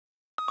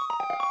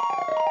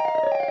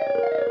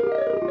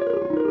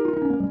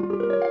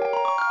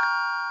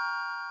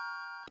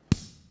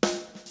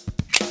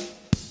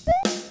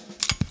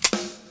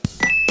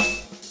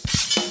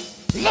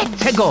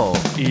Bingo!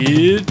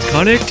 It's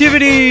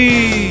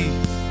Connectivity!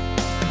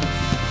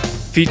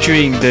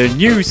 Featuring the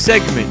new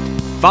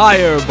segment,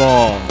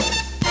 Fireball.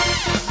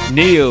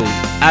 Neal,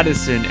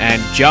 Addison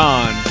and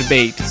John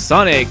debate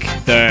Sonic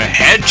the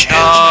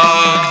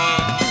Hedgehog.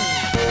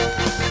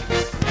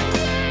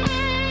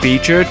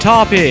 Feature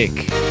topic,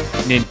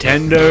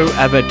 Nintendo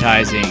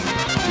advertising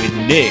with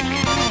Nick,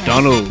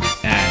 Donald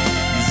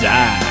and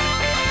Zach.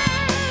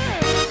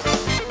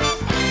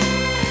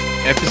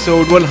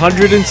 Episode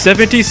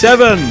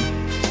 177.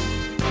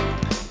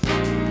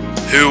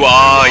 Who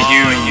are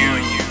you?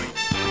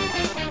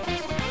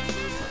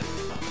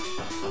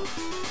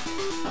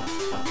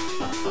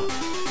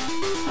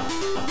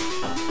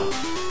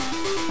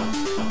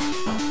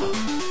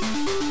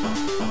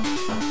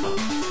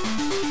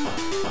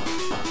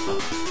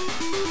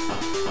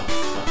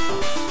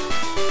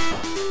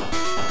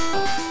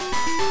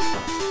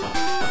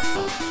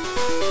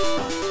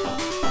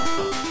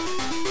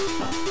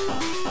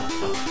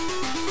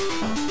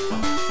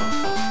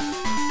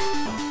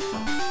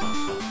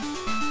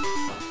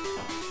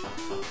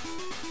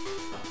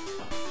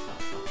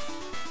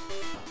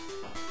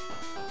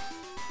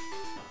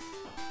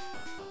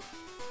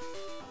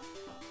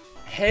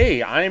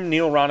 Hey, I'm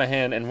Neal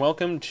Ronahan, and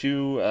welcome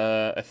to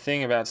a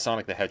thing about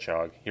Sonic the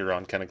Hedgehog here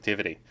on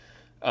Connectivity.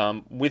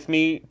 With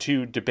me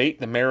to debate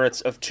the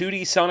merits of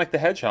 2D Sonic the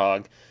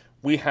Hedgehog,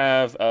 we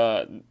have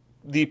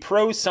the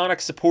pro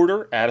Sonic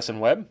supporter, Addison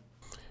Webb.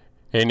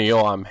 Hey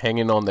Neal, I'm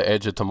hanging on the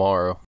edge of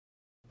tomorrow.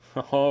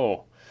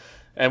 Oh,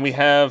 and we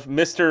have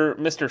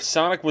Mr.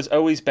 Sonic was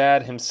always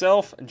bad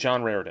himself,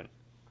 John Raridan.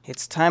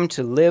 It's time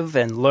to live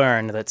and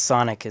learn that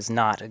Sonic is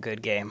not a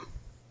good game.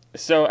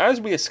 So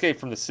as we escape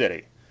from the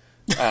city,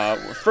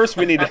 first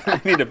we need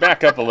to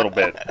back up a little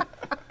bit,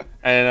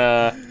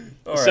 and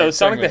so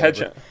Sonic the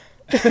Hedgehog.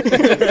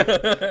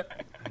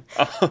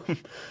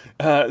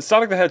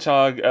 Sonic the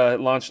Hedgehog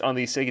launched on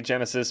the Sega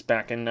Genesis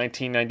back in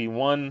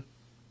 1991.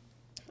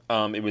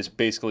 It was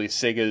basically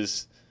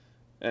Sega's.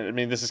 I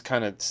mean, this is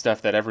kind of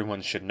stuff that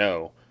everyone should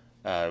know.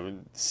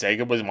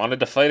 Sega wanted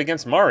to fight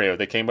against Mario.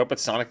 They came up with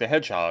Sonic the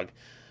Hedgehog.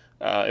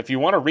 If you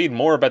want to read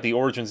more about the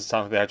origins of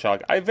Sonic the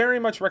Hedgehog, I very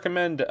much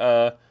recommend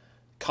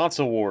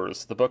Console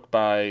Wars, the book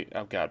by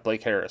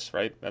Blake Harris,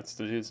 right? That's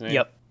the dude's name.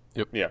 Yep.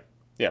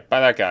 Yeah, by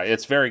that guy.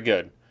 It's very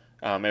good,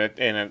 and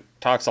it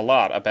talks a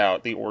lot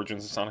about the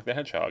origins of Sonic the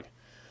Hedgehog.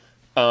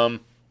 And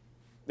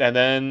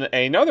then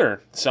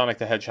another Sonic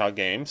the Hedgehog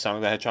game,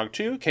 Sonic the Hedgehog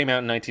 2, came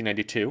out in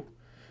 1992,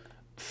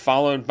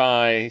 followed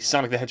by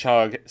Sonic the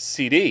Hedgehog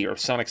CD or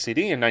Sonic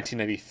CD in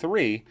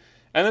 1993,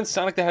 and then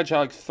Sonic the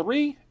Hedgehog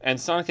 3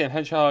 and Sonic and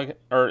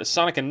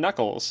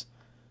Knuckles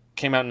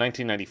came out in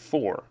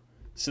 1994.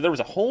 So there was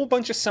a whole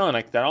bunch of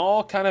Sonic that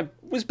all kind of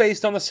was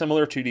based on the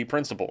similar 2D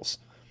principles.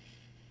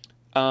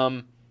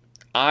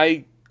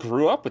 I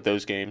grew up with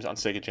those games on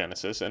Sega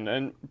Genesis,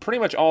 and pretty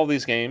much all of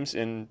these games,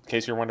 in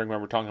case you're wondering why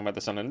we're talking about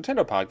this on a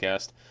Nintendo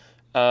podcast,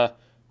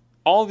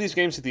 all of these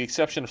games, with the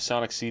exception of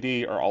Sonic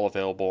CD, are all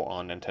available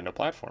on Nintendo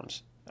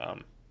platforms.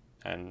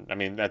 And, I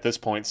mean, at this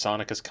point,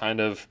 Sonic is kind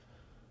of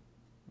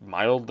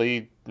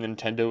mildly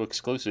Nintendo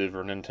exclusive,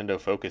 or Nintendo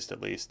focused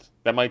at least.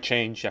 That might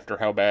change after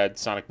how bad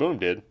Sonic Boom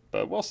did,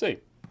 but we'll see.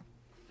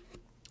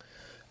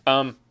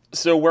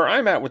 So where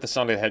I'm at with the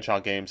Sonic the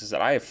Hedgehog games is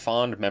that I have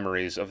fond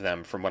memories of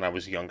them from when I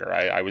was younger.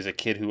 I was a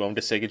kid who owned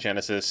a Sega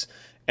Genesis,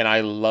 and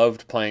I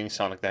loved playing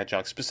Sonic the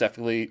Hedgehog,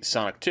 specifically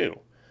Sonic 2.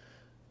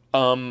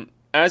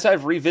 As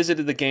I've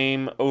revisited the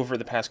game over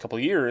the past couple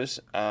of years,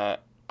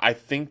 I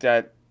think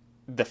that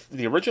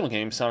the original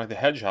game, Sonic the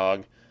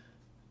Hedgehog,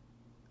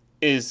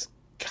 is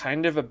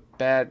kind of a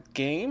bad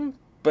game,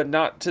 but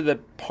not to the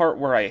part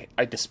where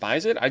I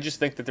despise it. I just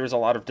think that there's a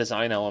lot of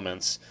design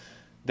elements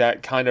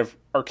that kind of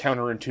are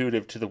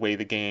counterintuitive to the way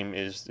the game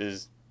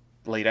is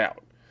laid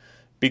out.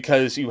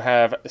 Because you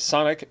have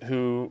Sonic,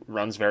 who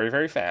runs very,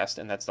 very fast,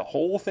 and that's the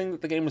whole thing that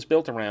the game was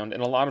built around,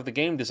 and a lot of the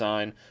game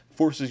design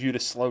forces you to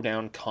slow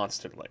down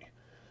constantly.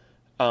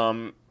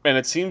 And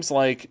it seems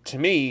like, to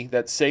me,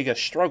 that Sega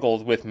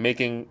struggled with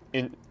making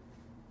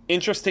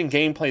interesting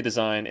gameplay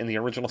design in the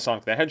original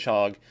Sonic the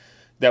Hedgehog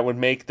that would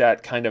make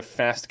that kind of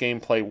fast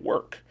gameplay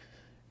work.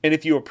 And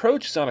if you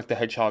approach Sonic the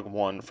Hedgehog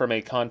 1 from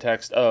a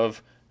context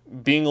of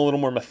being a little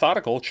more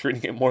methodical,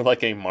 treating it more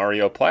like a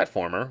Mario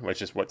platformer,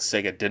 which is what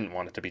Sega didn't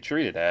want it to be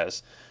treated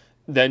as,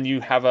 then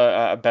you have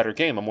a better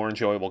game, a more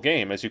enjoyable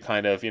game, as you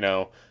kind of,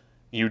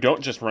 you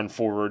don't just run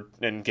forward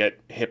and get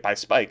hit by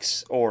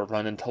spikes, or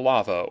run into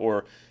lava,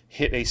 or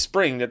hit a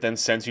spring that then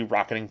sends you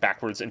rocketing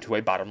backwards into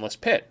a bottomless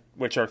pit,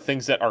 which are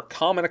things that are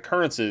common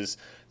occurrences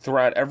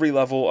throughout every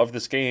level of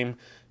this game,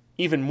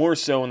 even more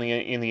so in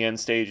the end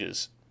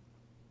stages.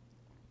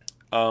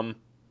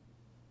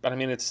 But I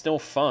mean, it's still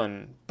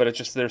fun, but it's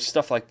just, there's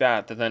stuff like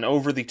that then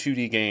over the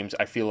 2D games,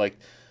 I feel like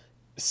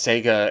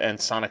Sega and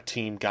Sonic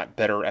Team got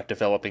better at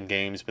developing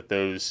games with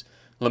those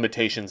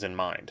limitations in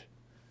mind.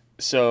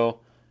 So,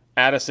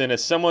 Addison,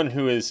 as someone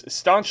who is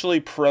staunchly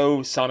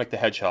pro Sonic the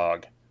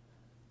Hedgehog,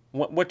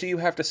 what do you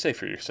have to say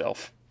for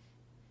yourself?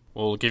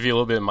 Well, give you a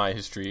little bit of my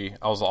history.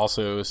 I was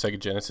also a Sega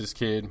Genesis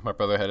kid. My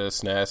brother had a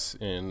SNES,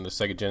 and the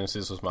Sega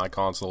Genesis was my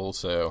console,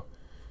 so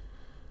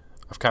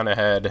I've kind of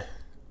had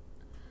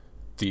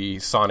the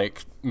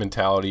Sonic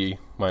mentality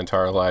my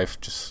entire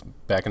life, just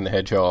back in the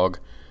Hedgehog.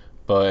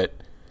 But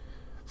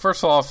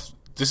first off,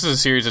 this is a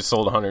series that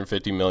sold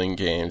 150 million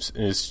games,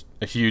 and is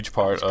a huge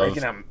part of...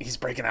 He's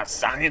breaking out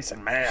science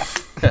and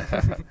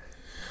math.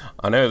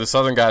 I know, the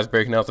Southern guy's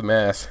breaking out the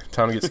math.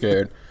 Time to get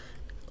scared.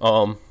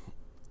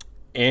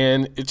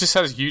 And it just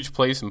has a huge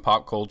place in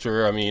pop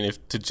culture. I mean,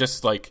 if to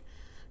just, like,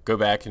 go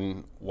back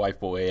and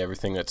wipe away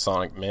everything that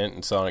Sonic meant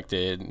and Sonic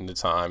did in the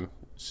time,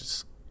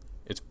 it's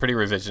pretty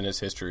revisionist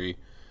history.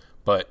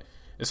 But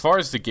as far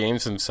as the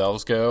games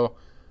themselves go,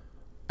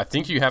 I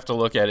think you have to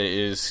look at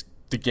it as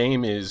the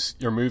game is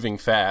you're moving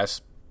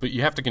fast, but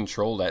you have to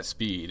control that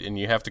speed, and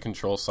you have to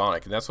control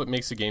Sonic. And that's what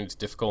makes the games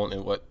difficult,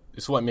 and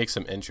it's what makes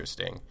them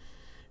interesting.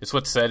 It's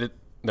what set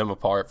them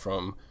apart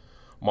from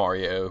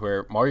Mario,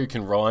 where Mario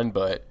can run,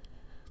 but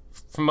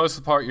for most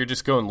of the part, you're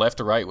just going left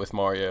to right with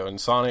Mario. And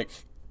Sonic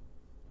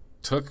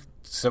took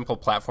simple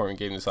platforming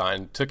game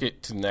design, took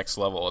it to the next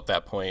level at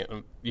that point.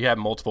 You had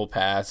multiple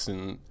paths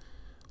and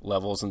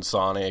levels in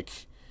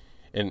Sonic,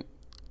 and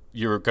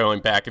you were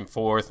going back and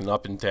forth and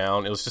up and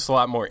down. It was just a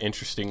lot more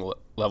interesting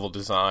level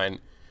design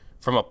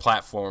from a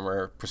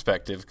platformer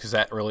perspective, because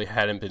that really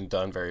hadn't been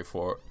done very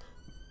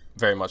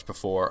much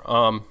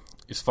before.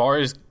 As far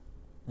as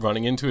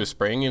running into a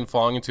spring and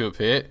falling into a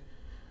pit,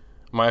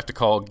 I might have to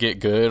call Get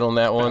Good on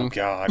that one. Oh,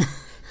 God.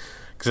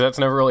 Because that's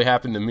never really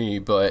happened to me,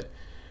 but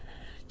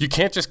you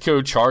can't just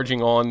go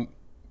charging on,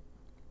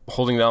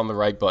 holding down the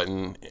right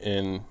button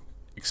and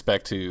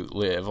expect to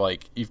live.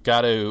 Like, you've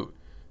got to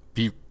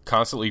be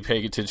constantly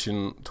paying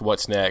attention to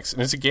what's next.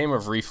 And it's a game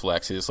of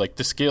reflexes. Like,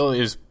 the skill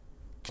is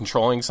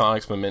controlling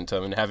Sonic's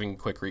momentum and having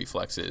quick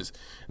reflexes.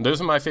 And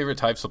those are my favorite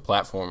types of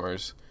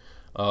platformers.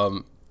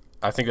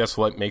 I think that's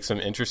what makes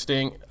them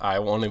interesting. I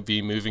want to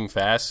be moving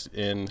fast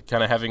and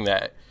kind of having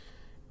that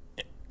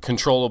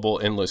controllable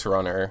endless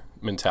runner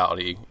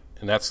mentality,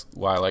 and that's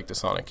why I like the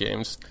Sonic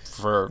games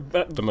for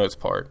the most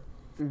part.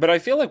 But I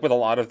feel like with a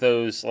lot of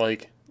those,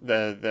 like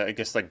the I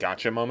guess like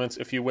gotcha moments,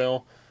 if you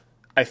will,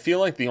 I feel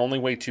like the only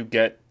way to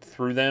get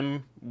through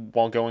them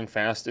while going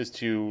fast is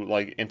to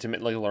like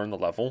intimately learn the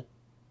level.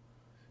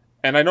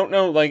 And I don't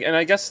know, like, and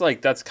I guess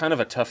like that's kind of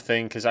a tough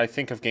thing, because I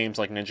think of games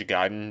like Ninja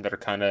Gaiden that are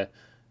kind of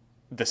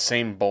the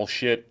same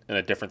bullshit in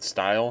a different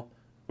style.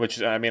 Which,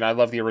 I mean, I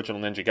love the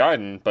original Ninja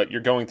Gaiden, but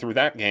you're going through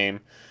that game,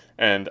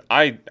 and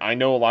I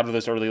know a lot of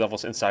those early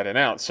levels inside and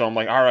out, so I'm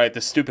like, all right,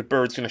 this stupid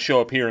bird's going to show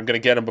up here, I'm going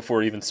to get him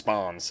before he even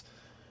spawns.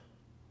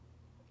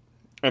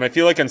 And I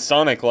feel like in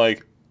Sonic,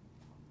 like,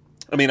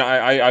 I mean,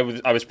 I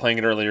was playing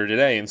it earlier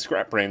today in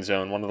Scrap Brain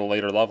Zone, one of the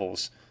later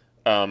levels.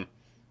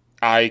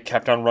 I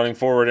kept on running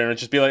forward, and it'd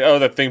just be like, oh,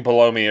 that thing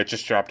below me, it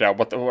just dropped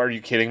out. Are you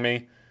kidding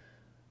me?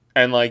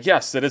 And, like,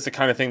 yes, that is the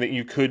kind of thing that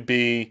you could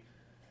be...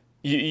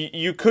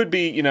 You could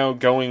be, you know,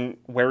 going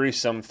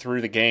worrisome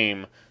through the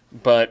game,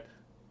 but,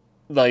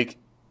 like,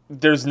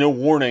 there's no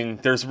warning.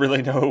 There's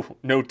really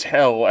no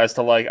tell as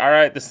to, like, all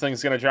right, this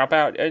thing's going to drop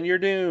out, and you're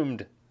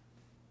doomed.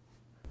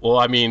 Well,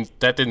 I mean,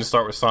 that didn't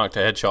start with Sonic the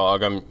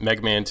Hedgehog.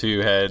 Mega Man 2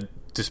 had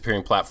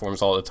disappearing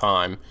platforms all the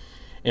time.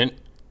 And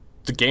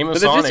the game of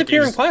Sonic... But the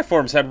disappearing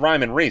platforms had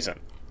rhyme and reason.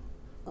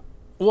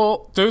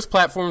 Well, those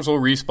platforms will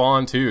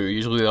respawn, too.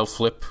 Usually they'll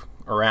flip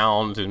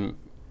around and...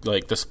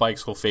 like the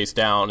spikes will face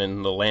down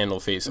and the land will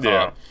face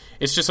up.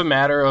 It's just a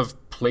matter of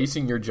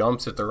placing your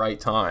jumps at the right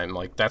time.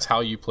 Like, that's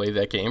how you play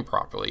that game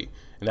properly,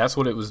 and that's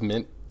what it was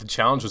meant. The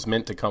challenge was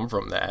meant to come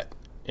from that.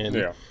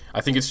 And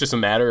I think it's just a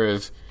matter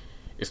of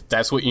if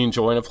that's what you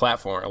enjoy in a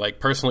platformer. Like,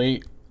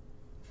 personally,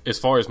 as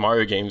far as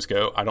Mario games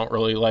go, I don't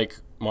really like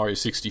Mario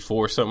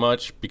 64 so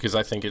much, because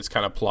I think it's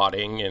kind of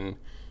plotting, and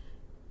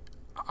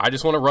I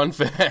just want to run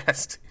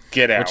fast.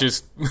 Get out. Which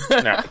is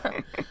No.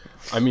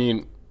 I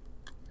mean,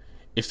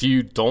 if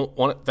you don't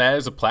want that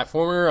as a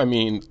platformer, I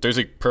mean, there's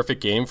a perfect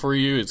game for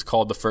you. It's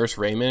called the first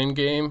Rayman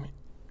game.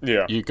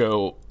 Yeah. You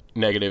go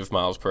negative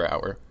miles per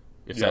hour,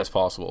 if that's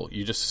possible.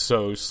 You're just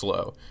so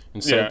slow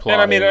and so plotting.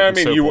 And I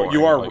mean, so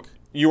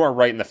you are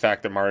right in the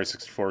fact that Mario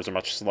 64 is a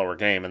much slower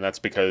game, and that's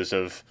because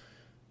of,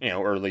 you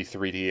know, early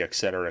 3D, et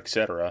cetera, et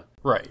cetera.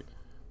 Right.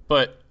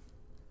 But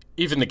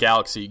even the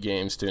Galaxy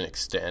games, to an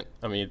extent,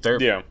 I mean,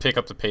 they pick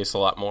up the pace a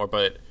lot more.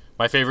 But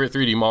my favorite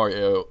 3D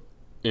Mario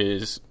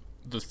is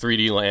the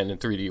 3D Land and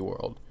 3D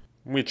World,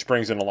 which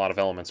brings in a lot of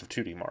elements of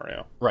 2D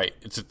Mario. Right.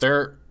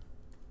 They're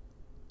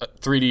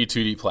 3D,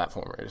 2D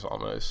platformers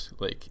almost.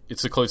 Like,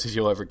 it's the closest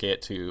you'll ever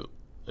get to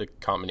a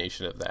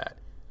combination of that.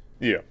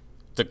 Yeah.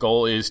 The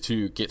goal is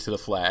to get to the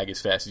flag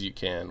as fast as you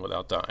can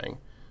without dying.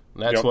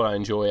 And that's what I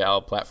enjoy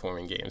out of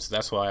platforming games.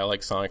 That's why I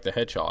like Sonic the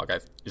Hedgehog.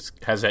 It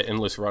has that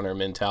endless runner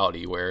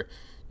mentality where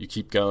you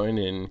keep going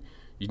and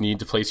you need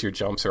to place your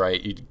jumps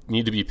right. You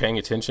need to be paying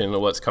attention to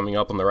what's coming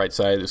up on the right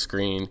side of the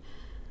screen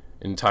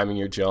and timing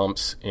your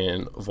jumps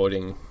and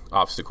avoiding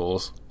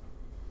obstacles.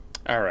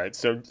 All right,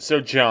 so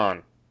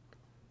John,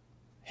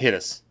 hit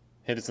us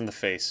in the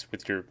face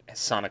with your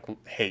Sonic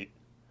hate.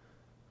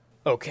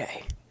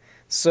 Okay.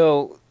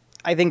 So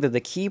I think that the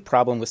key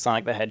problem with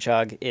Sonic the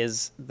Hedgehog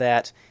is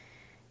that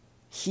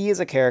he is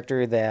a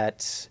character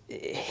that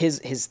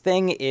his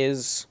thing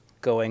is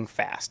going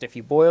fast. If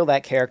you boil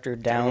that character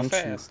down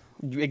to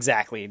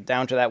exactly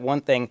down to that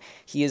one thing,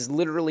 he is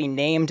literally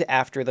named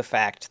after the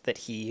fact that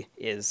he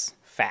is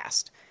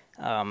fast.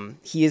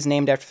 He is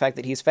named after the fact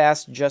that he's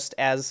fast, just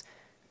as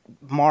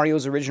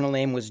Mario's original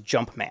name was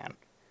Jumpman.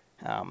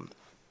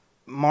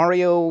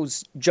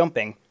 Mario's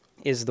jumping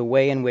is the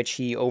way in which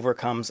he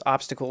overcomes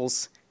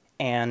obstacles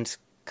and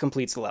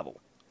completes the level.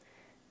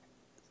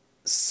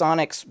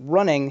 Sonic's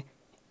running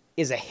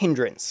is a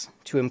hindrance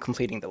to him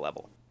completing the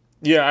level.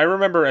 Yeah, I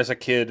remember as a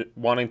kid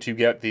wanting to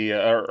get the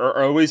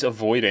or always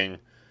avoiding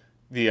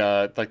the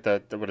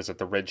the what is it,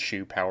 the red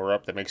shoe power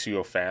up that makes you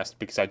go fast,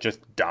 because I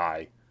just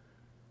die.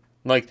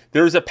 Like,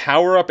 there's a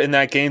power up in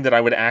that game that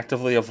I would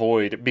actively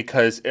avoid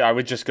because I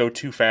would just go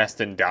too fast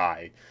and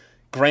die.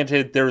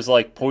 Granted, there's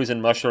like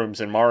poison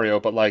mushrooms in Mario,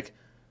 but like,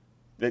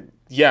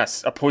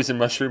 yes, a poison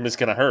mushroom is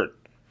gonna hurt.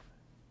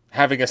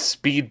 Having a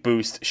speed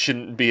boost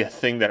shouldn't be a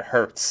thing that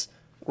hurts.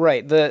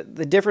 Right. The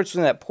difference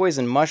between that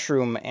poison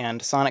mushroom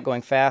and Sonic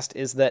going fast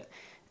is that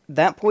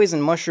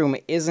poison mushroom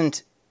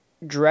isn't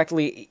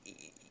directly...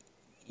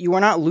 You are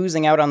not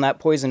losing out on that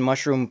poison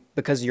mushroom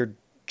because you're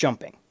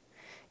jumping.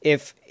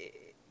 If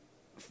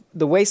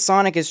the way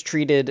Sonic is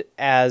treated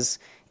as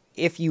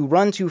if you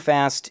run too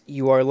fast,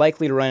 you are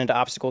likely to run into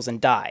obstacles and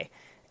die,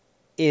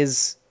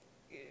 is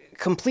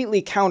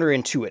completely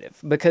counterintuitive,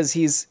 because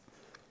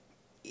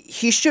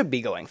he should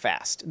be going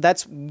fast.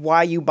 That's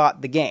why you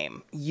bought the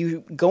game.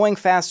 Going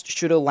fast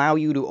should allow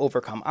you to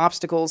overcome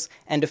obstacles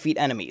and defeat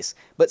enemies.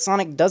 But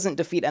Sonic doesn't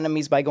defeat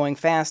enemies by going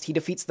fast, he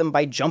defeats them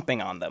by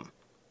jumping on them.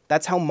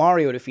 That's how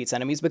Mario defeats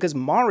enemies, because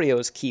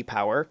Mario's key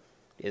power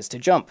is to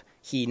jump.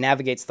 He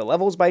navigates the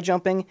levels by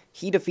jumping,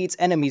 he defeats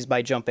enemies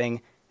by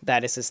jumping,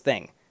 that is his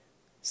thing.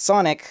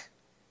 Sonic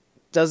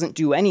doesn't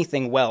do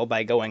anything well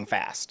by going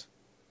fast.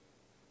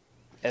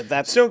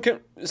 So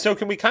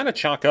can we kind of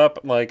chalk up,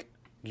 like,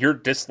 your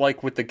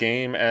dislike with the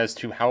game as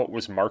to how it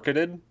was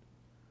marketed?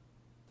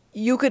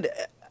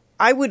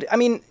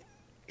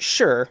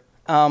 Sure.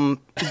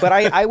 But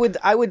I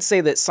would say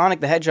that Sonic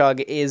the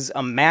Hedgehog is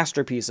a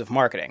masterpiece of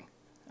marketing.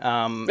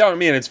 No, I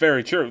mean, it's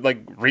very true.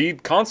 Like,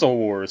 read Console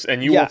Wars,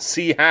 and you will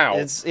see how.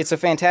 It's a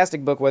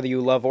fantastic book, whether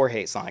you love or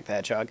hate Sonic the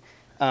Hedgehog.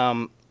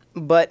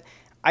 But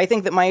I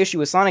think that my issue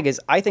with Sonic is,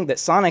 I think that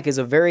Sonic is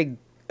a very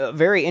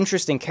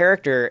interesting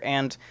character,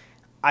 and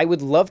I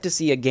would love to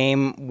see a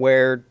game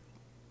where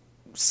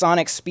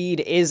Sonic's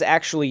speed is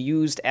actually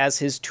used as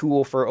his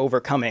tool for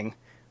overcoming,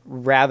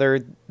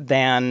 rather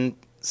than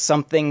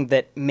something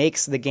that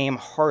makes the game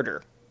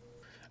harder.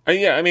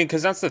 Yeah, I mean,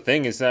 because that's the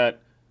thing, is that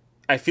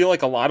I feel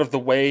like a lot of the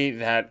way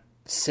that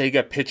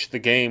Sega pitched the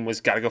game was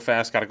gotta go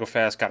fast, gotta go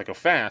fast, gotta go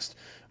fast,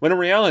 when in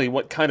reality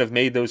what kind of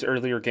made those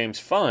earlier games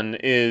fun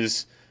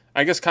is,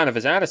 I guess, kind of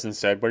as Addison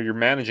said, where you're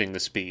managing the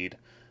speed.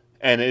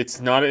 And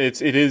it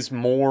is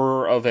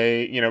more of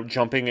a,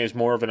 jumping is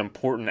more of an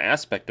important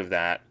aspect of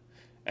that,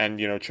 and,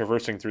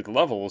 traversing through the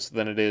levels,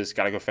 than it is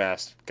gotta go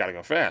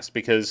fast,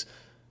 because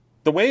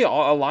the way a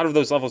lot of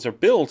those levels are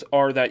built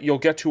are that you'll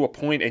get to a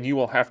point and you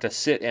will have to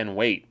sit and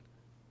wait.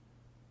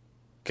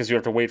 Because you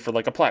have to wait for,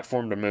 like, a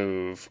platform to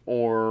move,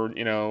 or,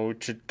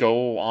 to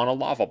go on a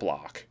lava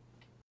block.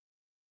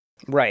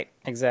 Right,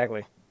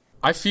 exactly.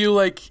 I feel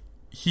like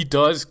he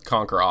does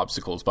conquer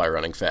obstacles by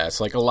running fast.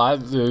 Like, a lot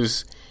of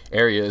those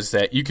areas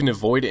that you can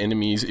avoid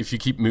enemies if you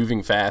keep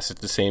moving fast at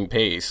the same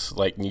pace,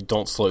 like, and you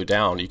don't slow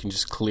down, you can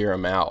just clear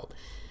them out.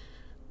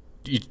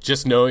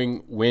 Just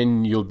knowing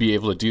when you'll be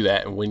able to do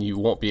that and when you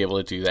won't be able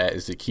to do that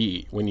is the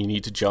key. When you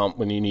need to jump,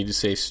 when you need to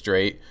stay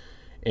straight.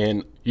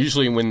 And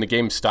usually when the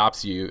game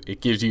stops you,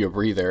 it gives you a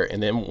breather,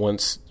 and then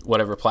once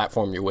whatever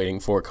platform you're waiting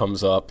for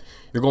comes up,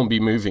 you're going to be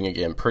moving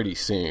again pretty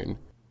soon.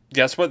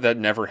 Guess what? That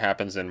never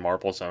happens in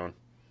Marble Zone.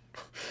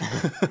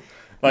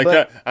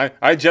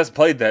 I just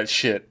played that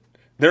shit.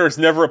 There is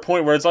never a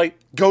point where it's like,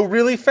 go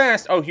really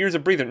fast. Oh, here's a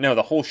breather. No,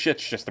 the whole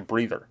shit's just a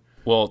breather.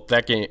 Well,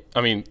 that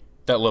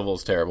level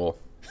is terrible.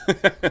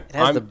 It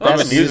has the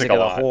best music of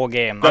the whole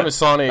game. I'm a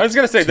Sonic. I was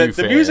gonna say that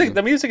fan.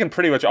 the music in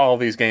pretty much all of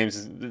these games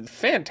is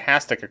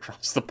fantastic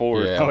across the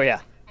board. Yeah. Oh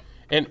yeah,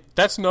 and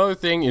that's another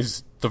thing,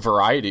 is the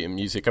variety of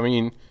music. I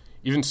mean,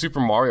 even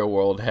Super Mario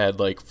World had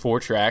like 4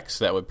 tracks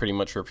that would pretty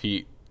much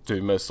repeat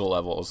through most of the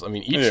levels. I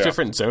mean, each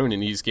different zone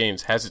in these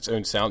games has its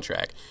own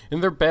soundtrack,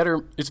 and they're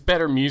better. It's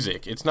better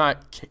music. It's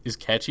not as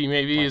catchy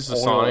maybe as the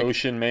Sonic.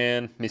 Ocean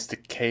Man,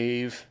 Mystic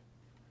Cave.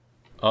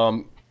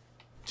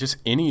 Just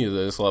any of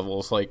those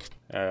levels, like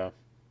the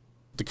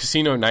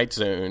Casino Night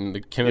Zone,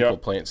 the Chemical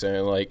Plant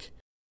Zone, like,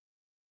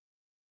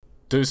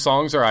 those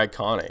songs are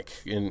iconic,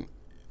 and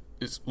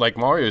it's like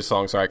Mario's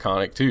songs are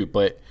iconic too,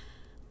 but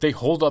they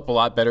hold up a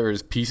lot better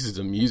as pieces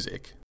of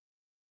music.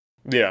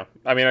 Yeah,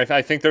 I mean,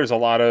 I think there's a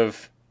lot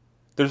of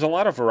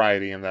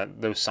variety in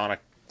those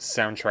Sonic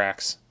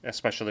soundtracks,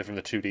 especially from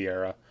the 2D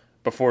era,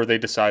 before they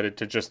decided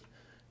to just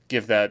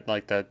give that,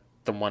 like, the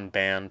one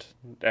band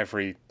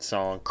every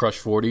song. Crush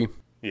 40.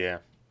 Yeah.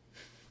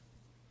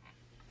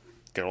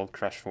 Good old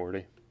Crash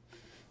 40.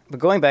 But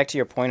going back to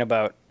your point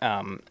about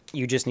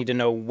you just need to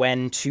know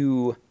when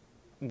to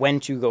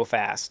go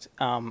fast.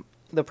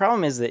 The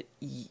problem is that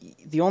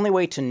the only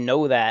way to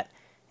know that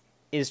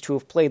is to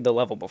have played the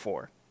level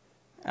before.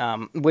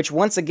 Which,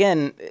 once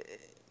again,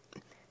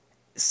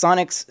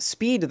 Sonic's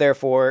speed,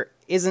 therefore,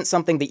 isn't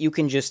something that you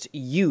can just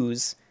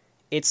use.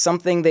 It's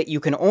something that you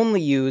can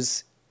only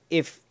use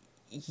if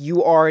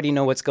you already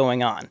know what's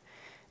going on.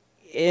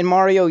 In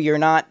Mario, you're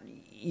not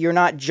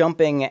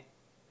jumping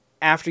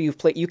after you've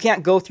played. You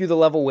can't go through the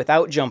level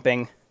without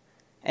jumping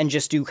and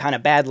just do kind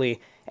of badly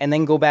and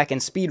then go back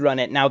and speedrun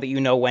it now that you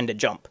know when to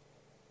jump.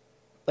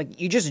 Like,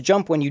 you just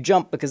jump when you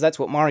jump because that's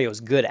what Mario's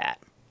good at.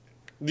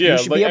 Yeah,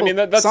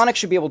 that's... Sonic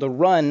should be able to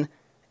run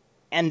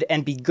and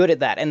be good at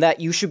that, and that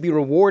you should be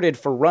rewarded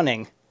for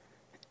running,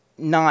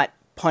 not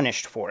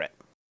punished for it.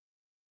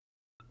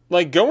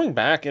 Like, going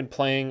back and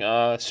playing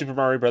Super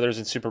Mario Brothers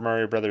and Super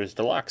Mario Brothers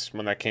Deluxe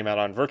when that came out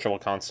on Virtual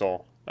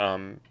Console,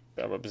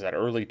 what was that,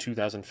 early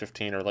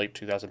 2015 or late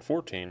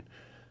 2014,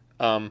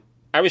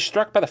 I was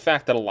struck by the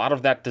fact that a lot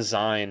of that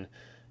design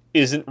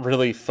isn't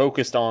really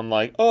focused on,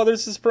 like, oh,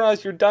 there's a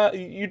surprise,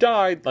 you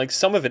died. Like,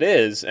 some of it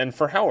is, and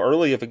for how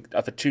early of a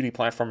 2D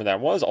platformer that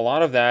was, a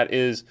lot of that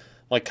is,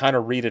 like, kind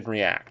of read and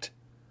react.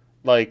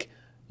 Like,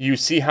 you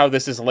see how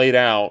this is laid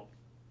out,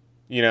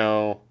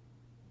 go.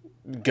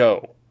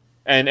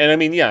 And I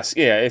mean, yes,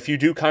 yeah, if you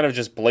do kind of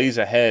just blaze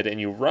ahead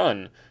and you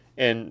run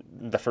in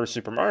the first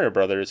Super Mario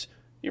Brothers,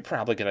 you're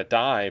probably going to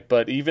die.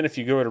 But even if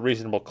you go at a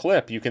reasonable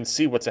clip, you can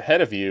see what's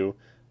ahead of you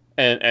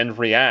and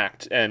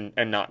react and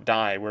not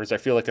die. Whereas I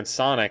feel like in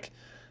Sonic,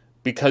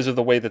 because of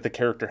the way that the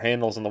character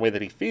handles and the way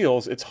that he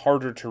feels, it's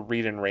harder to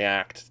read and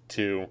react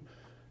to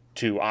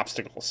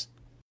obstacles.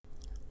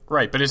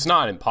 Right, but it's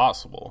not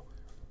impossible.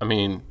 I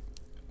mean,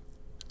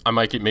 I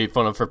might get made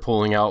fun of for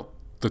pulling out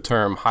the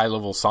term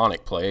high-level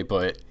Sonic play,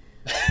 but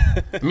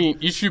I mean,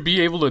 you should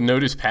be able to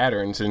notice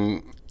patterns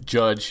and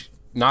judge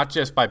not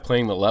just by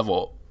playing the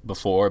level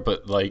before,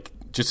 but like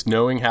just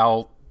knowing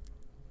how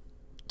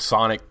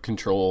Sonic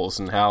controls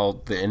and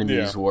how the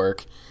enemies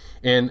work.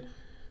 And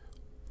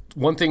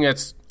one thing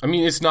it's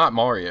not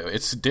Mario.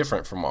 It's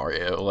different from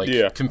Mario.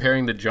 Like,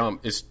 comparing the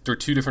jump, they're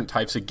two different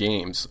types of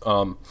games. They're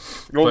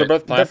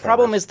both platformers. The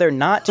problem is they're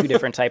not two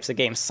different types of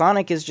games.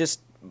 Sonic is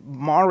just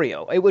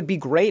Mario. It would be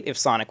great if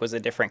Sonic was a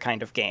different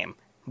kind of game,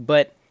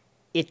 but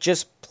it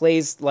just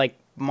plays like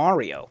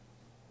Mario.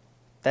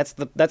 That's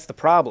the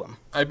problem.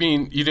 I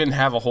mean, you didn't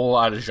have a whole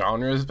lot of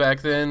genres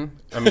back then.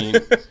 I mean,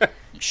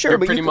 sure,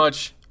 but pretty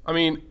much. I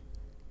mean,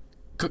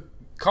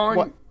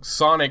 calling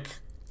Sonic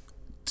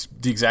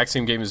the exact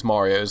same game as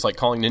Mario is like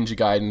calling Ninja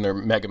Gaiden or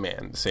Mega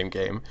Man the same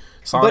game.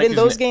 Sonic but in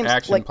those is an games,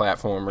 action like,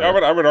 platformer.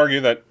 I would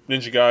argue that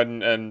Ninja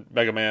Gaiden and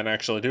Mega Man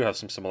actually do have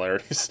some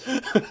similarities.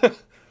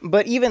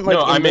 But even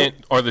like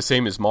are the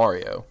same as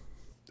Mario.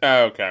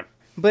 Oh, okay.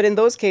 But in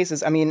those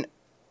cases, I mean,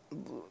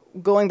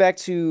 going back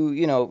to,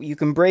 you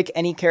can break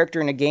any character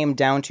in a game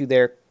down to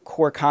their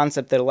core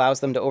concept that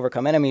allows them to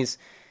overcome enemies.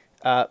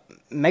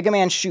 Mega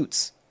Man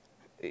shoots.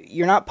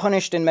 You're not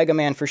punished in Mega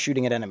Man for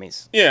shooting at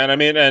enemies. Yeah, and I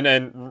mean,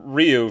 and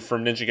Ryu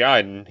from Ninja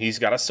Gaiden, he's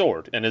got a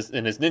sword and his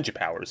ninja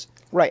powers.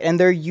 Right, and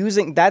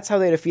that's how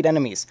they defeat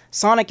enemies.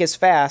 Sonic is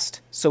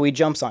fast, so he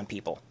jumps on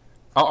people.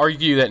 I'll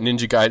argue that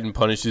Ninja Gaiden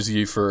punishes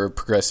you for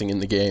progressing in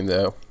the game,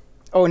 though.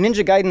 Oh,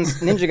 Ninja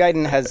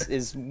Gaiden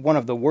is one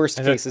of the worst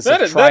cases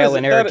of trial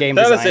and error game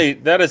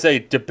design. That is a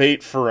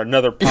debate for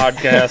another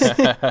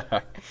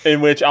podcast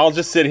in which I'll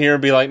just sit here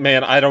and be like,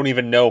 man, I don't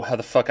even know how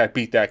the fuck I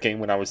beat that game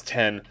when I was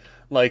 10.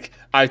 Like,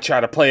 I try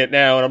to play it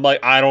now, and I'm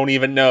like, I don't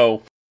even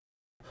know.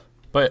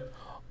 But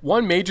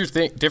one major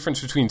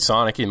difference between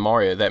Sonic and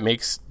Mario that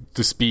makes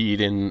the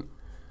speed and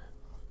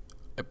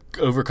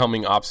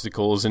overcoming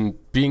obstacles and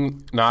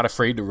being not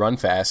afraid to run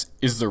fast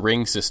is the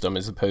ring system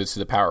as opposed to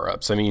the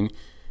power-ups. I mean,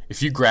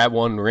 if you grab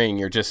one ring,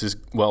 you're just as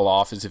well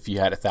off as if you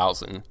had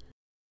 1,000.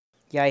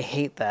 Yeah, I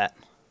hate that.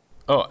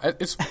 Oh,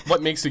 it's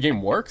what makes the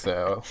game work,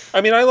 though. I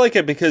mean, I like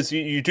it because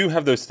you do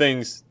have those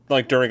things,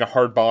 like during a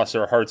hard boss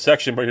or a hard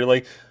section, where you're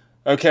like,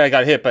 okay, I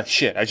got hit, but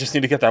shit, I just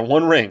need to get that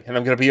one ring, and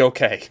I'm going to be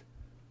okay.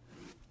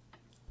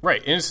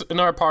 Right, and it's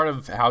another part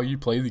of how you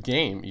play the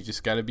game. You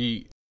just got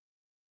to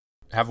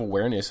have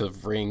awareness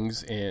of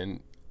rings,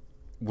 and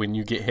when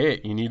you get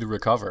hit, you need to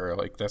recover.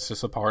 Like, that's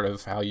just a part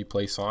of how you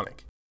play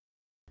Sonic.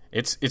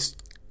 It's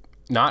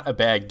not a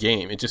bad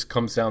game. It just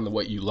comes down to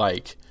what you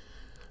like.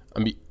 I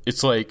mean,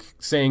 it's like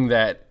saying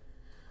that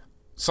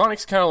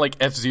Sonic's kind of like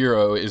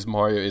F-Zero is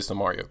Mario is the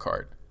Mario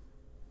Kart.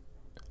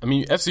 I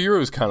mean, F-Zero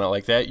is kind of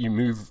like that. You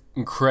move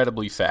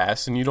incredibly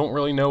fast, and you don't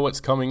really know what's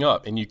coming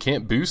up, and you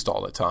can't boost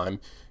all the time.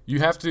 You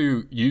have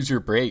to use your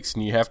brakes,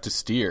 and you have to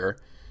steer.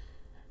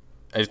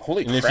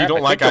 Holy and crap, I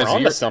think we're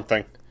onto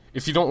something.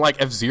 If you don't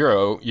like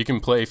F-Zero, you can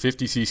play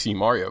 50cc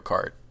Mario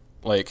Kart.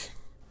 Like,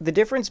 the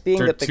difference being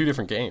they're that two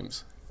different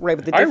games. Right,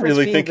 but the difference I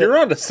really think you're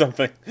onto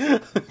something.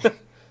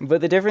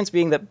 But the difference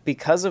being that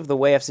because of the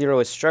way F-Zero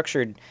is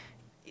structured,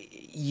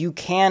 you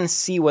can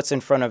see what's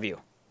in front of you.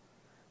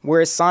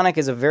 Whereas Sonic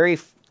is a very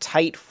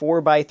tight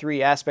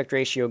 4:3 aspect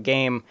ratio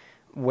game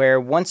where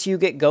once you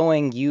get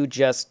going, you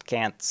just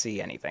can't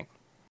see anything.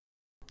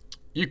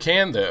 You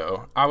can,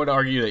 though. I would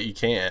argue that you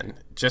can.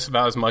 Just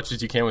about as much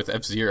as you can with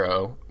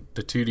F-Zero,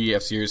 the 2D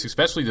F-Zeros,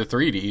 especially the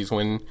 3Ds,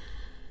 when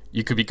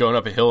you could be going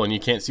up a hill and you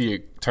can't see a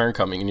turn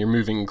coming and you're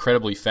moving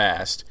incredibly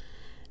fast.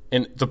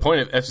 And the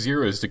point of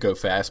F-Zero is to go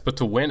fast, but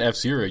to win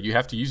F-Zero, you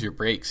have to use your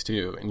brakes,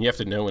 too, and you have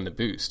to know when to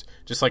boost.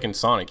 Just like in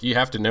Sonic, you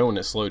have to know when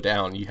to slow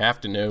down. You have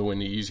to know when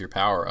to use your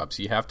power-ups.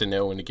 You have to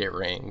know when to get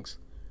rings.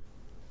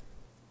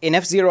 In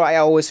F-Zero, I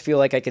always feel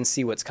like I can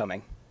see what's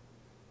coming.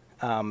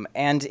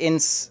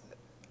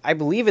 I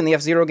believe in the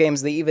F-Zero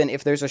games, they even,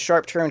 if there's a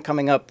sharp turn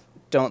coming up,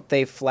 don't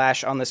they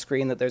flash on the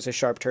screen that there's a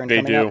sharp turn coming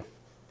up? They do.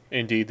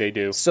 Indeed, they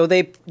do. So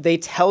they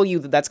tell you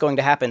that that's going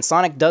to happen.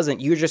 Sonic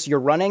doesn't. You're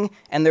running,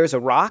 and there's a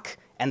rock,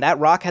 and that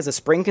rock has a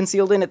spring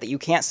concealed in it that you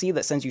can't see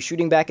that sends you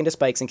shooting back into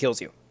spikes and kills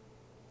you.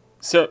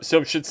 So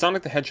should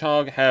Sonic the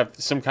Hedgehog have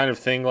some kind of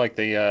thing like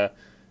the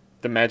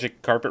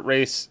magic carpet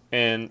race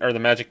or the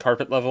magic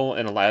carpet level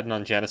in Aladdin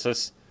on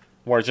Genesis,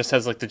 where it just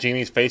has like the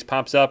genie's face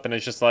pops up and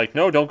it's just like,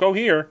 no, don't go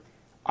here.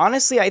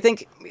 Honestly, I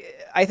think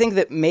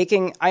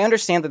that I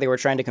understand that they were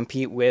trying to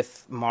compete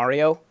with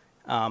Mario,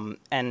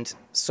 and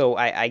so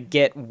I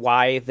get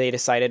why they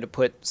decided to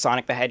put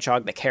Sonic the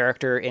Hedgehog, the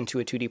character, into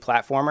a 2D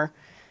platformer,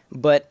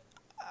 but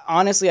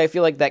honestly, I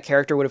feel like that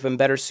character would have been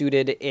better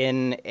suited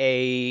in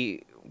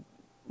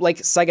like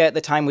Sega at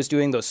the time was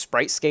doing those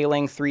sprite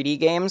scaling 3D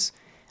games.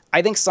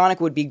 I think Sonic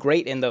would be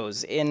great in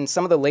those. In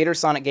some of the later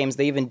Sonic games,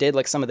 they even did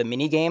like some of the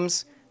mini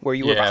games where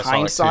you were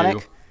behind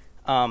Sonic.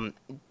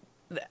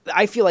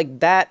 I feel like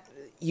that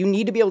you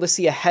need to be able to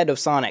see ahead of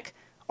Sonic.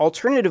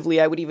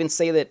 Alternatively, I would even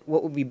say that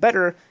what would be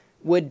better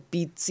would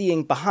be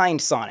seeing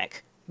behind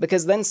Sonic,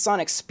 because then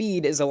Sonic's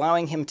speed is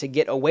allowing him to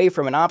get away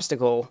from an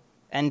obstacle,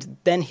 and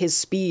then his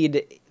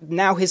speed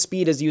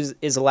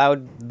is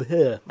allowed.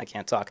 I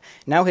can't talk.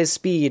 Now his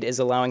speed is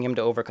allowing him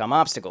to overcome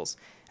obstacles.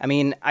 I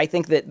mean, I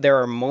think that there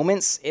are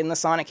moments in the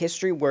Sonic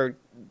history where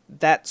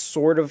that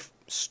sort of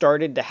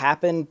started to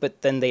happen,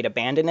 but then they'd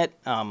abandon it.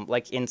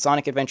 Like in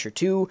Sonic Adventure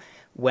 2,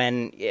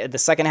 when the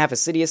second half of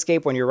City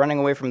Escape, when you're running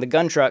away from the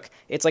gun truck,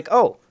 it's like,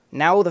 oh,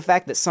 now the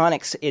fact that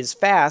Sonic is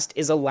fast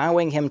is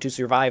allowing him to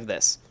survive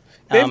this.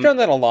 They've done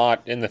that a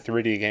lot in the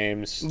 3D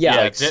games. Yeah,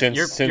 like,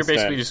 you're basically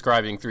then.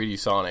 describing 3D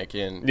Sonic.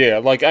 Yeah,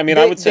 like, I mean,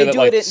 I would say that,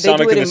 like,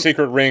 Sonic and the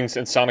Secret Rings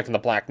and Sonic and the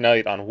Black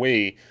Knight on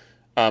Wii,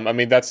 I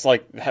mean, that's,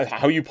 like,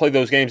 how you play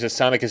those games is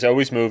Sonic is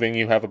always moving,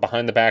 you have a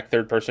behind-the-back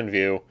third-person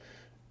view,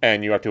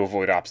 and you have to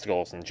avoid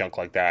obstacles and junk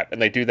like that.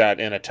 And they do that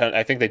in a ton.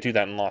 I think they do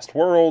that in Lost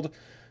World.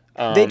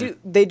 They do.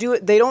 They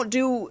don't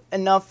do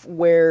enough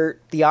where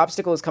the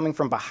obstacle is coming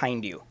from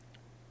behind you.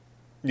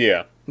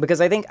 Yeah. Because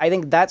I think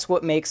that's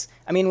what makes.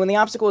 I mean, when the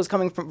obstacle is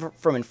coming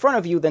from in front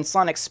of you, then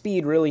Sonic's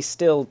speed really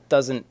still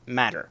doesn't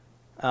matter.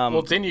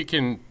 Well, then you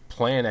can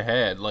plan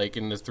ahead, like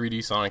in the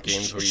 3D Sonic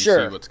games where you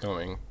see what's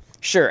coming.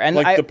 Sure, and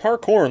like the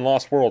parkour in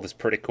Lost World is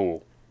pretty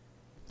cool.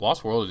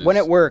 Lost World is when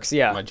it works,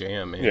 yeah, my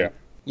jam, man. Yeah.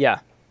 Yeah.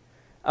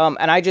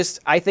 And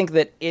I think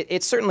that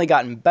it's certainly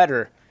gotten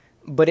better,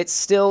 but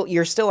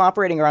you're still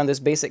operating around this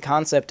basic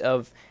concept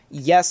of,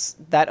 yes,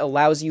 that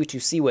allows you to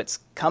see what's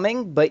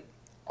coming, but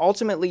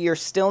ultimately you're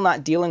still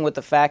not dealing with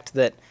the fact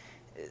that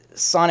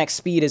Sonic's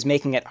speed is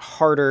making it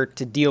harder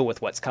to deal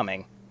with what's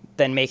coming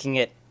than making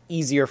it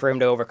easier for him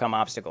to overcome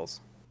obstacles.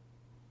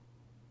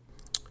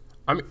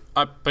 I mean,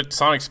 but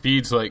Sonic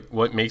speed's like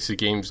what makes the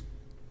games.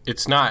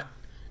 It's not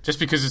just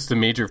because it's the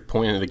major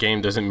point of the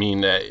game doesn't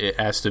mean that it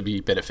has to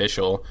be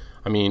beneficial.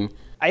 I mean,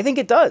 I think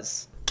it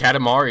does.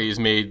 Katamari is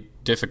made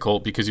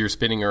difficult because you're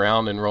spinning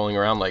around and rolling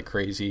around like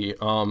crazy.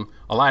 A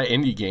lot of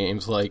indie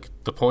games, like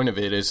the point of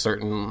it is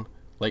certain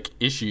like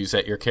issues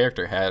that your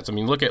character has. I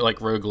mean, look at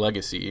like Rogue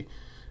Legacy.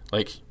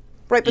 Like,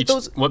 right,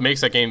 but what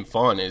makes that game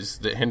fun is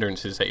the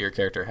hindrances that your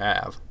character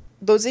have.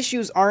 Those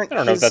issues aren't. I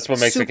don't know if that's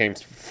what makes the game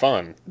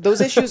fun.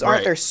 Those issues aren't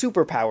Right. their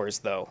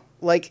superpowers, though.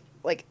 Like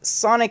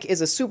Sonic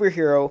is a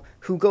superhero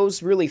who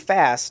goes really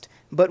fast,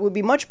 but would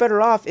be much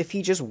better off if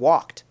he just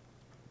walked.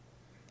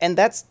 And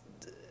that's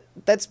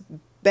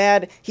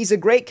bad. He's a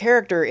great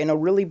character in a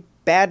really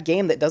bad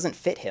game that doesn't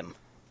fit him.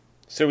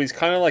 So he's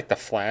kind of like the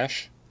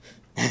Flash.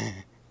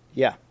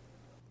 Yeah.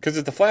 Because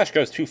if the Flash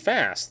goes too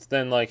fast,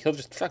 then like he'll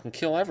just fucking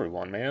kill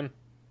everyone, man.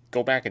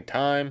 Go back in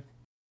time.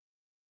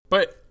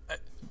 But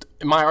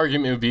my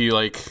argument would be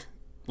like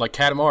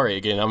Katamari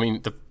again. I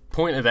mean, the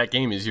point of that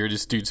game is you're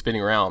just dude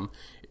spinning around.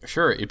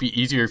 Sure, it'd be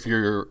easier if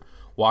you're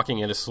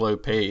walking at a slow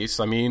pace.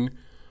 I mean,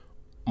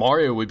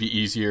 Mario would be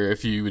easier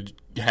if you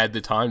had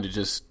the time to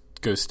just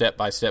go step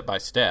by step by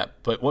step.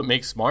 But what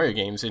makes Mario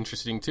games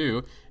interesting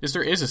too is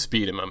there is a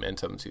speed and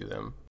momentum to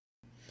them.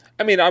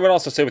 I mean, I would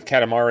also say with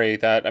Katamari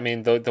that, I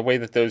mean, the way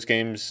that those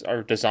games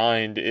are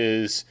designed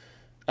is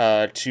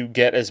to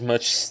get as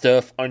much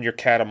stuff on your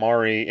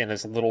Katamari in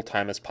as little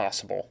time as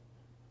possible.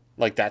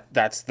 Like,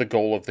 that's the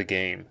goal of the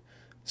game.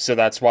 So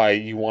that's why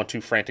you want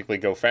to frantically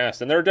go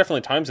fast. And there are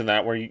definitely times in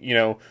that where, you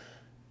know,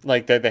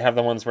 like they have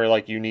the ones where,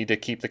 like, you need to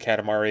keep the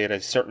Katamari at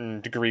a certain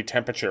degree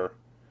temperature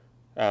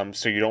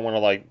So you don't want to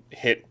like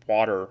hit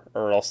water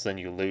or else then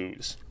you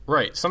lose.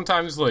 Right.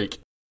 Sometimes like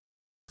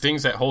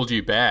things that hold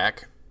you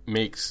back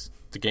makes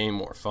the game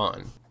more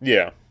fun.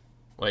 Yeah.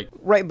 Like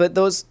Right, but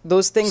those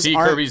things see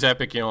aren't... Kirby's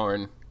Epic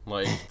Yarn.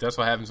 Like that's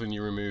what happens when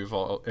you remove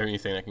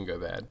anything that can go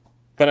bad.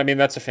 But I mean,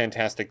 that's a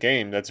fantastic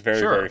game. That's very,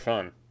 Sure. very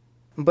fun.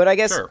 But I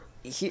guess, Sure.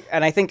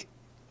 And I think,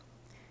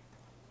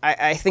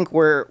 I think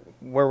where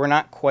we're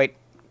not quite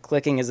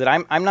clicking is that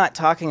I'm not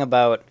talking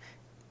about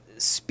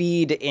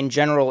speed in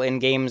general in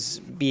games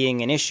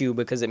being an issue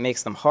because it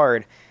makes them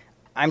hard.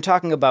 I'm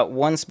talking about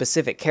one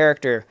specific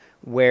character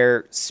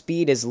where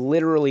speed is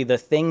literally the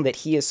thing that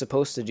he is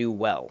supposed to do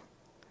well,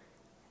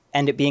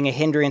 and it being a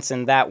hindrance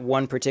in that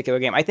one particular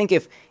game. I think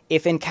if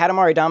in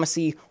Katamari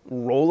Damacy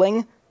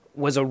rolling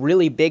was a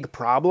really big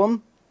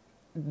problem,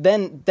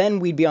 then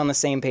we'd be on the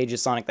same page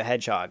as Sonic the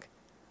Hedgehog.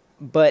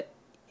 But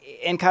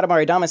in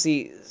Katamari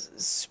Damacy,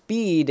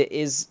 speed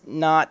is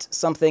not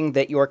something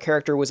that your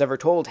character was ever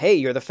told, hey,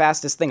 you're the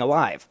fastest thing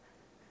alive.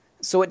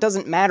 So it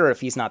doesn't matter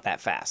if he's not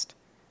that fast.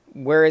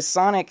 Whereas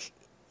Sonic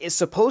is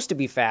supposed to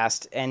be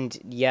fast, and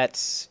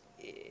yet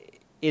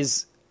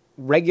is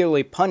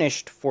regularly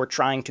punished for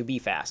trying to be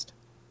fast.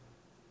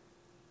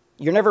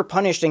 You're never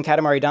punished in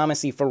Katamari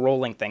Damacy for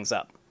rolling things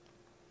up.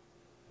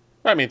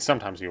 I mean,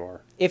 sometimes you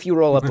are. If you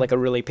roll up like a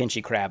really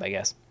pinchy crab, I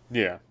guess.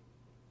 Yeah.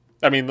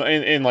 I mean,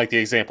 in like the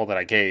example that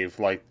I gave,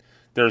 like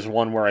there's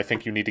one where I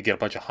think you need to get a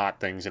bunch of hot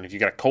things, and if you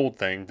get a cold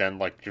thing, then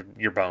like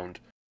you're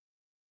boned.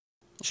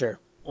 Sure.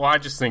 Well, I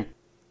just think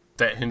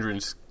that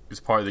hindrance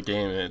is part of the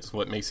game, and it's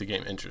what makes the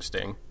game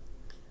interesting.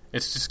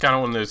 It's just kind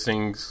of one of those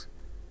things.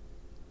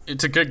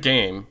 It's a good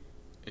game.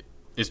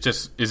 It's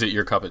just, is it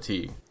your cup of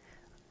tea?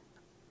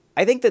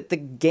 I think that the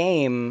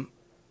game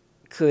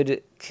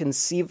could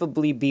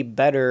conceivably be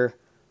better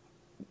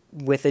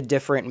with a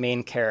different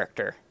main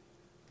character.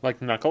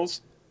 Like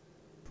Knuckles?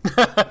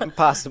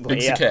 Possibly,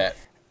 It's yeah. a cat.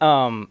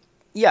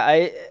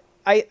 Yeah,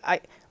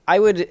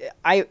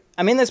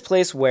 I'm in this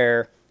place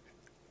where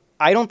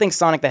I don't think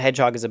Sonic the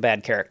Hedgehog is a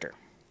bad character.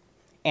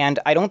 And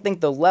I don't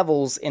think the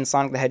levels in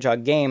Sonic the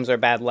Hedgehog games are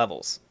bad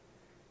levels.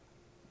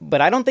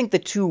 But I don't think the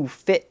two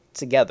fit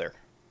together.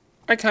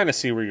 I kind of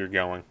see where you're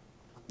going.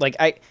 Like,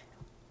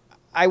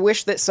 I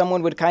wish that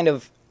someone would kind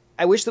of...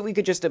 I wish that we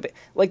could just...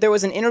 Like, there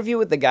was an interview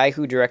with the guy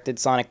who directed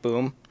Sonic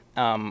Boom,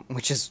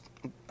 which is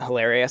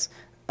hilarious.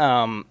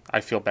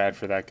 I feel bad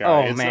for that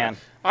guy. Oh, man.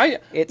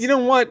 You know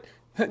what?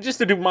 Just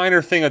to do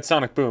minor thing at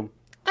Sonic Boom,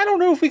 I don't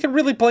know if we can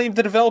really blame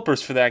the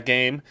developers for that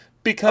game,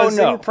 because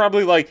they were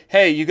probably like,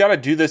 hey, you got to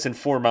do this in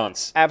 4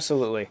 months.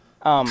 Absolutely.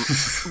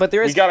 But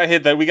there is... We got to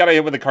hit that. We got to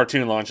hit when the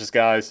cartoon launches,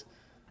 guys.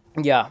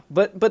 Yeah,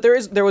 but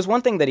there was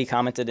one thing that he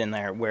commented in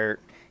there where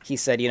he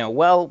said,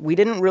 well, we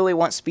didn't really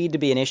want speed to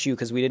be an issue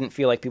because we didn't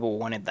feel like people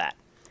wanted that.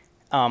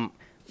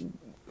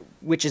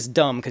 Which is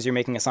dumb because you're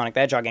making a Sonic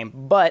the Hedgehog game.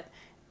 But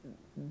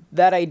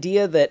that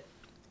idea that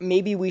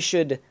maybe we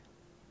should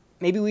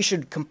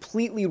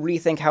completely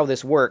rethink how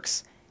this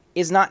works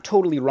is not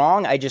totally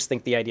wrong. I just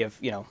think the idea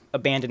of,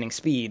 abandoning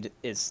speed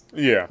is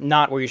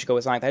not where you should go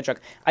with Sonic the Hedgehog.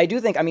 I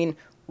do think,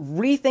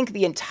 rethink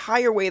the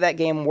entire way that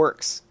game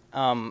works.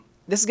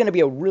 This is going to be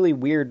a really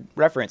weird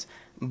reference,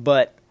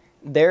 but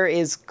there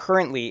is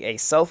currently a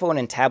cell phone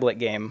and tablet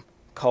game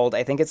called,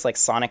 I think it's like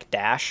Sonic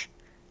Dash.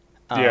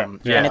 And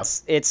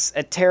it's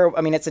a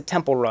terrible, it's a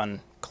Temple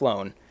Run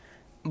clone,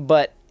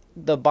 but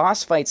the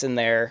boss fights in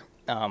there,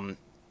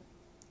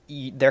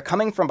 they're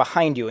coming from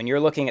behind you and you're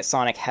looking at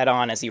Sonic head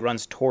on as he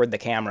runs toward the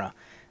camera.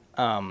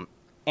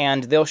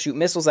 And they'll shoot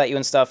missiles at you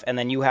and stuff, and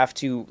then you have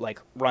to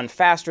like run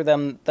faster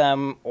than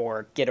them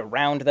or get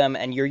around them,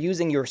 and you're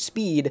using your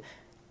speed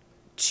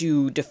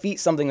to defeat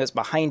something that's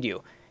behind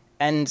you.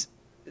 And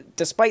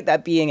despite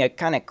that being a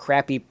kind of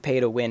crappy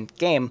pay-to-win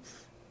game,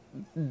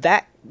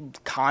 that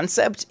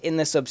concept in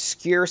this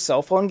obscure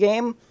cell phone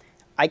game,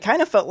 I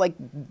kind of felt like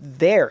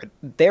there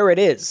it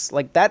is.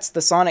 Like, that's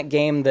the Sonic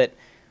game that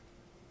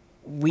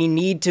we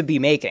need to be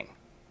making.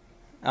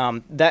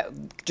 That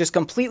just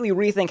completely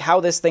rethink how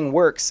this thing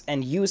works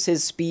and use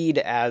his speed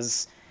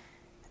as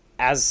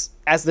the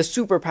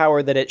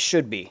superpower that it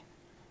should be.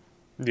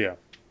 Yeah.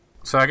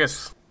 So I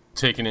guess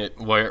taking it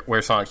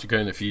where Sonic should go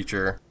in the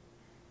future.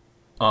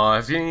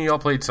 Have any of y'all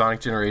played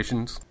Sonic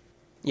Generations?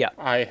 Yeah.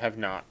 I have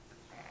not.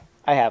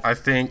 I have. I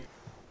think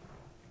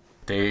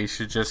they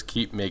should just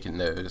keep making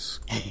those,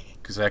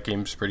 because that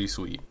game's pretty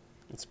sweet.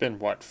 It's been,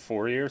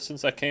 4 years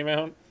since that came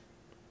out?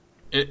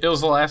 It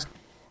was the last,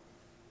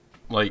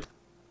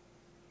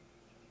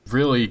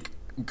 really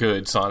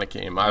good Sonic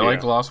game. I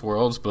like Lost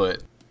Worlds,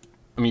 but,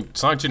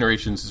 Sonic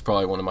Generations is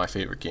probably one of my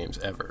favorite games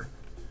ever.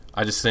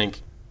 I just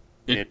think...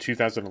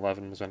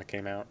 2011 was when it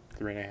came out,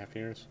 3.5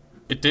 years.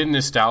 It did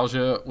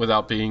nostalgia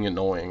without being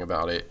annoying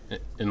about it,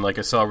 in like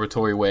a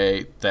celebratory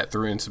way that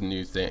threw in some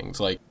new things.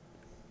 Like,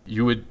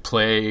 you would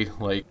play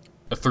like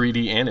a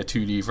 3D and a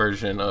 2D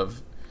version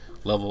of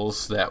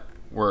levels that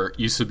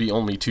used to be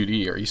only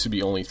 2D or used to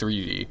be only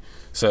 3D.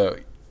 So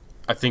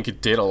I think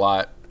it did a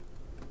lot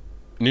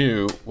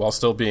new while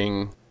still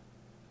being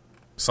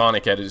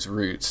Sonic at its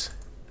roots.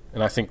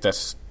 And I think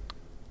that's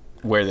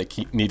where they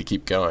need to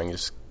keep going,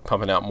 is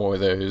pumping out more of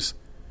those,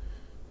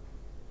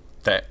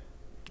 that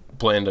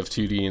blend of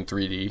 2D and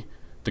 3D.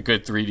 The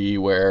good 3D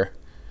where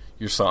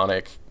you're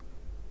Sonic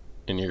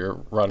and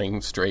you're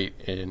running straight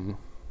in,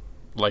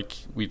 like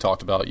we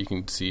talked about, you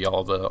can see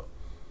all the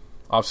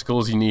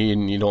obstacles you need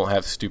and you don't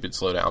have stupid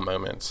slowdown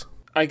moments.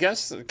 I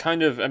guess it's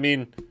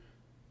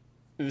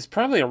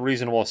probably a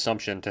reasonable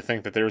assumption to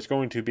think that there's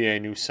going to be a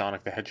new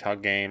Sonic the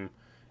Hedgehog game,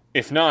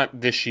 if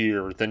not this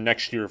year, then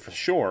next year for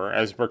sure,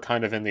 as we're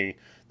kind of in the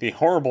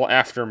horrible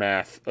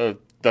aftermath of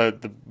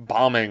the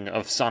bombing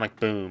of Sonic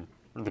Boom,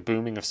 or the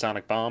booming of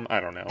Sonic Bomb, I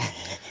don't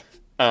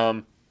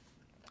know.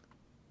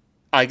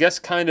 I guess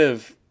kind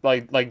of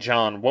like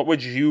John, what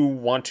would you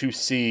want to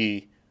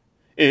see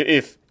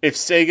if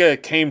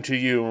Sega came to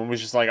you and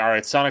was just like, all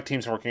right, Sonic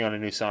Team's working on a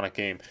new Sonic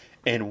game,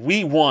 and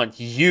we want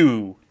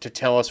you to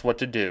tell us what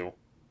to do?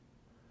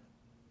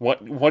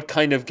 What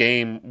kind of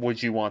game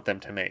would you want them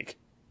to make?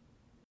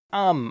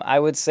 I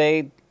would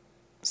say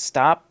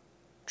stop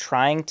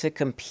trying to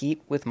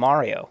compete with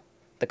Mario.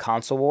 The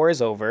console war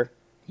is over.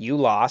 You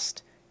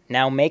lost.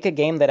 Now make a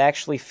game that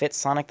actually fits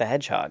Sonic the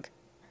Hedgehog.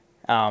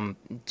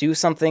 Do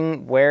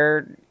something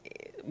where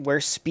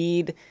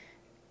speed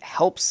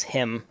helps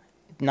him,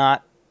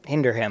 not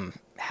hinder him.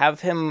 Have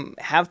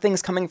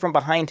things coming from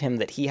behind him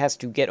that he has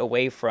to get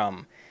away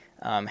from.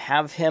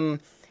 Have him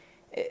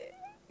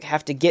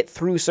have to get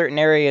through certain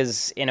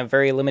areas in a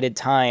very limited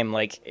time.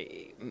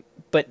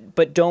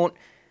 But don't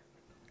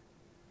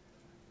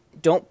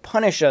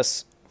punish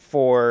us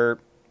for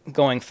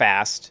going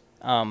fast.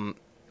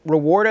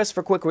 Reward us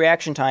for quick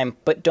reaction time,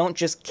 but don't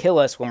just kill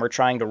us when we're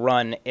trying to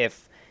run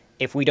if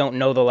we don't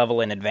know the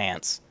level in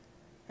advance.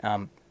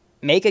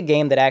 Make a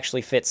game that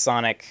actually fits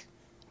Sonic,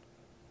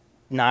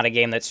 not a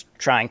game that's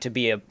trying to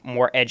be a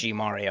more edgy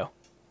Mario.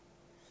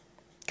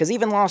 Because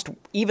even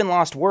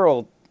Lost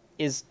World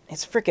it's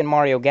freaking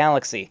Mario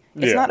Galaxy.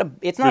 It's not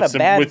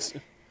some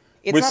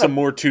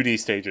more 2D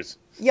stages.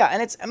 Yeah,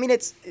 and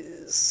it's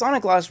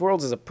Sonic Lost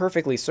Worlds is a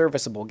perfectly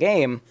serviceable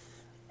game,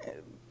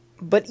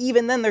 but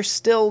even then they're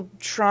still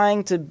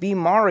trying to be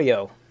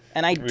Mario,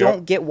 and I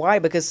don't get why,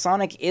 because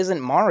Sonic isn't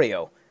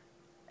Mario,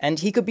 and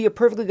he could be a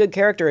perfectly good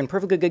character in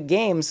perfectly good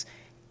games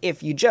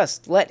if you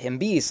just let him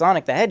be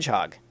Sonic the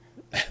Hedgehog.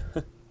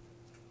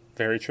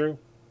 Very true.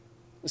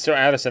 So,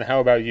 Addison, how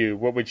about you?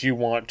 What would you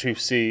want to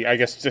see? I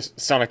guess just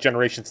Sonic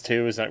Generations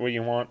 2, is that what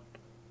you want?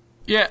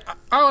 Yeah,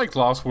 I like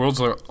Lost Worlds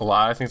a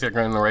lot. I think they're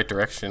going in the right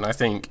direction. I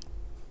think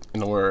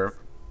in order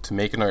to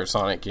make another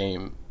Sonic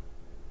game,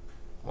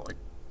 like,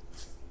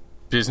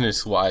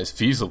 business-wise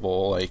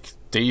feasible, like,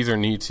 they either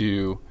need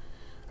to...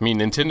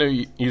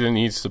 Nintendo either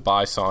needs to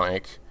buy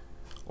Sonic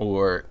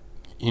or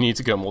you need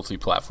to go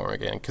multi-platform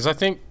again. Because I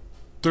think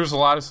there's a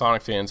lot of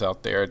Sonic fans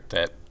out there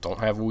that don't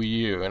have Wii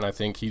U, and I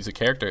think he's a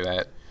character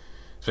that...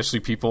 especially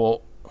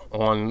people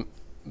on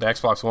the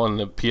Xbox One and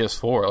the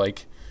PS4,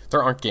 like,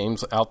 there aren't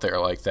games out there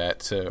like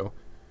that, so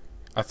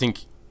I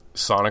think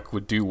Sonic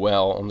would do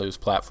well on those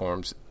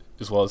platforms,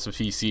 as well as the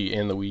PC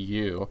and the Wii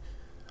U.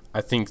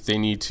 I think they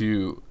need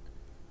to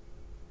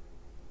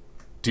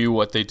do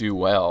what they do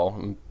well,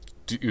 and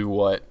do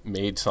what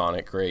made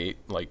Sonic great,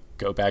 like,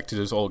 go back to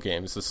those old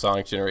games, the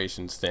Sonic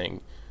Generations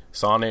thing.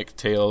 Sonic,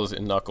 Tails,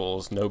 and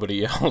Knuckles,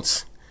 nobody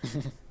else,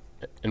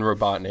 and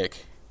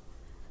Robotnik.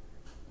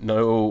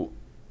 No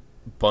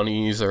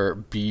bunnies or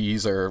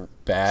bees or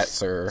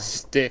bats or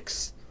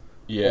sticks,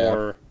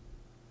 or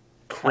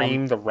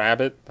Cream the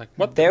rabbit. Like,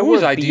 what?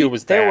 Whose idea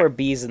was that? There were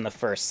bees in the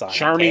first Sonic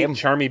game.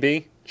 Charmy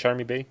Bee,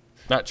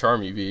 not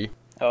Charmy Bee.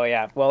 Oh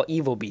yeah, well,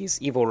 evil bees,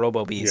 evil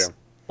robo bees. Yeah.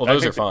 Well,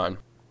 those are fine.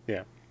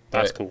 Yeah,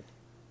 that's cool.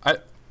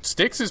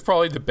 Styx is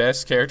probably the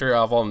best character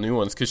out of all new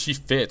ones because she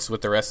fits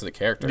with the rest of the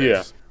characters.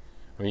 Yeah,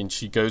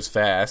 she goes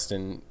fast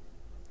and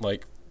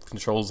like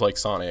controls like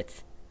Sonic,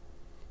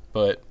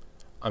 but.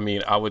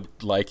 I would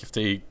like if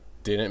they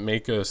didn't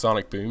make a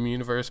Sonic Boom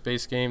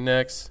universe-based game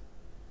next.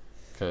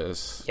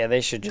 Because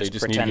they should just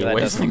pretend that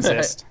doesn't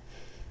exist.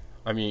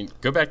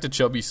 Go back to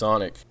Chubby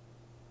Sonic.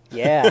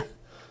 Yeah.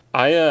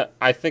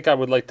 I think I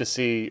would like to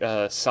see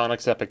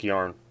Sonic's Epic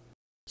Yarn.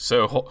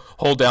 So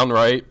hold down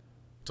right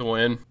to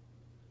win.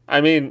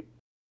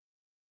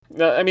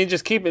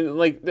 Just keep it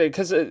like,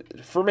 because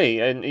for me,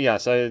 and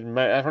yes, I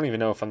don't even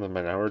know if I'm the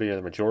minority or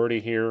the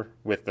majority here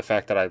with the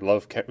fact that I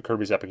love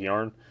Kirby's Epic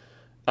Yarn.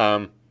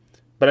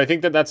 But I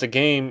think that that's a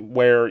game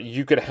where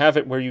you could have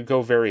it where you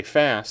go very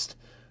fast,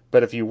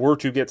 but if you were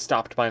to get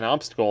stopped by an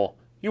obstacle,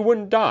 you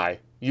wouldn't die.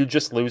 You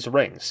just lose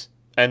rings.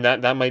 And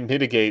that might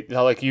mitigate,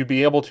 like, you'd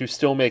be able to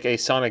still make a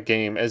Sonic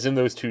game as in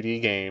those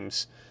 2D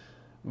games,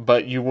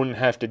 but you wouldn't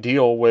have to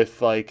deal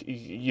with, like,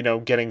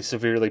 getting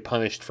severely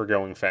punished for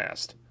going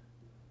fast.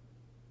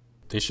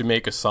 They should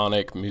make a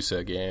Sonic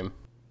Musa game.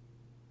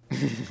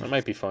 That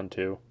might be fun,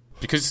 too.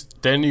 Because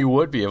then you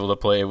would be able to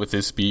play with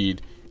his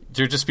speed.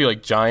 There'd just be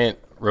like giant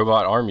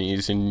robot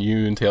armies, and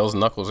you and Tails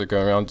and Knuckles are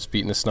going around just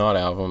beating the snot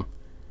out of them.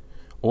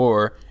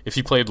 Or if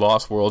you played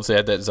Lost Worlds, they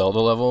had that Zelda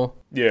level.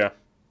 Yeah.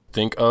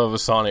 Think of a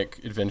Sonic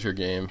adventure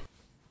game.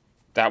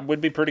 That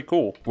would be pretty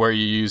cool. Where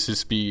you use his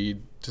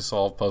speed to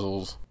solve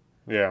puzzles.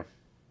 Yeah.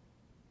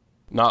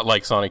 Not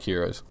like Sonic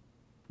Heroes.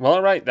 Well,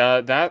 all right.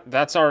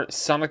 That's our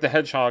Sonic the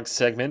Hedgehog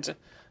segment.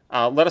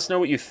 Let us know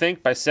what you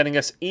think by sending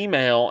us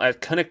email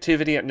at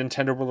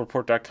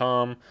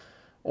connectivity@nintendoworldreport.com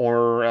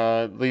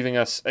or leaving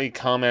us a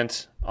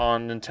comment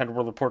on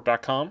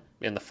nintendoworldreport.com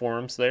in the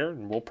forums there,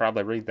 and we'll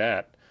probably read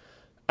that.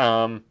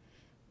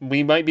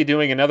 We might be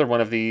doing another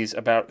one of these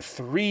about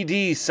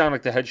 3D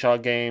Sonic the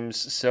Hedgehog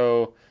games,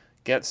 so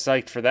get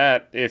psyched for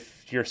that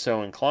if you're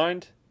so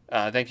inclined.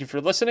 Thank you for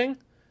listening,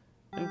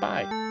 and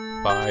bye.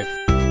 Bye.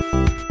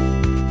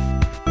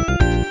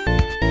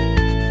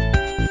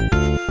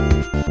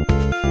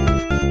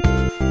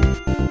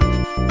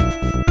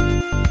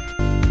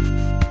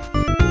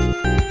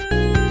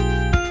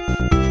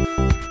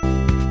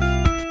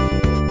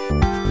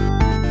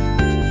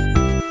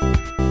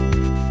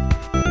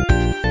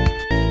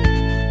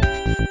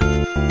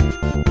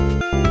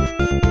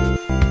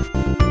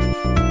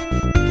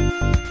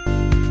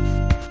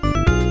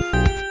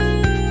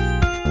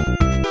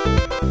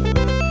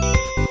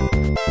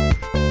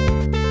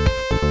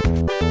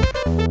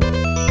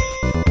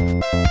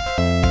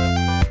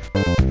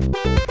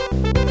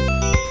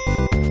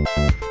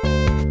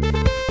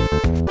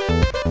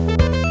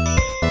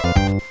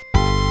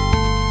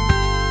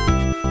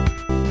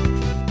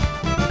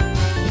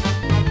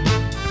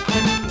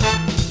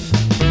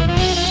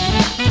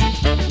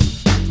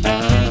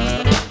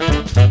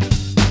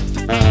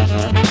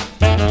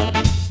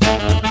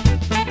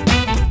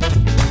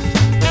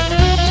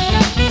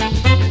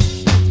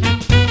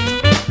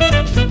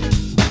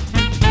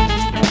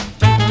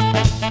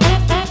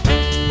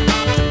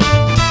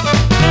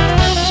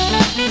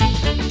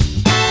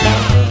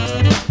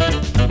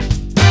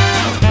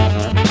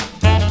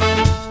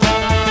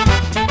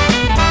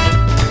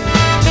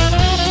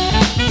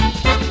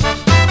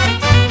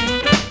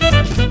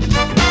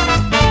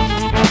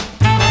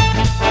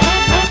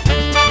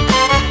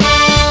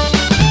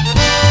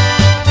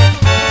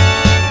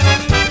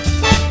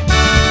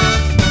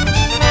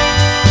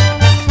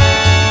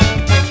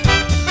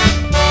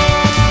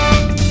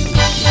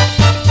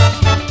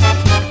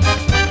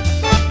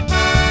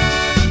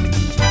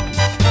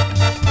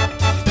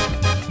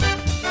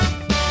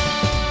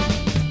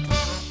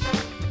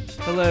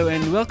 Hello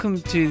and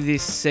welcome to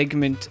this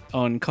segment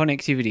on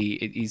connectivity.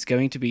 It is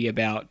going to be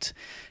about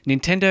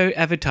Nintendo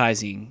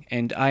advertising,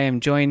 and I am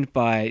joined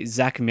by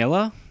Zach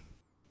Miller.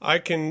 I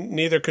can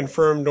neither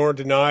confirm nor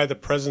deny the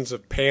presence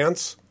of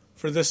pants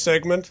for this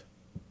segment.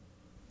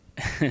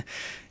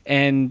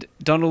 And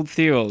Donald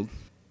Thierl.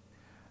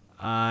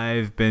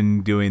 I've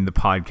been doing the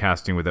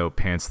podcasting without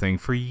pants thing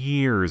for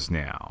years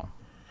now.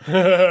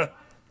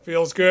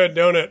 Feels good,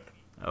 don't it?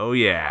 Oh,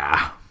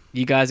 yeah.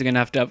 You guys are going to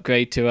have to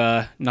upgrade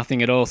to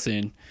nothing at all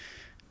soon.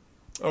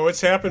 Oh, it's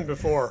happened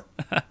before.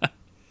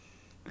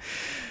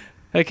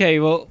 Okay,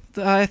 well,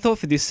 I thought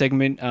for this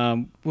segment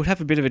we'll have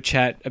a bit of a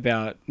chat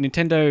about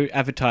Nintendo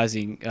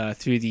advertising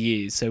through the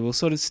years. So we'll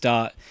sort of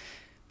start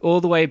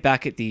all the way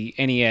back at the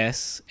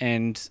NES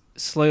and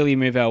slowly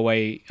move our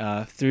way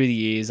through the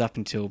years up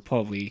until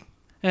probably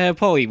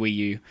Wii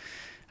U.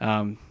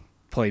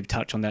 Probably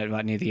touch on that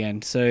right near the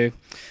end. So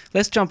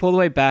let's jump all the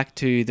way back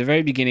to the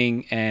very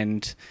beginning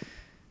and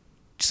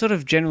sort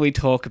of generally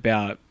talk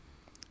about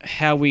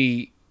how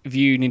we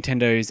view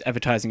Nintendo's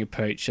advertising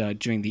approach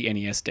during the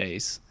NES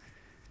days.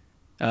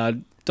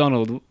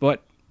 Donald,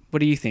 what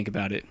do you think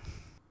about it?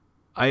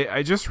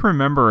 I just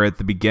remember at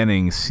the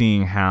beginning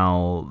seeing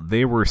how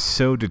they were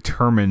so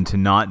determined to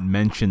not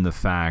mention the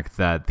fact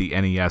that the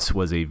NES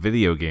was a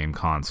video game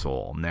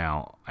console.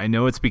 Now, I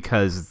know it's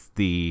because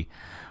the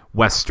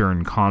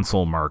Western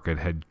console market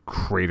had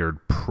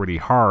cratered pretty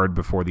hard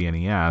before the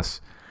NES,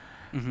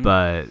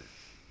 but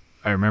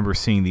I remember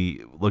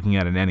looking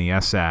at an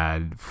NES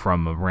ad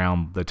from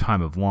around the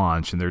time of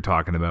launch, and they're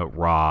talking about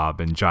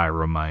Rob and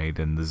Gyromite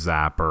and the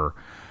Zapper,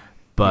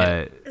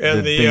 but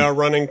And the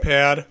running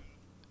pad.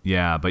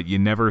 Yeah, but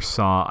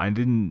I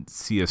didn't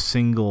see a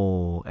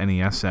single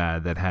NES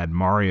ad that had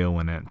Mario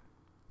in it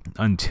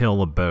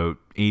until about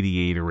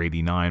 88 or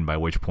 89, by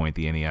which point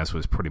the NES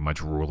was pretty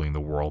much ruling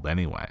the world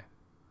anyway.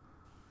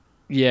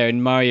 Yeah,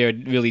 and Mario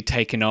had really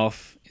taken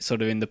off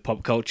sort of in the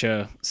pop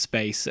culture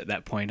space at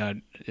that point,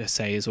 I'd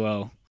say as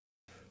well.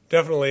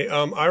 Definitely.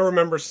 I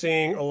remember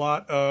seeing a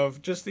lot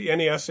of just the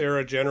NES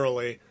era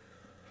generally.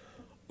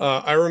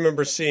 I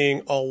remember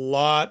seeing a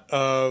lot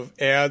of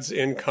ads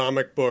in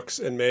comic books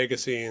and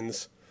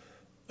magazines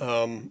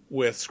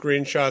with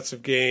screenshots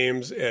of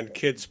games and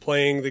kids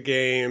playing the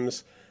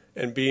games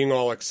and being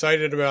all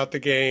excited about the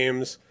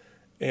games.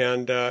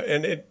 And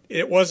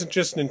it wasn't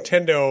just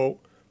Nintendo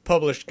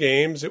published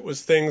games. It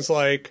was things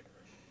like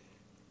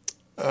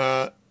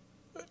God,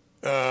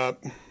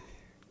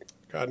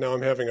 now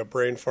I'm having a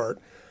brain fart.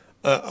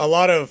 A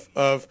lot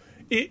of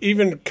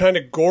even kind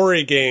of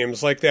gory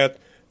games like that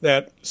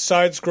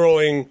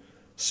side-scrolling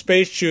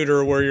space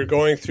shooter where you're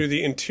going through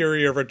the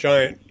interior of a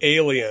giant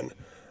alien,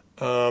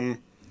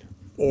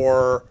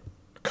 or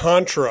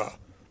Contra.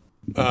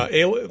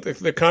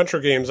 The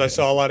Contra games, I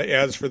saw a lot of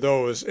ads for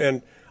those,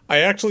 and I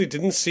actually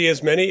didn't see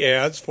as many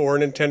ads for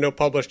Nintendo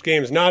published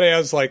games, not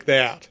ads like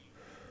that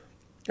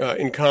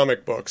in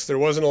comic books. There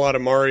wasn't a lot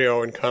of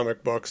Mario in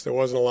comic books. There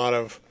wasn't a lot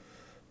of,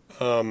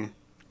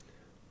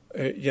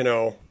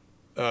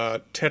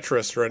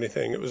 Tetris or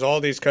anything. It was all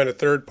these kind of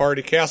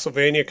third-party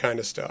Castlevania kind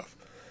of stuff.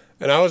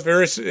 And I was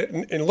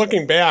in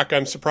looking back,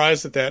 I'm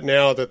surprised at that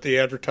now, that the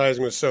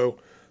advertising was so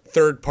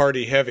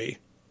third-party heavy.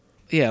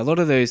 Yeah, a lot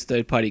of those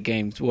third-party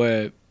games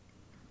were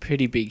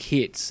pretty big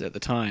hits at the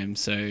time,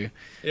 so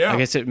Yeah. I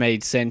guess it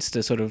made sense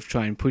to sort of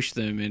try and push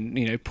them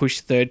and, push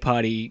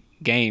third-party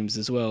games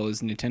as well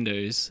as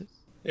Nintendo's.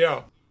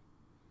 Yeah.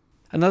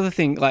 Another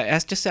thing, like,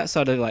 as just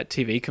outside of like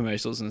TV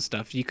commercials and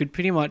stuff, you could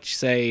pretty much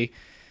say,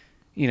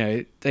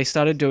 they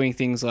started doing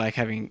things like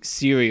having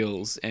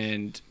cereals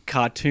and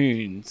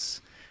cartoons,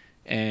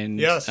 and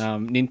Yes.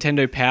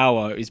 Nintendo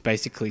Power is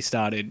basically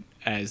started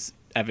as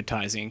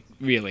advertising,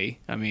 really.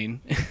 I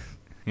mean,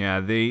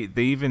 Yeah, they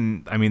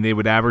even, they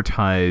would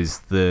advertise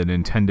the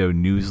Nintendo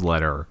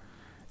newsletter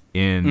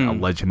in a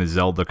Legend of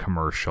Zelda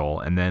commercial,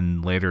 and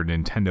then later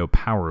Nintendo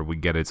Power would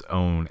get its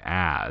own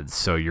ads.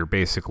 So you're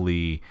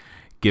basically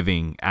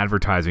giving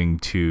advertising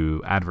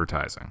to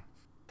advertising.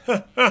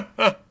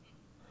 But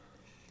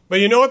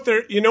you know what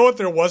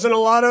there wasn't a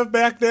lot of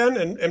back then,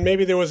 and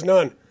maybe there was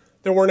none.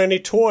 There weren't any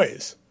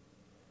toys.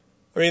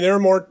 I mean, there are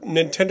more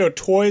Nintendo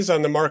toys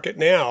on the market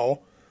now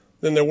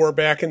than there were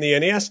back in the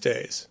NES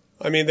days.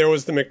 I mean, there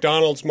was the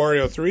McDonald's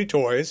Mario 3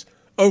 toys,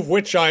 of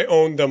which I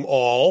owned them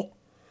all.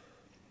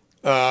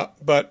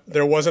 But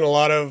there wasn't a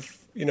lot of,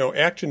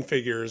 action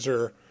figures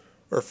or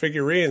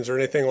figurines or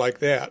anything like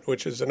that,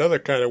 which is another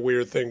kind of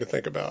weird thing to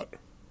think about.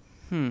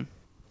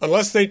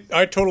 Unless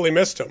I totally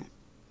missed them.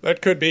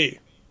 That could be.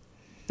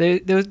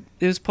 there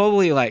was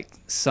probably like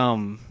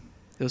some.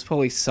 There was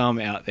probably some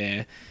out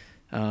there.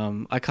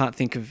 I can't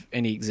think of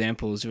any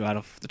examples right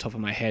off the top of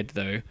my head,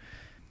 though.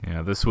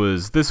 Yeah, this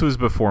was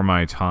before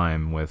my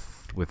time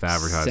with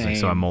advertising,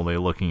 so I'm only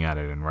looking at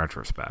it in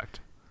retrospect.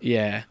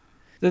 Yeah.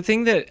 The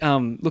thing that,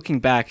 looking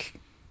back,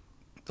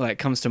 like,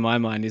 comes to my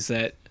mind is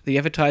that the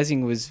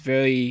advertising was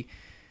very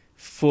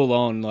full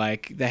on.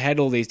 Like, they had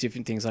all these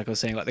different things, like I was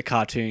saying, like the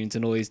cartoons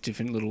and all these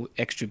different little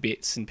extra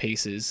bits and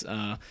pieces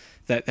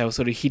that they were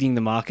sort of hitting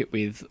the market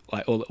with,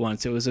 like, all at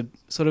once. It was a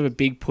sort of a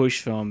big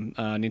push from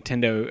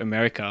Nintendo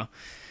America,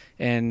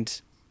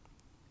 and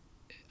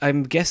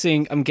I'm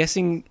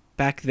guessing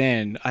back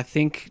then, I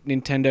think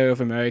Nintendo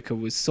of America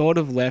was sort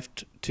of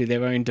left to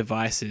their own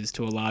devices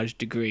to a large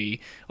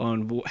degree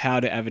on how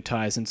to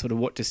advertise and sort of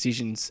what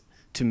decisions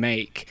to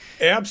make.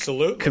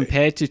 Absolutely.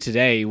 Compared to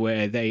today,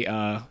 where they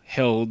are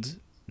held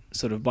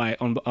sort of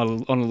on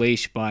a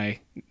leash by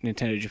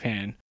Nintendo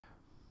Japan.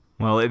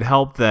 Well, it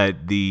helped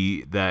that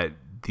the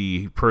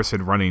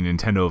person running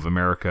Nintendo of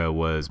America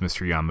was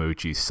Mr.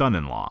 Yamauchi's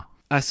son-in-law.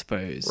 I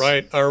suppose.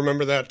 Right, I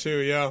remember that too,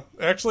 yeah.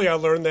 Actually, I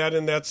learned that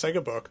in that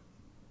Sega book.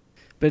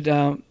 But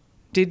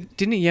didn't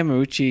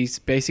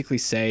Yamauchi basically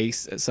say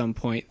at some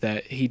point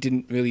that he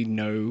didn't really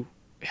know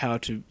how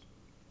to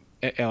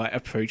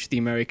approach the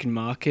American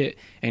market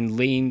and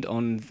leaned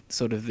on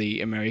sort of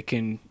the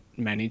American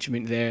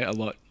management there a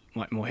lot,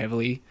 like, more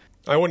heavily?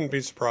 I wouldn't be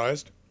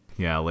surprised.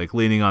 Yeah, like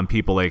leaning on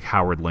people like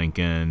Howard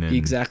Lincoln and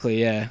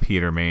exactly, yeah,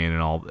 Peter Main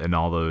and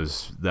all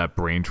those, that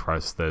brain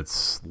trust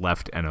that's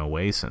left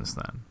NOA since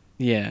then.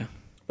 Yeah.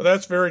 Well,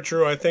 that's very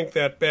true. I think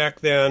that back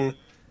then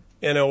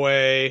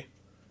NOA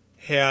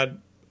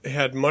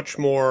had much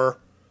more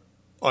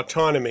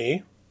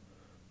autonomy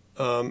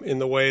in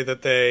the way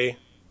that they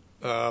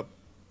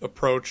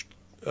approached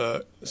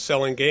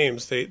selling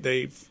games.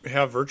 They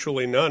have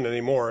virtually none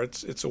anymore.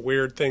 It's a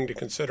weird thing to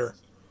consider.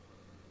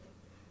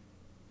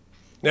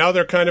 Now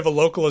they're kind of a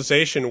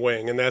localization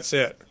wing, and that's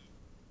it.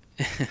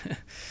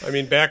 I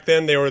mean, back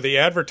then they were the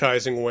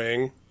advertising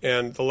wing,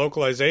 and the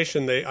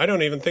localization, I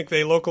don't even think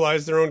they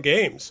localized their own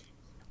games.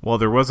 Well,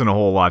 there wasn't a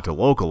whole lot to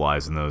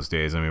localize in those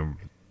days. I mean,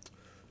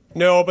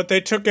 no, but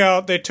they took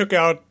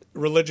out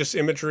religious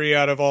imagery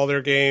out of all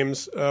their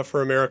games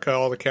for America.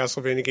 All the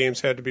Castlevania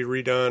games had to be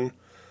redone.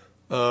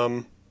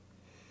 And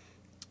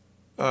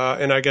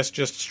I guess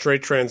just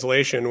straight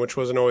translation, which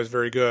wasn't always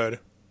very good.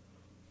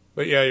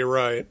 But yeah, you're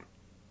right.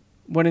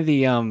 One of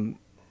the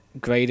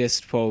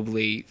greatest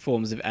probably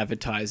forms of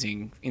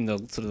advertising in the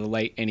sort of the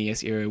late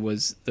NES era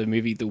was the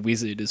movie The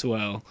Wizard as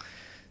well.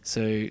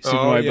 So Super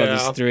Mario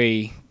Brothers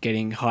 3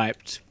 getting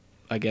hyped,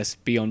 I guess,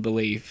 beyond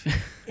belief.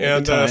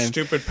 And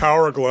stupid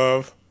Power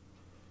Glove.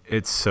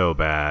 It's so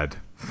bad.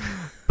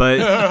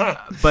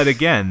 But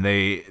again,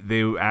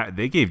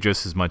 they gave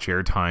just as much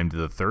airtime to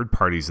the third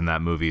parties in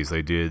that movie as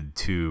they did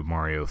to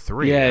Mario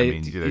 3. Yeah, I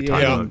mean, they're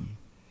talking about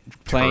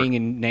playing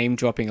and name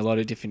dropping a lot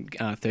of different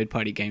third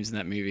party games in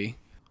that movie.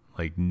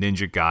 Like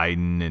Ninja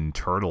Gaiden and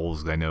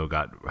Turtles, I know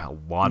got a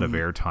lot of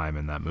airtime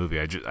in that movie.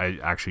 I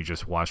actually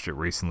just watched it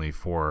recently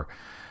for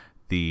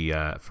the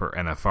for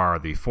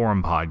NFR, the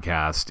forum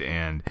podcast,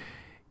 and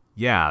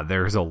yeah,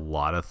 there's a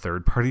lot of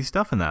third party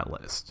stuff in that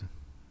list.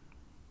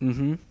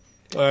 Mm-hmm.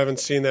 I haven't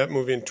seen that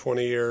movie in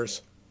 20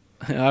 years.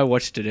 I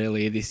watched it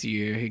earlier this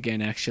year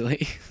again,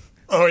 actually.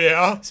 Oh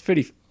yeah, it's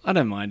pretty. I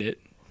don't mind it.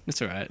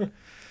 It's all right.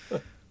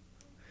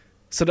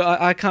 So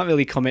I can't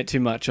really comment too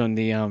much on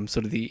the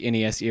sort of the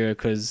NES era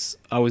because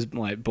I was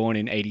like born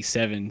in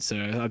 '87, so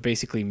I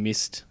basically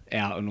missed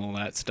out on all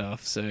that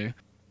stuff. So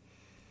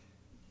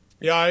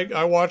Yeah,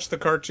 I watched the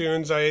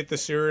cartoons. I ate the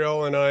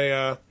cereal, and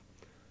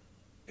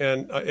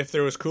if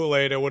there was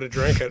Kool-Aid, I would have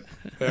drank it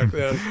back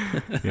then.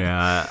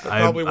 Yeah, It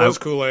probably was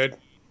Kool-Aid.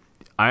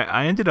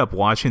 I ended up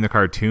watching the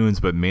cartoons,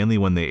 but mainly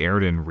when they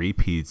aired in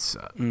repeats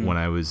when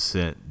I was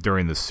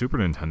during the Super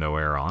Nintendo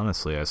era.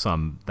 Honestly,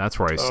 that's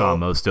where I saw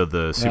most of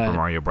the Super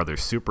Mario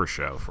Brothers Super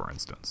Show, for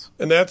instance.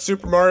 And that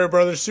Super Mario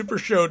Brothers Super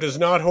Show does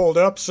not hold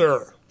up,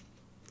 sir.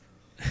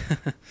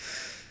 It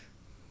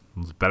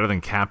was better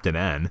than Captain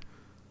N.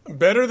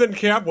 Better than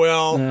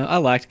I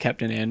liked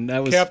Captain N.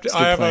 That was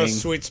I have playing. a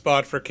sweet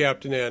spot for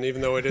Captain N,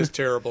 even though it is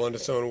terrible in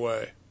its own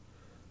way.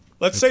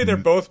 Let's say they're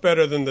both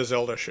better than the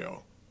Zelda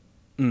show.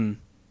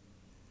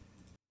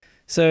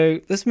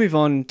 So let's move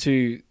on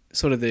to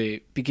sort of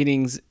the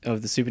beginnings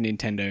of the Super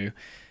Nintendo.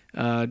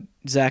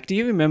 Zach, do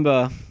you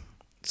remember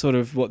sort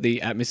of what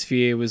the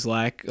atmosphere was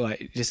like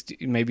just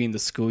maybe in the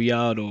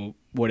schoolyard or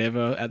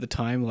whatever at the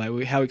time?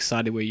 Like, how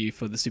excited were you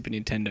for the Super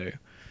Nintendo?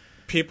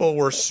 People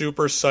were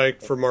super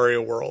psyched for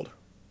Mario World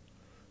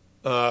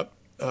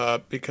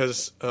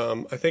because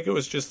I think it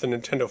was just the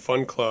Nintendo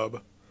Fun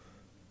Club.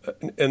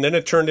 And then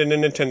it turned into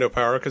Nintendo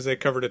Power because they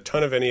covered a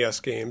ton of NES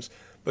games.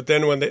 But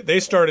then when they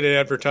started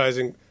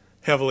advertising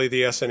heavily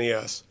the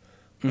SNES,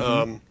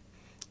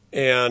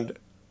 and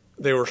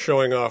they were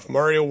showing off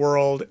Mario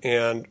World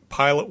and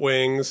Pilot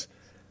Wings,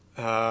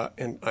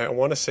 and I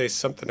want to say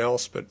something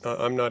else, but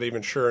I'm not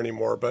even sure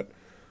anymore. But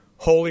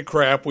holy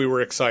crap, we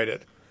were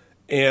excited.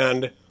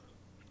 And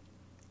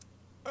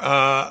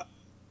I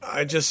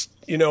just,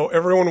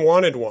 everyone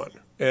wanted one.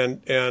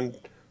 And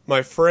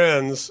my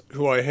friends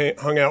who I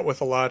hung out with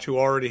a lot who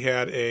already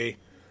had an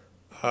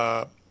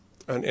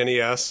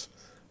NES,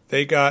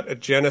 they got a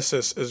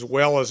Genesis as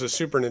well as a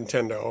Super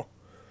Nintendo.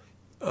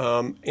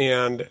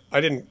 And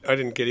I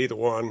didn't get either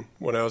one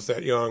when I was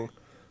that young.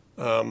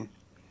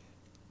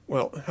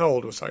 Well, how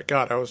old was I?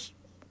 God, I was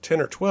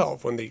 10 or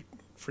 12 when the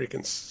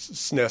freaking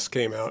SNES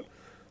came out.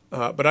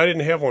 But I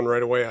didn't have one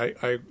right away.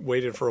 I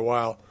waited for a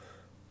while.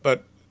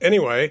 But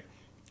anyway,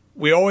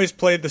 we always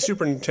played the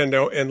Super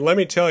Nintendo, and let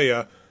me tell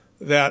you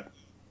that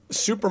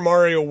Super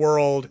Mario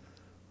World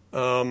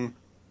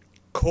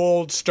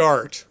cold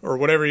start, or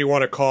whatever you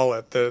want to call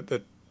it,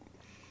 the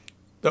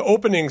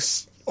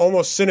opening's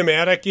almost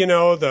cinematic,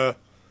 the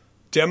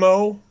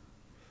demo.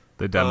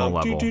 The demo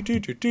level.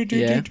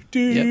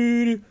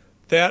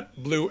 That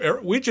blew.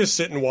 We just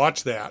sit and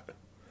watch that.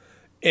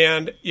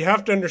 And you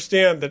have to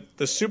understand that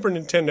the Super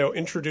Nintendo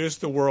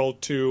introduced the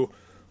world to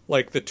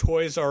like the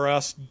Toys R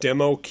Us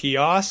demo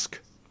kiosk.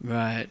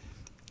 Right.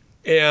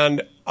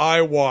 And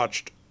I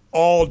watched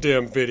all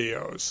dem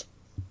videos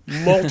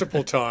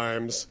multiple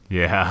times.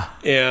 Yeah.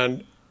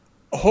 And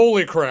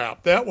holy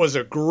crap, that was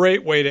a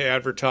great way to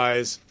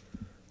advertise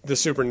the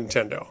Super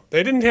Nintendo.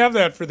 They didn't have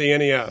that for the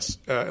NES,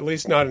 at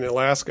least not in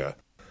Alaska.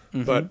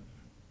 But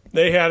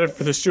they had it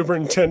for the Super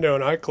Nintendo,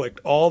 and I clicked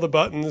all the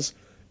buttons.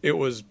 It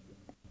was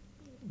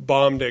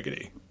bomb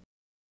diggity.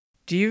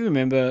 Do you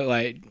remember,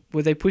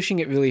 were they pushing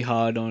it really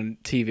hard on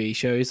TV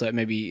shows, like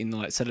maybe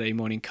in Saturday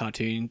morning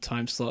cartoon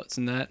time slots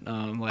and that?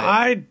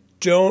 I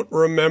don't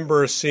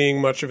remember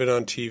seeing much of it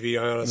on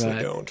TV. I honestly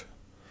don't.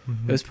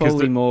 It was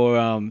probably more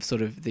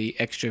sort of the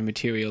extra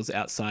materials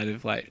outside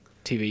of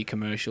TV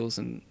commercials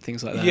and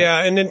things like that.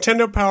 Yeah, and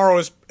Nintendo Power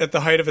was at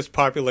the height of its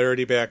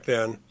popularity back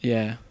then.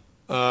 Yeah.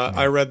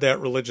 I read that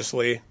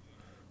religiously.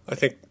 I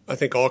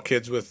think all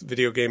kids with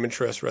video game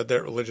interests read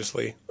that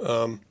religiously.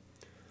 But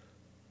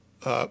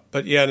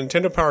yeah,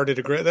 Nintendo Power did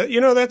a great.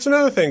 That's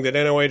another thing that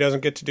NOA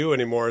doesn't get to do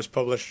anymore is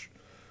publish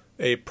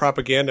a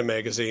propaganda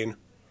magazine.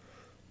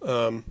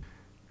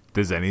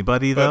 Does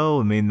anybody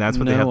though? I mean, that's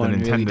what they have the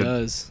Nintendo. Really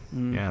does.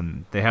 Yeah,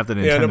 and they have the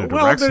Nintendo Directs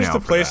well, there's now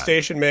the for that.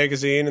 PlayStation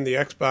magazine, and the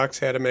Xbox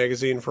had a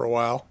magazine for a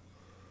while.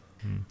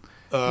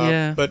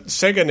 Yeah, but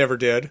Sega never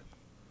did.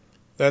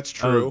 That's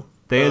true.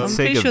 They had I'm Sega.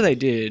 pretty sure they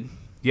did.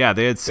 Yeah,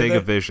 they had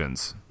Sega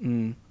Visions.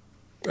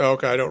 Oh,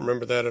 okay, I don't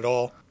remember that at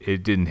all.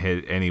 It didn't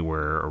hit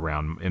anywhere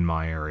around in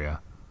my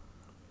area.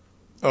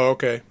 Oh,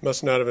 okay.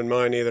 Must not have been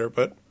mine either.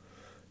 But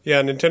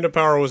yeah, Nintendo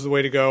Power was the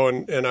way to go,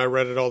 and I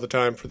read it all the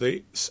time for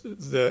the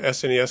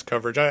SNES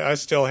coverage. I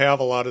still have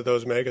a lot of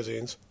those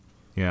magazines.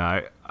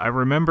 Yeah, I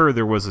remember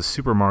there was a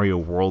Super Mario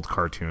World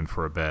cartoon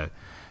for a bit,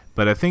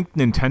 but I think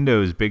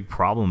Nintendo's big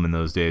problem in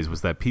those days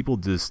was that people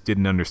just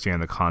didn't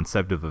understand the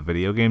concept of a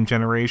video game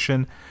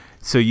generation.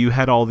 So you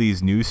had all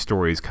these news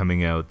stories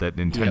coming out that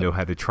Nintendo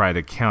had to try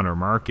to counter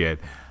market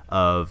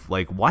of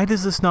why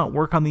does this not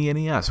work on the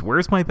NES?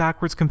 Where's my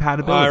backwards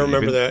compatibility? I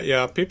remember that.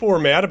 Yeah, people were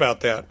mad about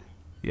that.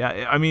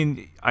 Yeah, I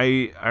mean,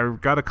 I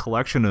got a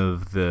collection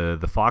of the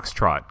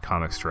Foxtrot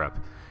comic strip,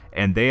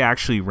 and they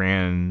actually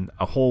ran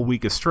a whole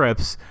week of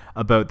strips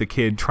about the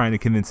kid trying to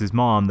convince his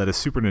mom that a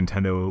Super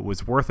Nintendo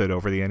was worth it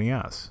over the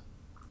NES.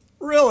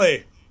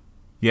 Really?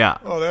 Yeah.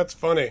 Oh, that's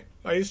funny.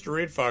 I used to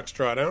read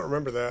Foxtrot. I don't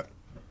remember that.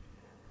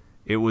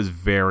 It was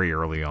very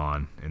early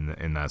on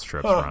in that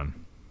Strips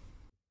run.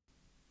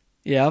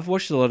 Yeah, I've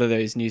watched a lot of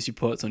those news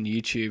reports on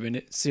YouTube, and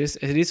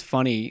it is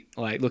funny,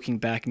 like looking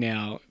back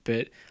now.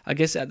 But I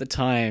guess at the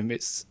time,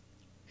 it's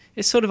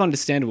sort of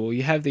understandable.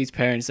 You have these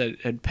parents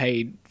that had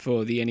paid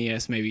for the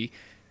NES maybe,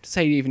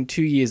 say even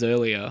 2 years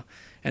earlier,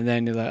 and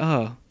then you're like,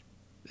 oh,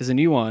 there's a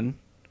new one.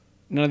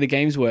 None of the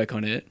games work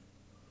on it.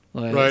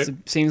 Like, Right.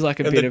 it seems like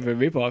a bit of a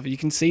rip-off. You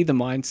can see the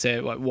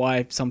mindset, like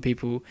why some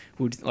people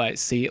would like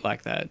see it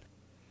like that.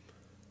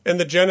 And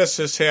the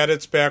Genesis had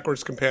its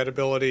backwards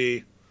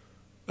compatibility,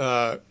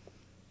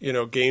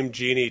 Game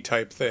Genie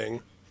type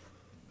thing.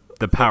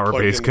 The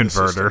power-based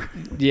converter.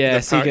 Yeah,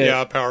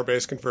 Sega.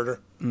 Power-based converter.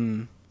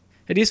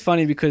 It is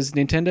funny because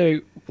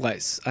Nintendo,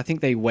 like, I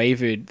think they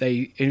wavered.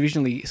 They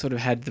originally sort of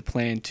had the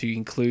plan to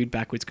include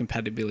backwards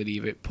compatibility,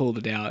 but pulled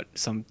it out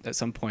at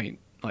some point,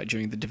 like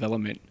during the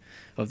development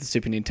of the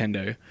Super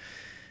Nintendo.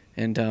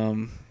 And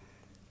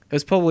it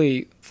was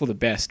probably for the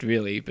best,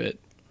 really, but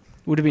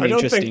would have been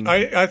interesting.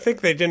 I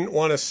think they didn't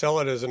want to sell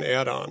it as an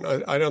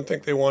add-on. I don't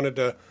think they wanted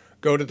to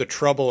go to the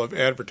trouble of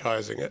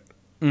advertising it.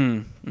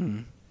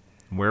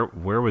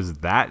 Where was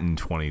that in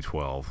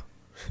 2012?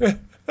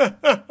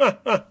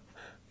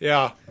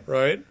 Yeah,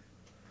 right?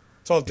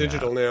 It's all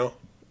digital now.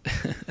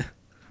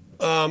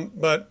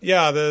 But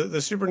yeah,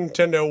 the Super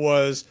Nintendo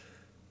was,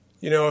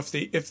 if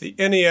the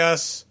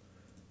NES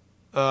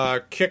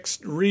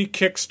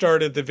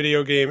re-kickstarted the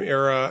video game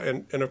era,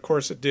 and of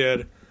course it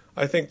did,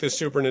 I think the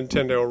Super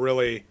Nintendo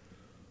really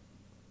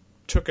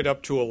took it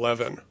up to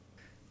 11.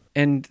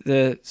 And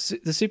the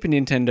Super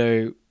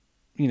Nintendo,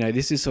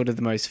 this is sort of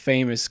the most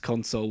famous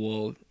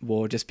console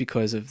war just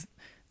because of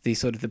the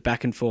sort of the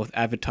back and forth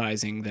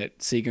advertising that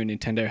Sega and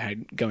Nintendo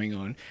had going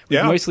on.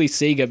 With mostly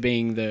Sega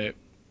being the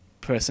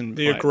person,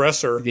 the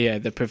aggressor. Yeah,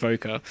 the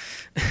provoker.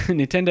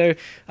 Nintendo,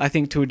 I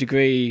think to a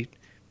degree,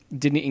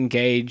 didn't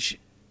engage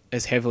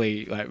as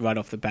heavily like right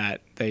off the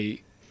bat.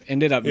 They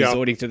ended up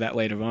resorting to that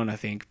later on, I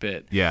think.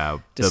 But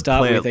to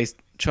start with, they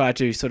tried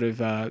to sort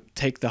of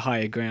take the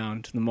higher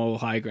ground, the moral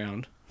high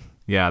ground.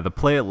 Yeah, the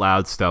Play It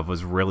Loud stuff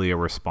was really a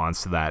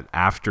response to that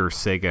after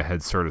Sega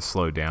had sort of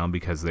slowed down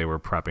because they were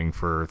prepping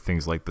for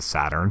things like the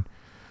Saturn.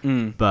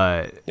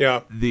 But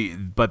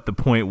the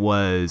point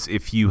was,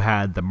 if you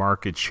had the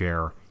market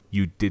share,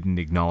 you didn't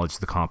acknowledge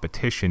the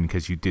competition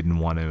because you didn't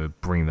want to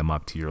bring them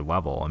up to your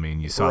level. I mean,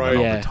 you saw that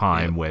all the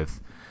time with,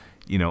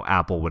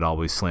 Apple would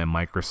always slam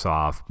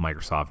Microsoft.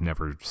 Microsoft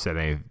never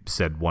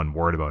said one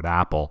word about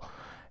Apple.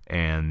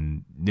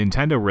 And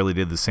Nintendo really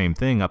did the same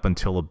thing up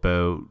until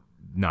about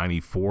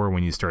 94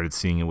 when you started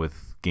seeing it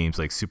with games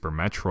like Super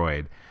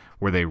Metroid,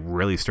 where they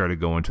really started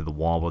going to the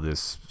wall with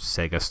this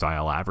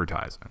Sega-style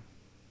advertising.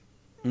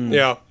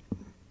 Yeah.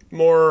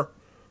 More,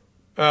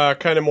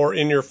 kind of more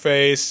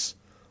in-your-face,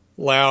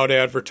 loud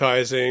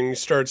advertising. You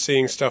started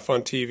seeing stuff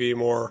on TV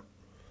more.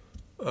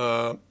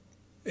 I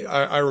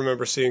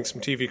remember seeing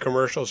some TV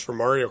commercials for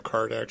Mario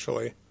Kart,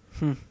 actually.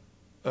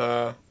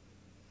 And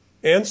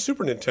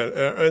Super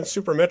Nintendo, and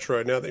Super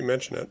Metroid, now that you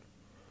mention it.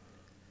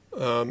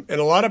 And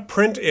a lot of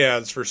print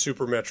ads for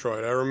Super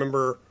Metroid. I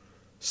remember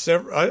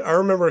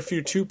a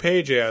few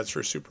 2-page ads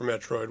for Super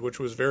Metroid, which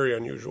was very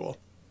unusual.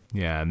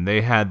 Yeah, and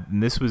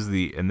this was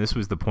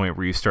the point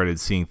where you started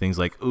seeing things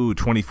like,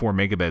 24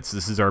 megabits.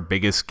 This is our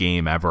biggest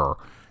game ever,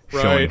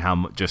 showing how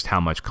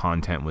much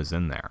content was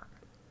in there.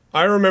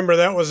 I remember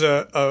that was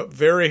a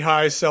very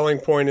high selling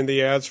point in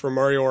the ads for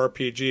Mario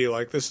RPG.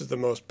 Like, this is the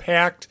most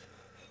packed.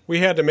 We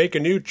had to make a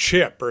new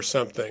chip or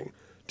something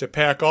to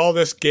pack all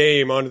this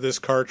game onto this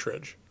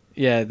cartridge.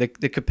 Yeah, the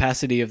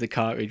capacity of the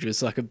cartridge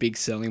was like a big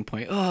selling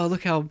point. Oh,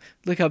 look how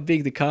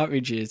big the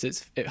cartridge is.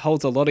 It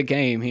holds a lot of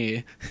game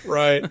here.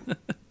 Right.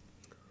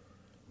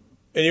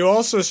 And you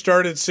also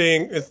started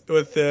seeing with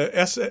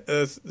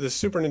the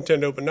Super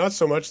Nintendo, but not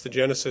so much the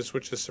Genesis,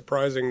 which is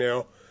surprising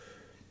now.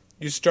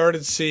 You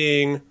started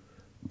seeing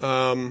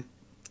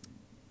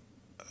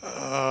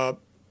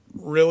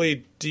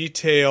really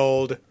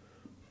detailed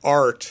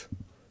art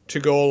to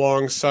go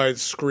alongside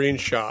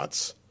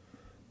screenshots.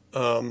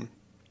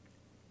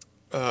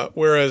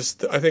 Whereas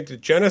I think the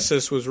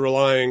Genesis was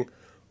relying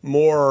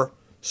more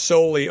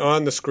solely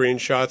on the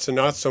screenshots and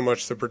not so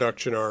much the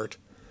production art.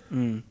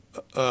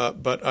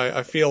 But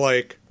I feel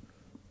like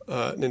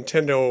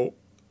Nintendo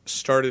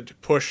started to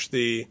push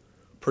the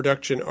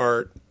production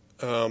art,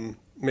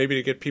 maybe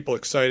to get people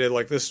excited,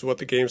 like this is what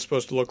the game's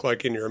supposed to look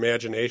like in your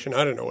imagination.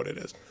 I don't know what it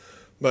is.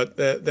 But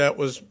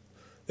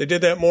they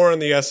did that more on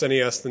the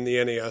SNES than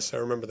the NES. I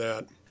remember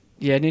that.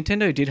 Yeah,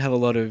 Nintendo did have a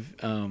lot of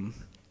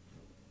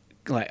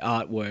like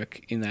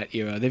artwork in that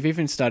era. They've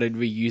even started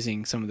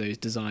reusing some of those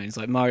designs.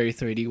 Like Mario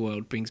 3D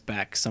World brings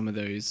back some of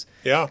those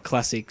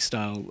classic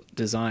style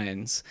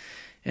designs.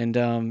 And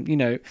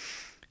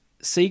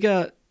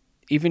Sega,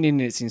 even in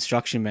its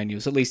instruction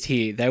manuals, at least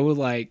here, they were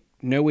like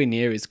nowhere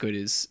near as good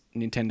as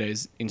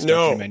Nintendo's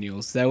instruction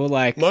manuals. They were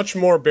like much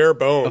more bare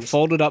bones. A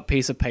folded up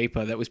piece of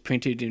paper that was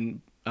printed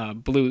in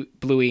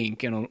blue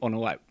ink and on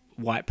a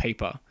white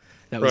paper.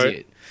 That was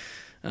it.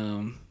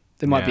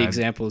 There might be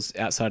examples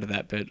outside of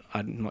that, but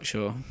I'm not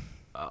sure.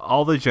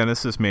 all the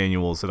Genesis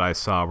manuals that I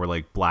saw were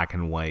like black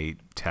and white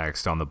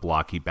text on the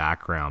blocky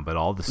background, but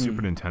all the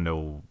Super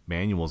Nintendo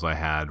manuals I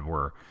had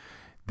were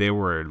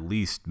at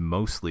least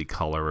mostly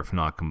color, if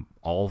not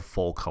all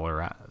full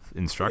color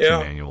instruction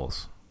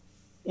manuals.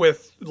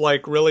 With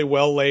like really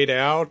well laid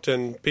out,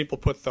 and people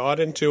put thought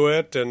into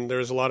it, and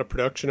there's a lot of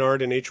production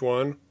art in each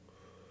one.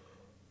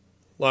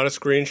 A lot of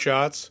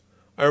screenshots.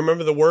 I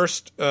remember the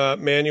worst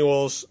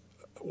manuals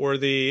were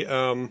the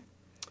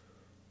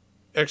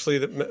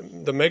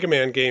Mega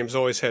Man games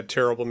always had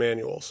terrible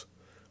manuals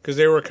because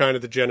they were kind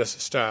of the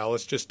Genesis style.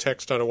 It's just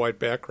text on a white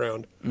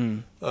background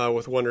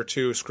with one or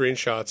two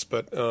screenshots.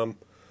 But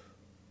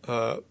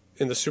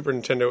in the Super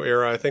Nintendo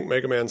era, I think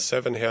Mega Man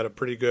 7 had a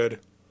pretty good,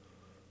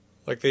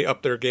 like they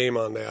upped their game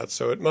on that.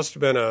 So it must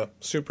have been a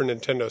Super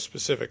Nintendo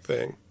specific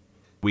thing.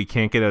 We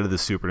can't get out of the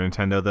Super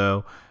Nintendo,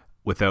 though,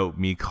 without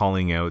me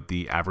calling out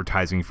the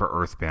advertising for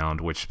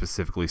Earthbound, which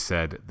specifically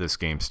said, "This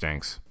game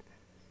stinks."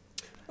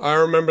 I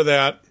remember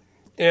that.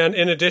 And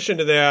in addition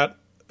to that,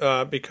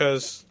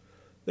 because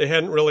they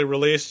hadn't really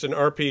released an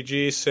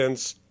RPG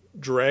since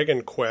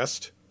Dragon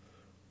Quest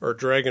or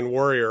Dragon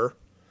Warrior,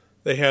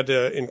 they had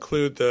to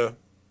include the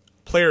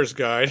player's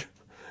guide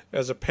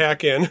as a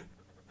pack-in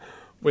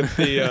with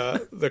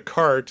the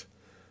cart,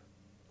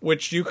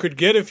 which you could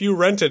get if you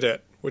rented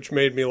it, which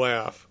made me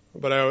laugh.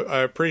 But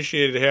I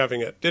appreciated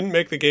having it. Didn't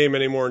make the game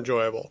any more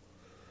enjoyable.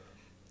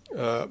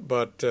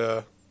 But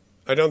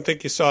I don't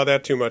think you saw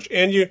that too much.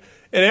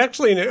 And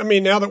actually, I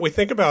mean, now that we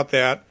think about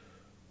that,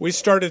 we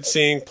started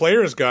seeing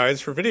player's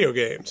guides for video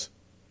games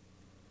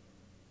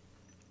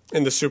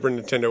in the Super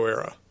Nintendo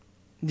era.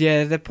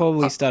 Yeah, that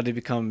probably started to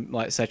become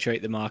like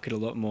saturate the market a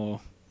lot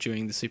more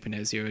during the Super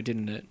NES era,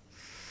 didn't it?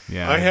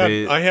 Yeah, I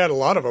had a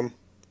lot of them.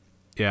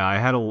 Yeah, I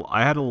had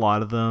a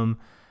lot of them.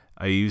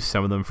 I used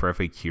some of them for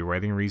FAQ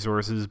writing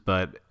resources,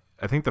 but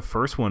I think the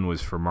first one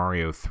was for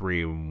Mario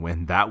 3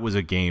 when that was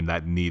a game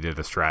that needed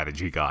a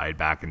strategy guide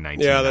back in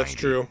 1990. Yeah, that's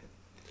true.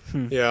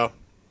 Yeah.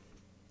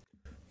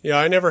 Yeah,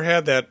 I never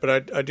had that,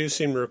 but I do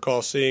seem to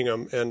recall seeing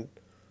them, and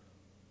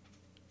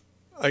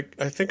I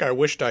think I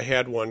wished I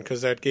had one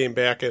because that game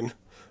back in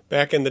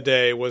the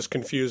day was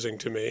confusing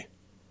to me.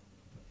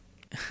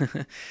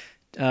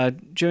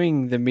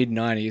 During the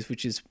mid-90s,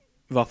 which is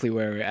roughly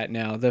where we're at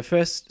now, the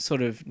first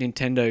sort of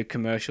Nintendo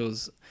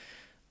commercials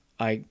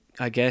I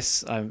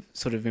guess I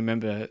sort of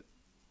remember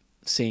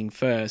seeing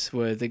first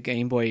were the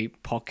Game Boy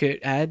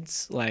Pocket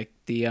ads, like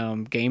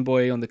the Game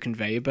Boy on the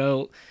conveyor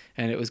belt,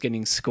 and it was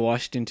getting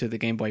squashed into the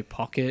Game Boy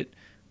Pocket.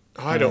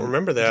 I don't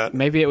remember that.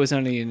 Maybe it was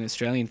only an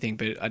Australian thing,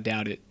 but I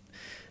doubt it.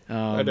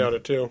 I doubt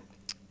it too.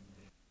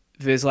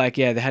 There's like,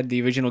 yeah, they had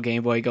the original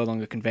Game Boy go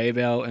along a conveyor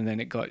belt, and then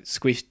it got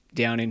squished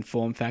down in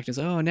form factors.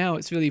 Oh, now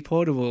it's really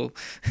portable.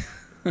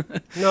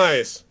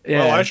 Nice.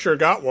 Yeah. Well, I sure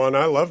got one.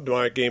 I loved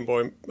my Game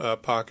Boy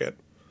Pocket.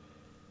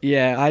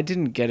 Yeah, I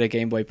didn't get a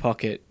Game Boy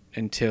Pocket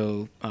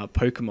until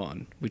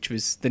Pokemon, which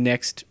was the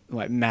next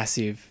like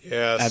massive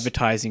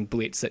advertising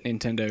blitz that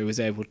Nintendo was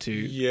able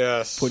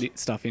to put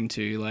stuff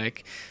into.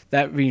 Like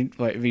that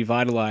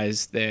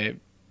revitalized their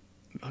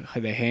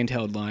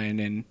handheld line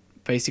and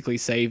basically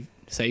saved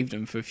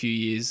them for a few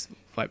years,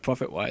 like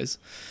profit wise.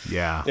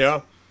 Yeah.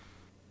 Yeah.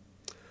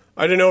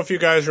 I don't know if you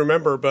guys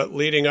remember, but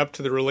leading up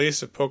to the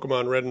release of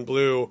Pokemon Red and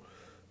Blue,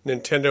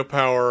 Nintendo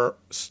Power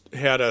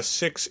had a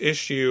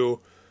 6-issue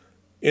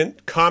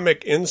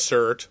comic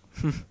insert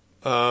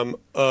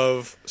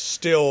of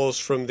stills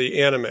from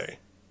the anime.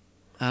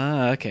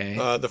 Ah, okay.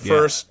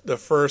 The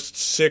first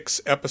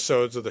 6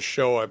 episodes of the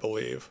show, I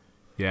believe.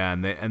 Yeah,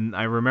 and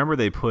I remember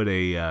they put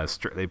a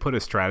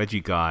strategy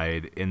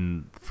guide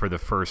in for the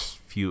first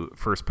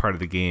part of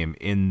the game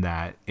in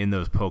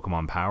those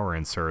Pokemon Power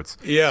inserts.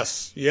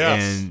 Yes.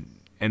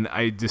 And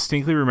I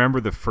distinctly remember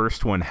the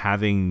first one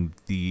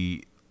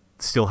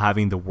still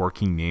having the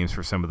working names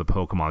for some of the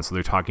Pokemon. So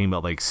they're talking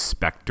about like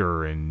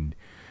Spectre and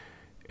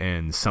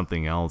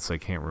something else I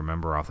can't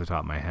remember off the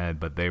top of my head,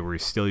 but they were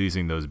still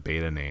using those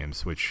beta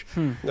names. Which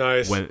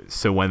nice.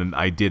 When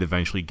I did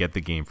eventually get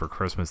the game for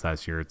Christmas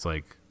that year, it's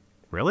like,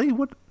 really?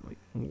 What's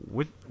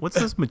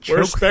this Machoke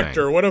Where's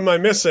Spectre? thing? What am I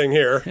missing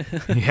here?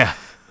 Yeah.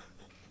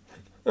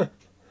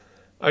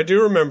 I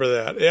do remember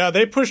that. Yeah,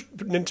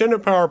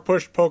 Nintendo Power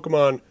pushed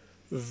Pokemon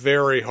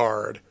very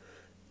hard.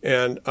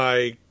 And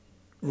I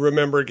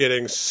remember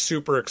getting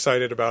super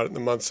excited about it in the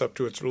months up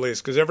to its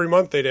release. Because every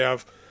month they'd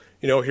have,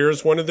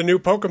 here's one of the new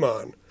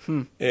Pokemon.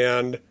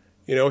 And,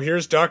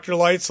 here's Dr.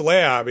 Light's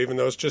lab, even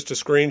though it's just a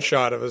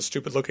screenshot of a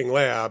stupid-looking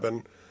lab.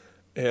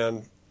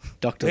 And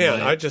Dr. Man,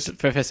 Light.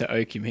 Professor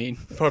Oak, you mean?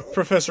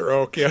 Professor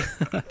Oak, yeah.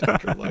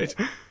 Dr. Light.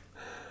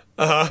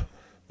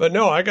 But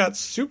no, I got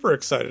super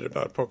excited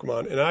about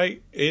Pokemon, and I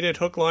ate it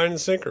hook, line, and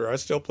sinker. I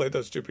still play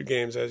those stupid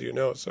games, as you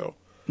know, so.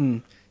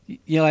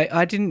 Yeah,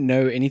 I didn't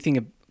know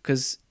anything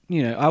because,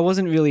 I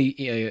wasn't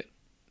really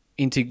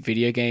into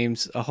video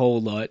games a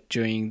whole lot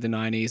during the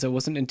 90s. It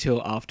wasn't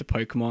until after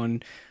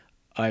Pokemon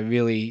I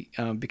really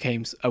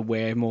became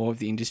aware more of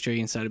the industry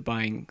and started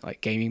buying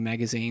like gaming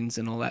magazines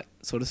and all that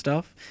sort of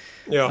stuff.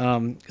 Yeah.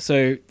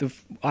 So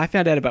I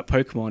found out about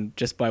Pokemon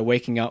just by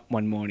waking up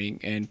one morning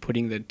and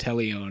putting the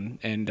telly on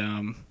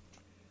and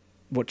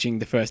watching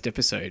the first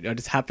episode. I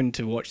just happened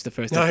to watch the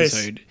first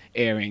episode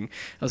airing.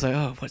 I was like,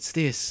 oh, what's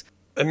this?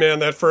 And man,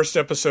 that first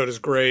episode is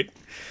great.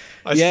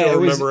 I still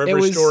remember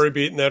every story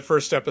beat in that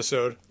first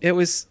episode. It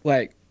was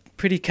like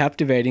pretty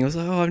captivating. I was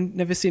like, oh, I've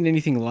never seen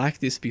anything like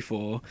this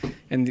before.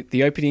 And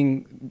the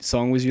opening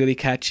song was really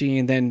catchy.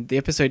 And then the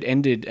episode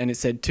ended and it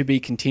said to be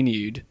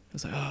continued. I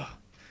was like, oh,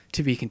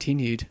 to be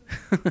continued.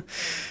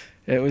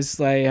 It was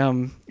like,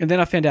 and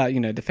then I found out,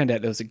 there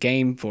was a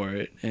game for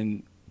it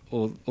and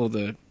all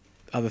the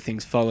other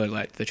things follow,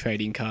 like the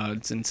trading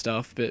cards and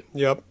stuff. But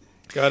yep.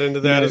 Got into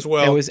that as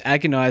well. It was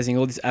agonizing,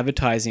 all this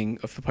advertising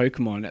for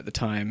Pokemon at the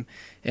time,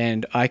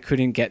 and I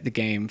couldn't get the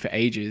game for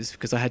ages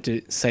because I had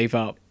to save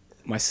up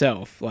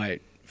myself,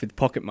 like with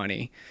pocket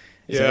money.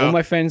 Yeah. So all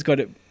my friends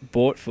got it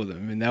bought for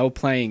them, and they were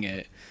playing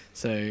it.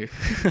 So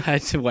I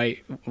had to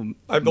wait.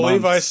 I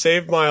believe I months.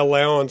 saved my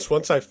allowance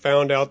once I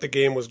found out the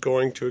game was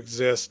going to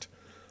exist.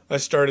 I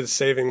started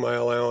saving my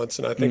allowance,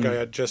 and I think I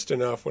had just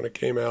enough when it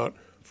came out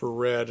for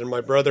Red, and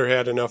my brother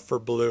had enough for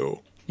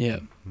Blue. Yeah.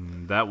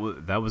 That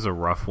was a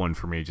rough one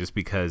for me, just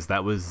because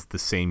that was the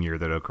same year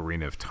that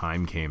Ocarina of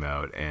Time came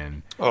out,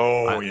 and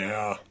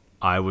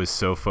I was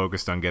so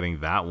focused on getting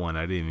that one,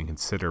 I didn't even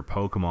consider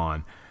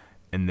Pokemon.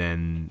 And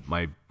then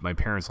my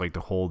parents like to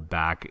hold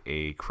back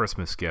a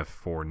Christmas gift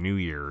for New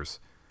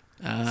Year's,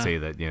 say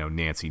that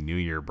Nancy New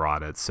Year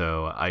brought it,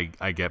 so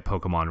I get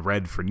Pokemon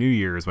Red for New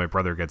Year's, my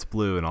brother gets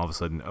Blue, and all of a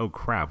sudden, oh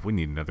crap, we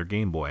need another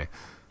Game Boy.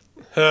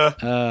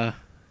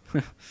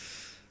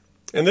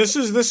 And this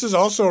is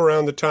also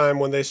around the time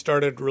when they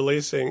started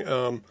releasing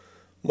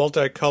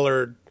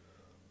multicolored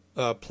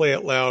Play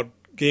It Loud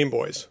Game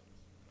Boys.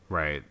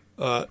 Right.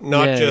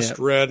 Not just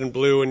red and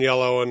blue and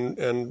yellow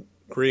and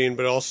green,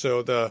 but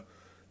also the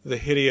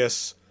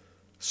hideous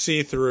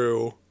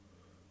see-through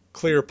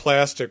clear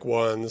plastic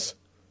ones.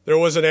 There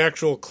was an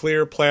actual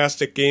clear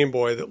plastic Game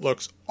Boy that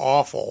looks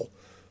awful.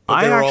 But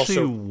I there are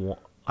actually also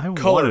I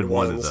colored wanted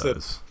one of ones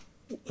those.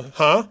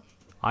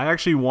 I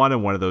actually wanted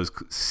one of those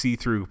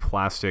see-through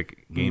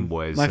plastic Game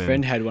Boys. My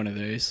friend had one of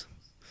those.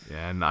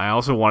 And I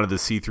also wanted the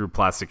see-through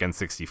plastic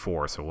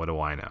N64, so what do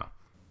I know?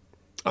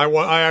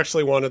 I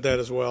actually wanted that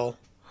as well.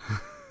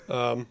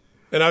 And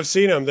I've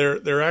seen them.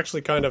 They're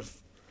actually kind of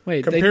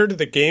compared to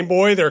the Game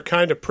Boy, they're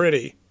kind of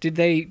pretty. Did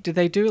they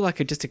do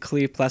like just a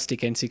clear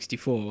plastic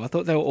N64? I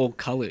thought they were all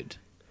colored.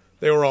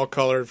 They were all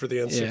colored for the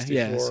N64.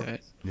 Yeah,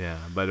 yeah,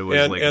 but it was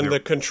and the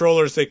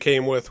controllers they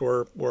came with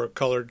were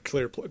colored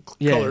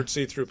colored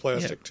see-through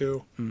plastic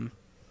too. Mm.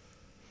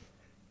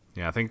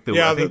 Yeah, I think the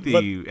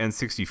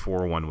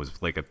N64 one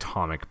was like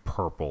atomic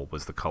purple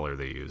was the color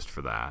they used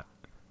for that.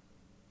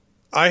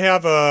 I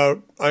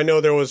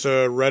know there was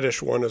a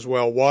reddish one as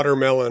well,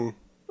 watermelon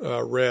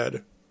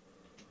red.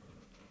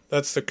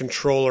 That's the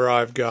controller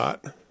I've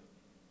got.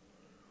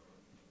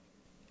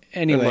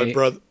 Anyway. And my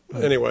brother.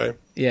 Anyway.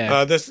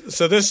 Yeah.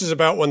 This is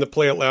about when the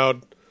Play It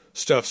Loud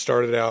stuff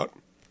started out.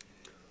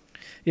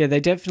 Yeah, they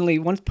definitely,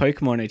 once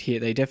Pokemon had hit,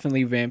 they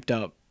definitely ramped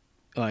up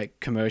like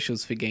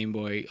commercials for Game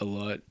Boy a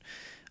lot.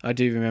 I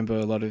do remember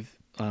a lot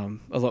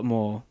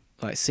more,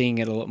 like seeing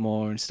it a lot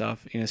more and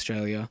stuff in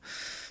Australia.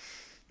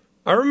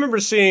 I remember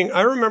seeing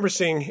ads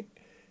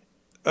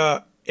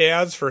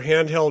for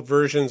handheld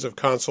versions of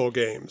console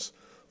games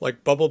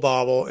like Bubble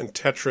Bobble and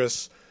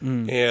Tetris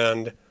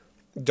and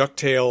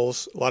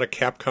DuckTales, a lot of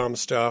Capcom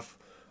stuff.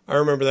 I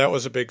remember that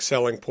was a big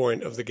selling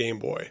point of the Game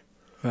Boy.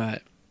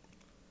 Right.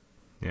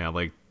 Yeah,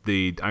 like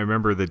I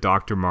remember the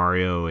Dr.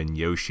 Mario and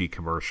Yoshi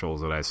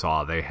commercials that I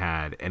saw. They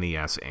had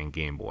NES and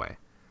Game Boy.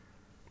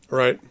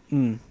 Right.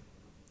 Mm.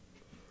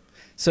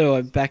 So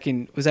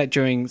was that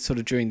during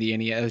the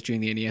NES? It was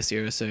during the NES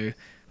era. So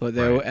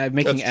they were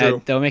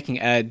making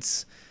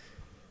ads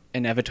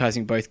and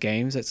advertising both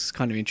games. That's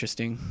kind of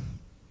interesting.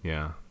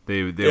 Yeah,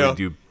 they would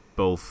do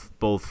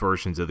both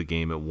versions of the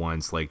game at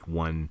once, like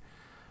one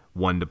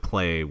to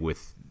play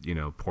with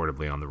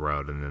portably on the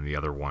road, and then the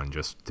other one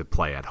just to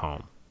play at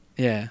home.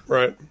 Yeah.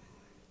 Right.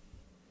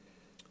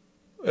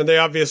 And they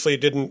obviously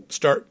didn't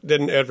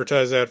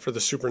advertise that for the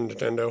Super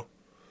Nintendo.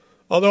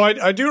 Although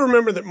I do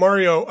remember that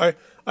Mario,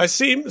 I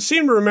seem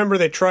to remember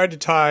they tried to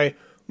tie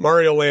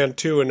Mario Land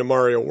 2 into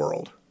Mario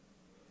World.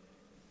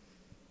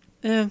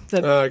 Yeah,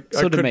 that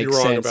sort of makes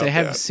sense. They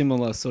have that.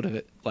 Similar sort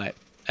of like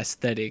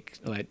aesthetic,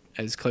 like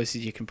as close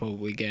as you can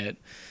probably get.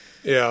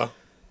 Yeah.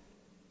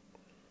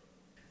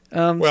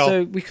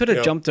 So we could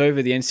have jumped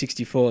over the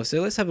N64.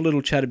 So let's have a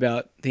little chat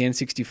about the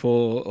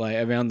N64, like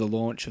around the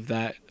launch of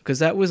that, because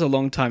that was a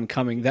long time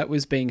coming. That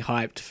was being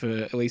hyped for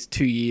at least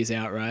 2 years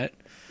out, right?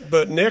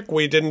 But Nick,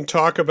 we didn't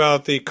talk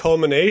about the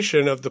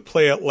culmination of the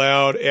Play It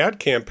Loud ad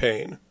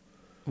campaign,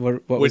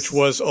 which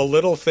was a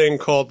little thing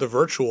called the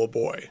Virtual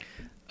Boy.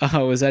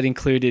 Oh, was that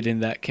included in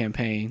that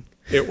campaign?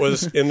 It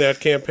was in that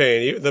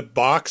campaign. The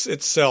box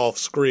itself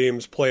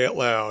screams "Play It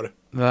Loud."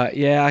 Right,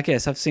 yeah, I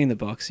guess I've seen the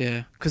box,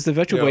 yeah. Because the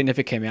Virtual Yeah. Boy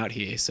never came out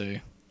here, so...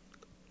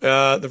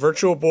 The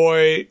Virtual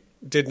Boy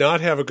did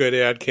not have a good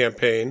ad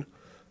campaign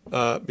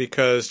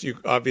because you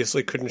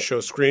obviously couldn't show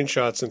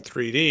screenshots in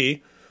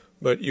 3D,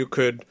 but you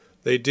could.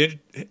 They did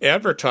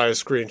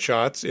advertise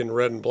screenshots in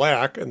red and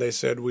black, and they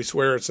said, "We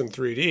swear it's in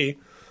 3D."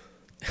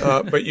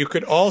 But you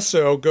could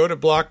also go to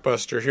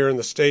Blockbuster here in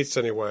the States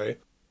anyway,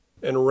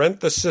 and rent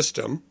the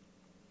system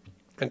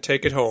and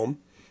take it home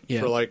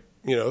Yeah.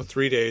 for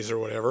 3 days or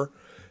whatever.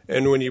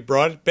 And when you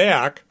brought it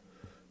back,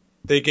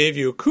 they gave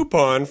you a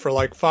coupon for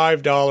like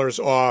 $5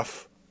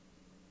 off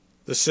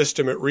the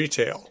system at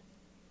retail,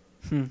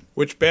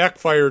 which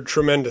backfired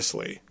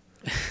tremendously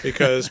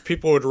because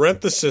people would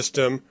rent the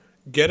system,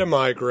 get a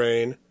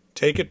migraine,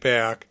 take it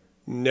back,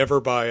 never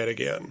buy it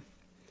again.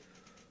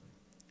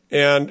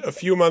 And a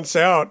few months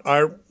out,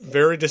 I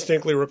very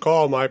distinctly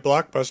recall my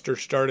Blockbuster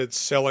started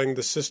selling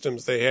the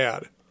systems they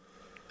had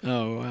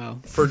Oh, wow.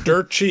 for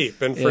dirt cheap.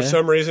 And for Yeah.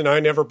 some reason, I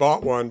never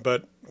bought one,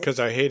 but because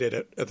I hated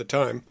it at the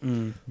time.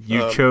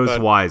 You chose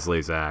but-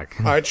 wisely, Zach.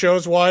 I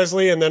chose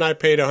wisely, and then I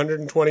paid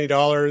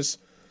 $120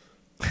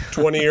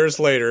 20 years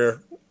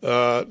later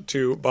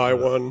to buy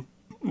one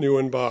new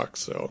in box.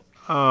 So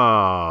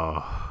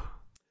Oh,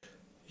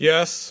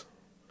 yes,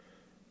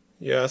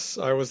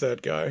 I was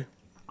that guy,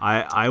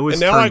 I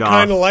was and now I turned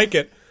kind of off. like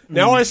it.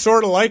 Now I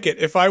sort of like it.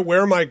 If I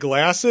wear my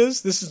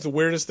glasses, this is the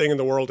weirdest thing in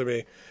the world to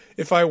me.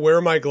 If I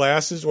wear my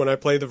glasses when I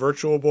play the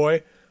Virtual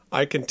Boy,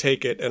 I can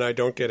take it and I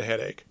don't get a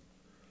headache.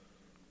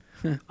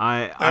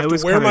 I I have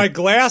was to wear kinda- my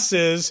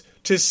glasses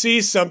to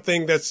see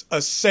something that's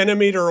a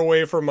centimeter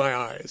away from my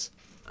eyes.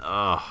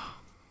 I've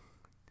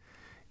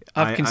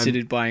I'm-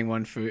 considered buying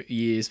one for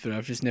years, but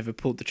I've just never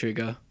pulled the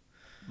trigger.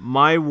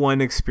 My one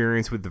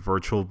experience with the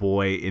Virtual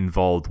Boy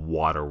involved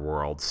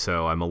Waterworld,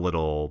 so I'm a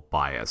little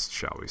biased,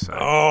 shall we say.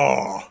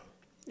 Oh,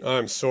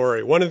 I'm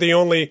sorry. One of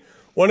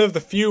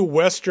the few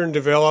Western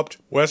developed,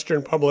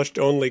 Western published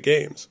only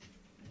games.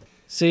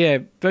 So yeah,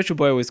 Virtual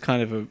Boy was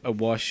kind of a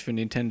wash for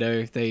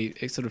Nintendo.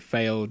 It sort of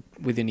failed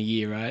within a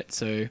year, right?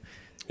 So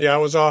Yeah,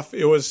 it was off.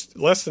 It was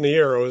less than a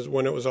year. It was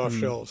when it was off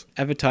shelves.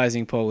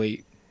 advertising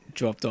probably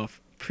dropped off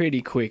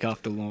pretty quick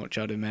after launch,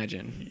 I'd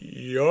imagine.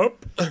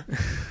 Yup.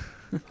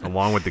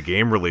 Along with the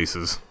game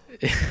releases.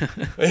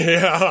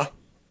 Yeah.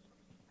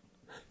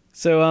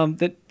 So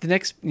the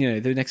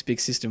next big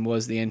system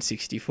was the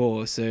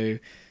N64. So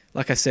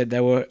like I said,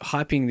 they were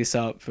hyping this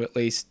up for at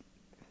least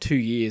 2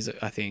 years,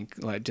 I think,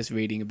 like just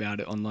reading about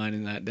it online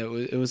and that.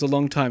 It was a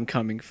long time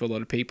coming for a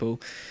lot of people.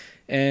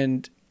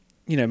 And,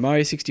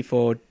 Mario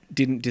 64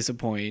 didn't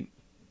disappoint.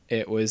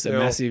 It was a No.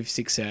 massive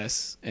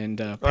success and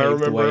paved I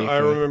the way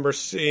for... remember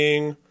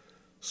seeing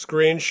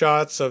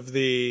screenshots of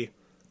the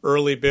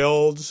early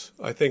builds.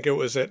 I think it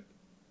was at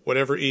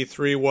whatever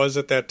E3 was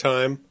at that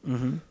time.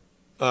 Mm-hmm.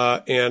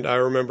 And I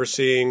remember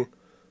seeing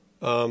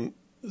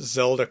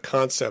Zelda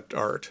concept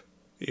art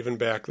even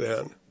back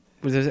then.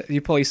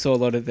 You probably saw a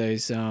lot of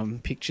those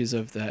pictures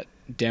of that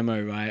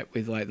demo, right?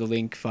 With like the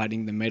Link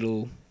fighting the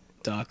Metal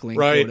Dark Link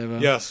or Right. whatever.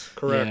 Yes,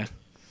 correct.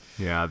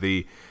 Yeah,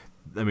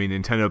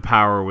 Nintendo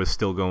Power was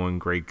still going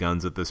great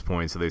guns at this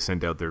point, so they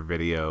sent out their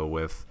video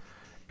with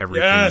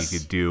everything Yes. you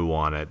could do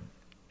on it.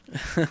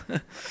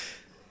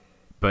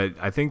 But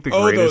I think the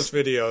Oh, greatest...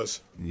 those videos.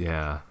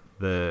 Yeah.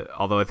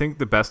 Although I think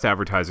the best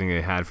advertising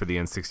it had for the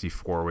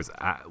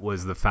N64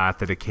 was the fact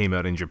that it came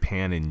out in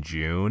Japan in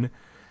June.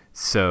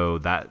 So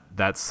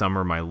that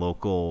summer, my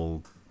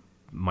local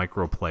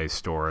microplay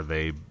store,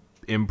 they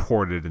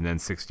imported an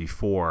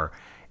N64,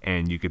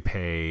 and you could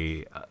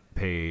pay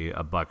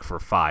 $1 for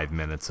 5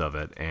 minutes of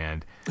it,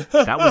 and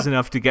that was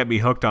enough to get me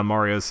hooked on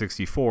Mario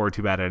 64.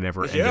 Too bad I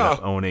never ended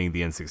up owning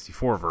the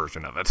N64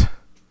 version of it.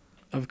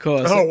 Of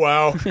course. Oh,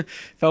 wow.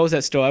 If I was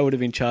at store, I would have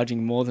been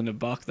charging more than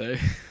 $1 though.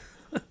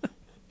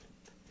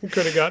 You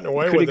could have gotten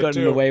away Could with have it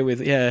gotten too. away with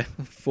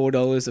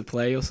 $4 a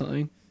play or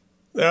something.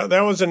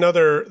 That was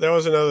another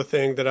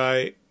thing that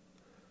I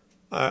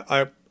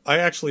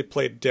actually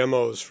played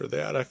demos for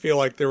that. I feel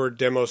like there were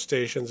demo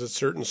stations at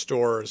certain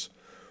stores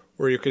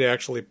where you could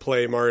actually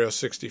play Mario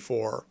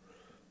 64.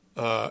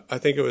 I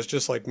think it was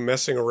just like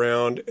messing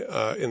around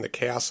in the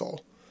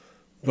castle.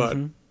 But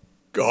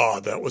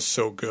God, that was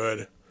so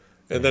good.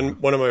 And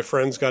then one of my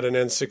friends got an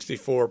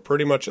N64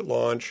 pretty much at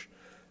launch,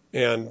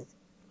 and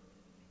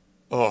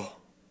I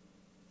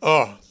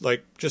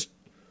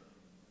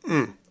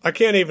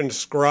can't even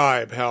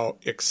describe how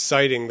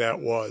exciting that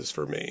was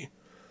for me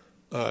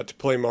to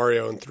play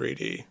Mario in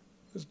 3D. It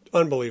was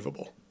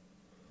unbelievable.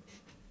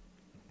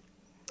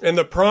 And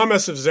the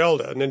promise of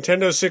Zelda,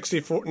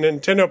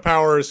 Nintendo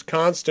Power's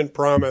constant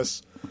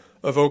promise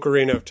of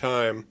Ocarina of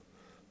Time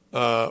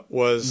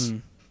was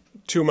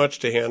too much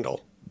to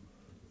handle.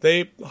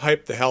 They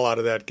hyped the hell out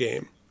of that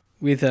game.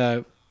 With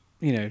that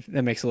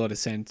makes a lot of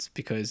sense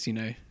because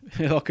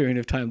Ocarina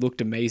of Time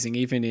looked amazing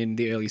even in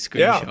the early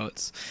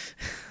screenshots.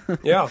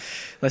 Yeah.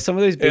 Like some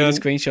of those beta And-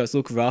 screenshots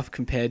look rough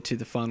compared to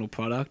the final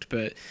product,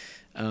 but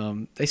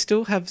they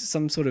still have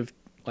some sort of,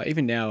 like,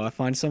 even now I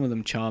find some of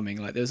them charming.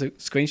 Like there's a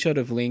screenshot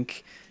of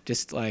Link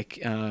just like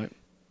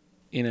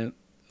in a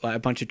like a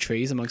bunch of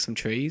trees amongst some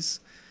trees.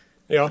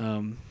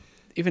 Yeah.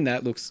 Even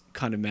that looks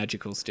kind of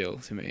magical still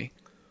to me.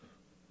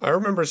 I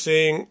remember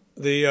seeing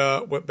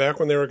back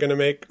when they were going to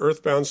make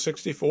Earthbound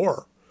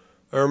 64.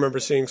 I remember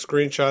seeing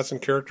screenshots and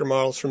character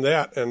models from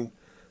that, and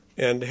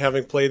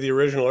having played the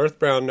original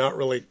Earthbound, not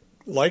really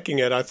liking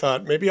it, I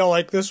thought maybe I'll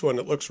like this one.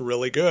 It looks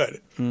really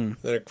good. Then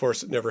of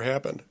course it never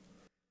happened.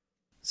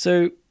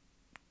 So,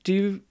 do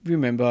you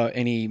remember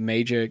any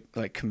major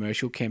like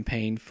commercial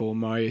campaign for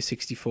Mario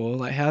 64?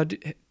 Like, how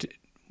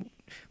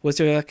was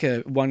there like a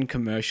one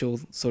commercial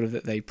sort of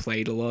that they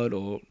played a lot,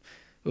 or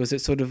was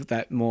it sort of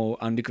that more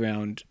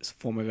underground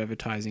form of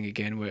advertising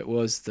again, where it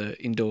was the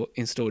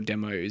in-store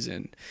demos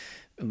and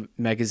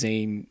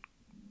magazine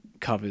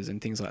covers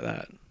and things like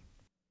that?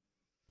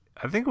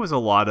 I think it was a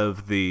lot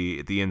of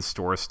the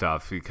in-store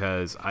stuff,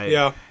 because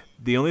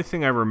the only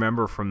thing I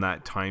remember from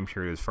that time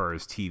period as far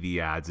as TV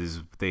ads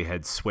is they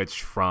had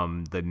switched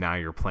from the now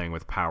you're playing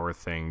with power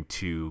thing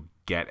to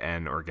get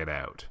in or get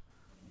out.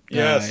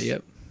 Yes.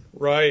 Yep.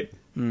 Right.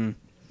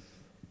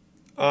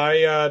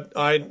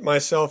 I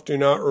myself do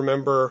not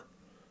remember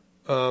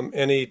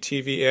any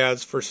TV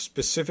ads for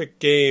specific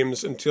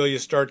games until you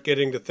start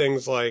getting to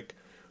things like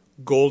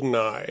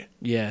GoldenEye.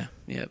 Yeah.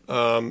 Yep.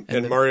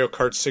 And Mario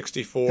Kart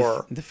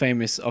 64. The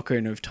famous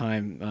Ocarina of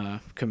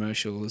Time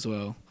commercial as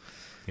well.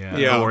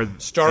 Yeah. Or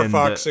Star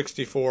Fox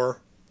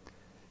 64.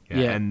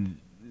 Yeah.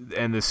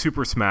 And the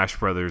Super Smash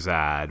Brothers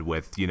ad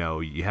with,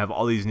 you have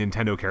all these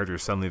Nintendo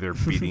characters, suddenly they're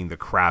beating the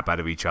crap out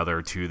of each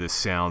other to the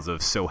sounds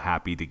of So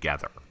Happy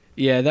Together.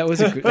 Yeah, that's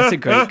a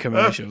great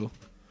commercial.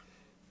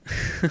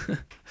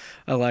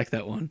 I like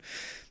that one.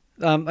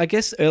 I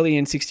guess early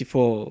in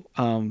 64,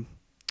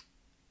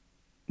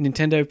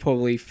 Nintendo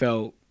probably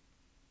felt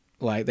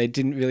like they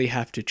didn't really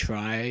have to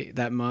try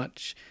that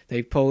much.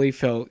 They probably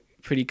felt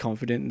pretty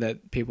confident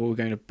that people were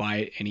going to buy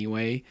it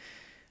anyway,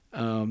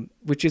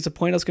 which is a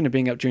point I was going to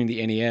bring up during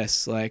the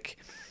NES. Like,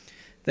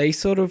 they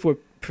sort of were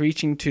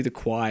preaching to the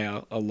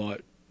choir a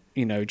lot,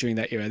 during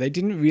that era. They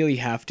didn't really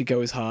have to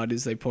go as hard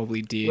as they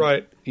probably did,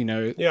 right?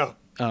 Yeah.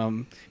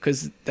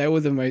 Because they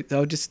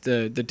were just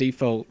the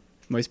default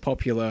most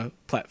popular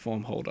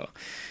platform holder.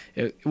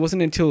 It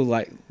wasn't until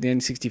like the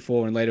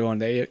N64 and later on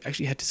they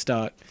actually had to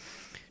start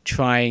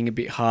trying a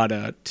bit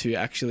harder to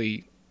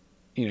actually,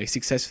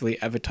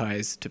 successfully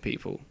advertise to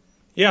people.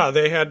 Yeah,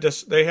 they had to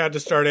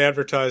start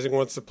advertising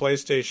once the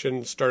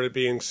PlayStation started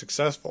being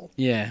successful.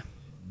 Yeah.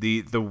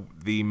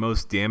 The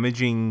most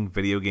damaging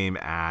video game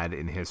ad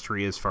in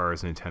history as far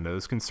as Nintendo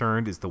is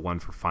concerned is the one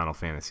for Final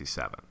Fantasy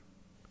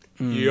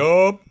VII.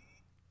 Yup.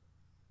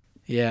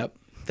 Yeah,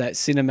 that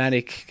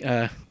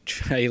cinematic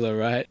trailer,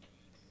 right?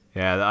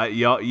 Yeah,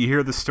 you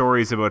hear the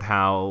stories about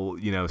how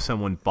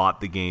someone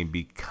bought the game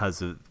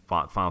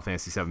bought Final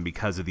Fantasy VII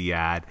because of the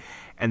ad,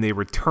 and they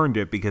returned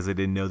it because they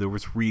didn't know there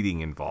was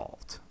reading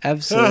involved.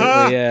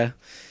 Absolutely, yeah.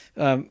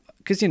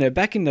 Because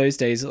back in those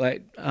days,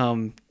 like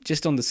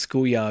just on the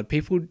schoolyard,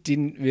 people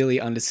didn't really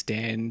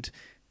understand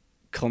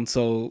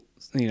console.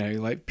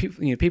 Like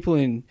people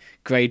in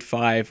grade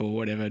 5 or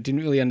whatever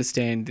didn't really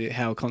understand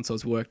how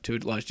consoles work to a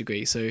large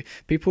degree. So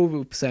people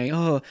were saying,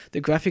 "Oh,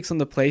 the graphics on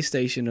the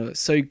PlayStation are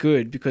so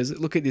good because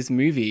look at this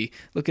movie,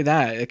 look at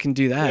that, it can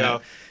do that." Yeah.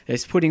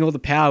 It's putting all the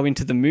power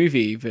into the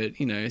movie, but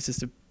it's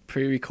just a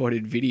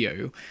pre-recorded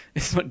video.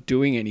 It's not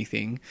doing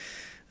anything.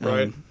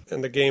 Right,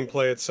 and the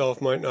gameplay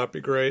itself might not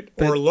be great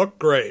or look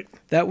great.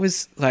 That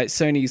was like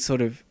Sony's sort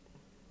of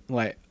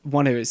like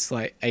one of its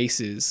like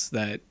aces,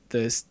 that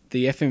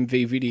the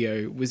FMV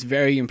video was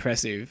very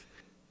impressive.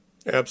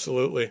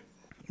 Absolutely.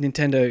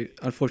 Nintendo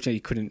unfortunately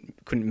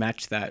couldn't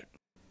match that.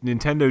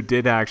 Nintendo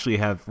did actually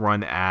have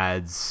run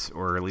ads,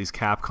 or at least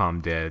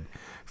Capcom did,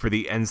 for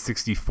the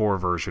N64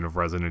 version of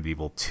Resident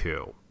Evil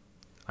 2.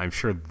 I'm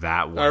sure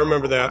that one. I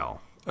remember that.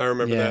 Well. I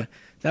remember that.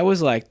 That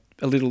was like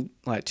a little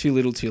like too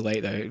little too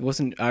late though. It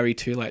wasn't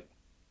RE2 like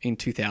in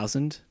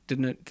 2000,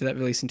 didn't it? Did that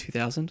release in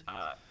 2000?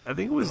 I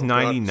think it was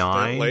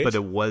 99, but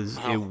it was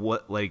Wow. it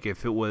was like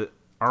if it was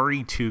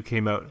RE2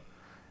 came out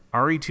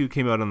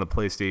on the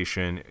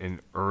PlayStation in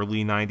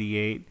early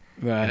 98,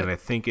 right? And I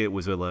think it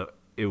was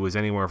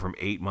anywhere from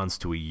 8 months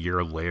to a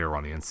year later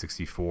on the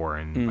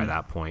N64, and by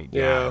that point,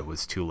 it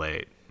was too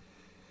late.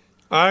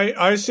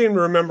 I seem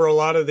to remember a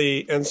lot of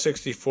the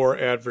N64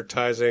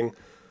 advertising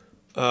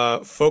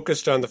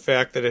focused on the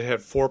fact that it had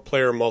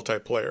 4-player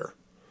multiplayer.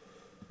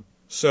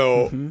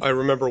 So I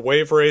remember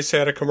Wave Race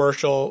had a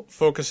commercial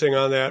focusing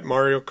on that.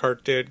 Mario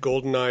Kart did.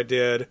 GoldenEye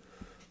did.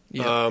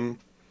 Yep.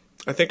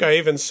 I think I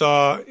even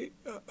saw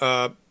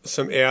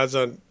some ads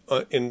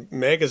in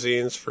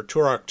magazines for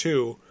Turok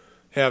 2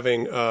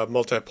 having a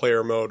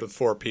multiplayer mode with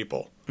 4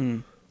 people.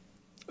 And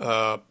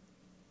I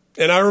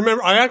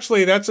remember,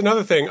 that's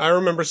another thing. I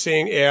remember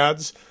seeing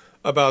ads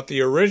about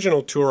the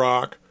original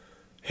Turok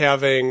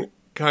having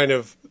kind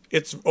of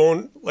its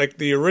own, like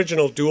the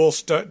original dual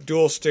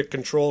stick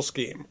control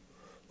scheme.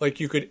 Like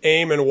you could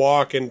aim and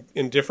walk in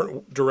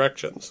different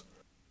directions.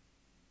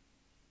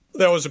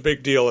 That was a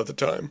big deal at the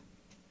time.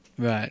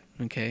 Right.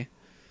 Okay.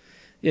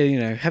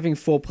 Yeah, having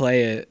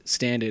 4-player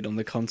standard on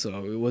the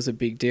console, it was a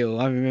big deal.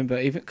 I remember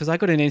even because I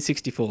got an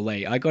N64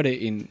 late. I got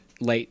it in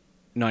late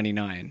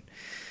 '99,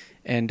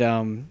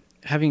 and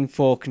having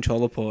 4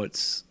 controller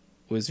ports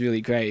was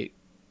really great.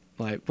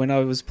 Like when I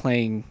was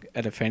playing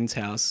at a friend's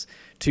house,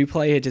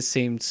 2-player just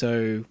seemed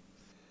so.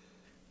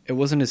 It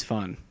wasn't as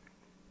fun.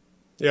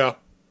 Yeah.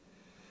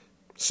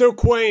 So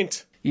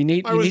quaint.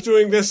 I was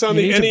doing this on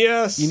the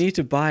NES. You need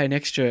to buy an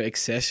extra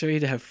accessory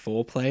to have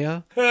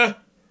 4-player.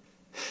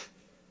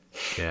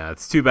 Yeah,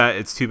 it's too bad.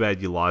 It's too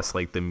bad you lost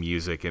like the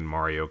music in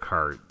Mario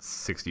Kart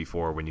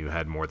 64 when you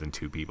had more than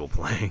 2 people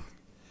playing.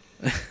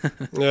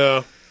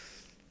 Yeah.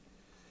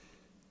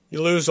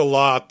 You lose a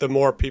lot the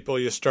more people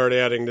you start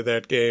adding to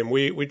that game.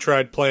 We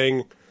tried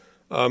playing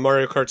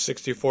Mario Kart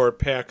 64 at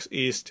PAX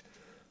East,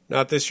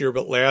 not this year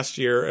but last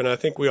year, and I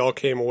think we all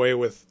came away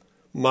with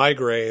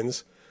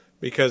migraines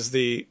because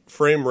the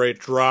frame rate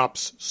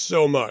drops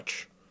so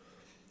much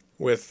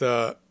with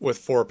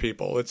 4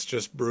 people. It's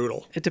just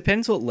brutal. It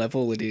depends what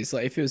level it is.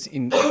 Like if it was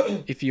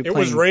if you it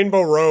was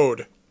Rainbow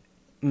Road,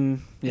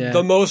 yeah,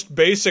 the most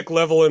basic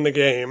level in the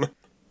game.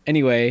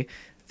 Anyway,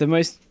 the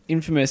most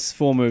infamous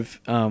form of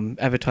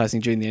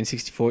advertising during the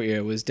N64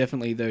 era was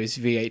definitely those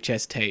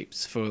VHS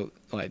tapes for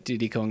like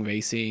Diddy Kong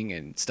Racing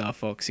and Star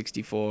Fox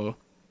 64.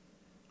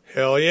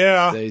 Hell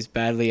yeah! Those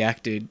badly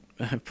acted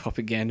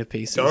propaganda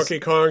pieces. Donkey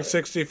Kong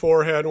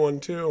 64 had one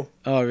too.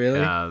 Oh, really?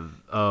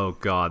 Oh,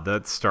 God.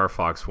 That Star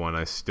Fox one,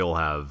 I still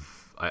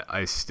have...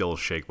 I still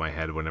shake my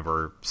head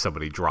whenever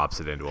somebody drops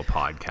it into a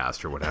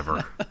podcast or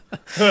whatever.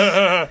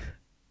 That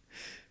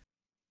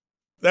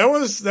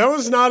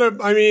was not a...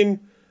 I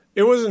mean,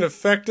 it was an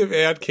effective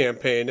ad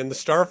campaign, and the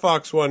Star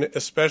Fox one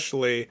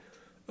especially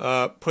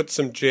put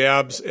some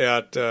jabs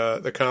at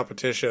the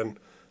competition,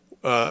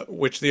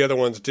 which the other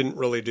ones didn't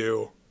really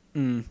do.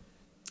 Mm.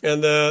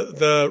 And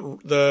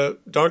the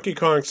Donkey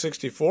Kong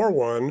 64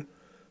 one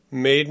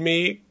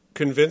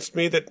convinced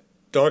me that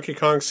Donkey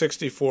Kong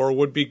 64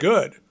 would be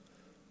good.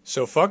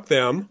 So fuck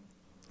them.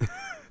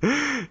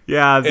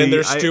 Yeah, and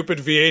their stupid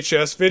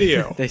VHS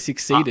video. They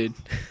succeeded.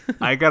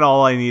 I got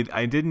all I need.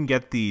 I didn't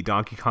get the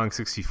Donkey Kong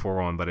 64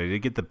 one, but I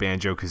did get the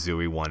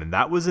Banjo-Kazooie one, and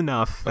that was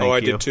enough. Thank you. I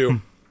did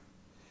too.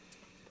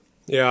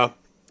 Yeah.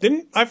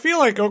 I feel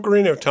like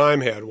Ocarina of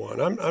Time had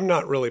one. I'm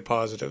not really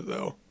positive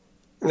though.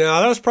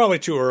 No, that was probably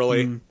too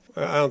early.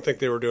 I don't think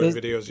they were doing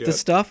videos yet. The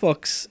Star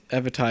Fox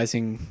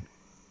advertising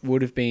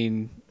would have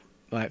been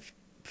like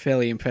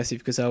fairly impressive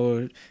because I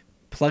were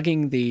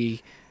plugging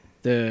the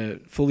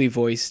fully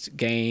voiced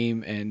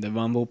game and the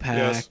Rumble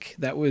Pack.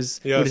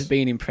 Yes. Would have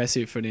been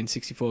impressive for an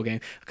N64 game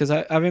because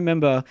I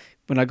remember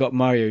when I got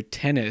Mario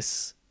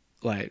Tennis,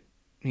 like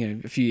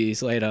a few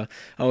years later,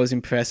 I was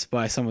impressed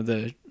by some of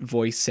the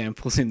voice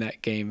samples in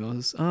that game. I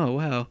was, oh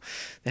wow,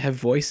 they have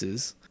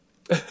voices.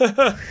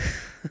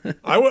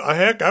 I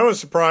was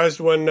surprised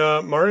when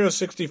Mario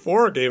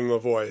 64 gave him a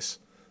voice.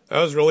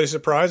 That was really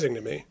surprising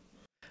to me.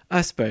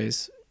 I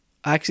suppose.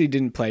 I actually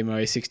didn't play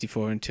Mario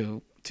 64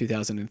 until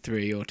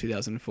 2003 or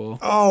 2004.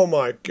 Oh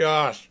my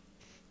gosh.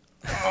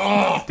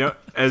 Oh.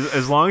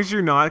 As long as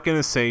you're not going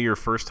to say your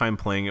first time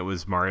playing it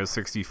was Mario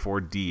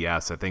 64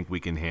 DS, I think we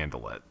can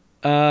handle it.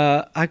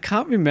 I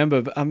can't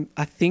remember, but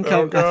I think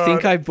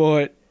I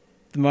bought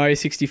the Mario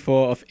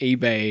 64 off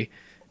eBay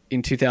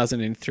in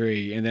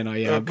 2003, and then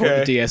I bought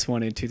the DS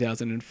one in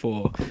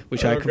 2004,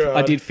 which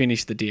I did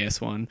finish the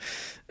DS one.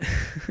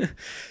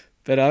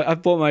 But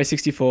I've bought Mario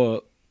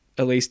 64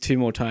 at least 2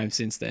 more times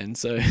since then.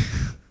 So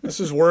this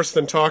is worse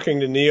than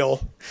talking to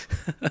Neal.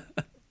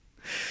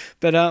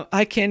 But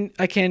I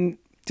can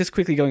just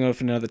quickly going off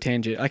another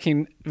tangent. I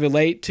can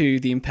relate to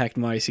the impact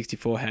Mario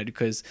 64 had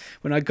because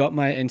when I got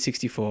my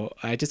N64,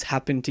 I just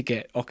happened to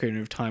get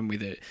Ocarina of Time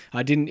with it.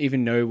 I didn't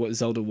even know what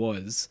Zelda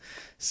was,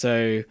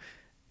 so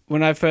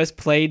when I first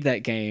played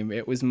that game,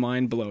 it was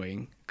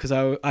mind-blowing because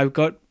I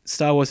got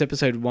Star Wars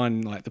Episode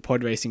 1, like the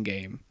pod racing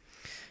game,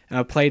 and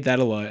I played that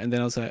a lot, and then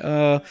I was like,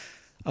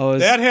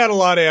 that had a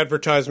lot of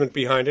advertisement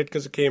behind it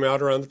because it came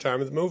out around the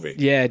time of the movie.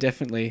 Yeah,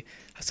 definitely.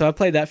 So I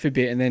played that for a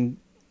bit and then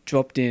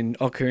dropped in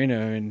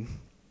Ocarina, and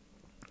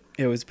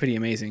it was pretty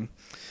amazing.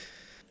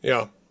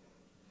 Yeah.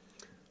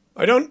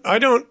 I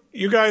don't,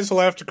 you guys will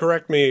have to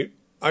correct me.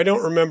 I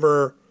don't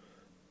remember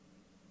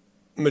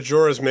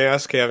Majora's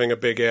Mask having a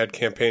big ad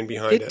campaign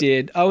behind it. It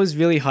did. I was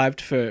really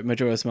hyped for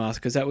Majora's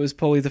Mask because that was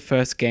probably the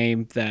first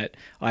game that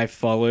I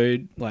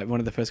followed, like one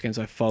of the first games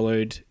I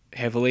followed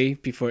heavily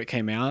before it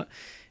came out.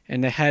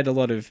 And they had a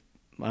lot of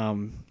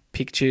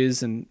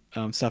pictures and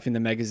stuff in the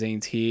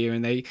magazines here,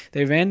 and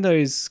they ran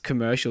those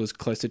commercials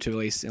closer to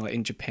release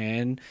in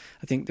Japan.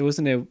 I think there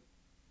wasn't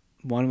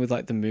one with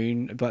like the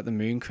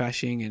moon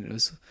crashing,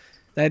 and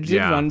they did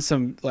run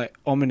some like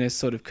ominous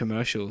sort of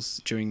commercials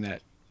during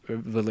that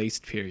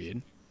released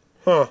period.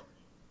 Huh.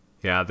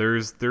 Yeah, there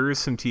is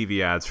some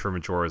TV ads for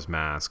Majora's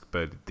Mask,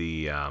 but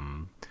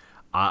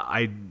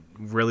I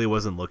really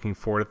wasn't looking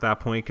for it at that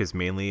point because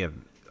mainly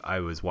I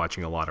was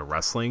watching a lot of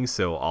wrestling,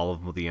 so all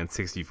of the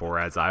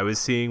N64 ads I was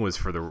seeing was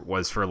for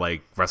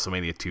like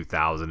WrestleMania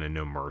 2000 and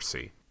No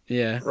Mercy.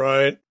 Yeah.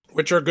 Right.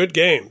 Which are good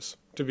games.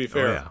 to be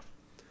fair. Oh, yeah.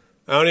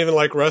 I don't even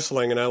like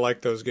wrestling, and I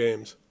like those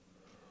games.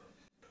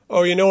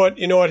 Oh, you know what?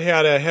 You know what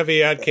had a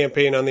heavy ad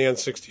campaign on the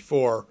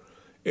N64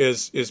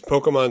 is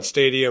Pokemon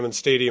Stadium and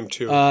Stadium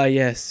 2.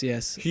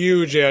 Yes.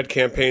 Huge ad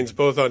campaigns,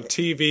 both on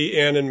TV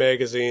and in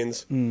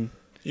magazines.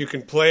 You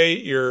can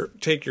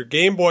take your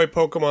Game Boy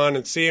Pokemon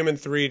and see them in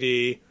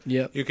 3D.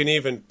 Yep. You can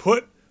even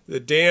put the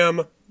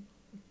damn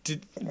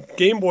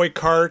Game Boy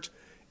cart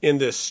in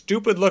this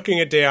stupid-looking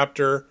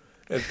adapter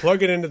and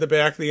plug it into the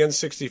back of the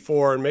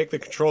N64 and make the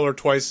controller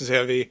twice as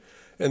heavy,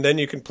 and then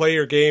you can play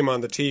your game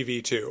on the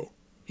TV too.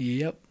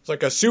 Yep. It's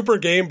like a Super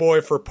Game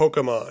Boy for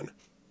Pokemon.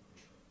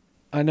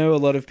 I know a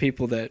lot of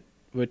people that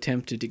were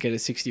tempted to get a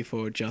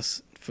 64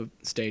 just for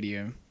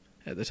Stadium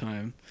at the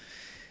time.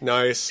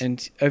 Nice.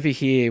 And over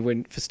here,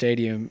 for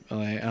Stadium,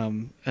 like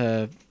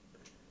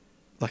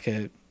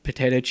a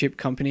potato chip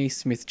company,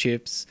 Smith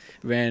Chips,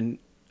 ran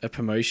a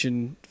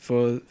promotion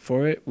for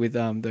it with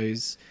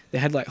those. They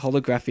had like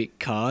holographic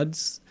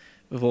cards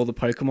of all the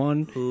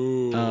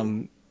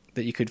Pokemon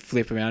that you could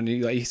flip around.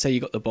 Like you say, you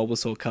got the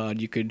Bulbasaur card,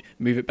 you could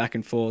move it back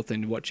and forth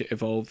and watch it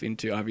evolve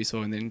into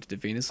Ivysaur and then into the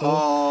Venusaur.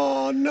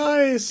 Oh,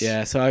 nice.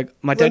 Yeah, so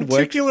my dad worked.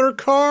 Lenticular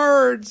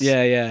cards.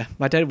 Yeah.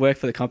 My dad worked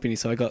for the company,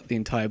 so I got the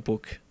entire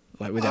book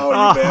like without.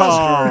 Oh, you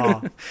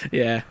bastard.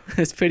 Yeah,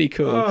 it's pretty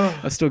cool.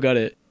 I've still got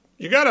it.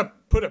 You gotta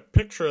put a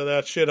picture of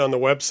that shit on the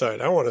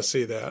website. I want to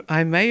see that.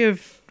 I may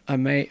have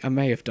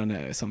done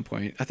it at some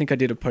point. I think I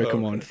did a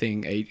Pokemon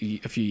thing a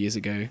few years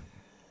ago.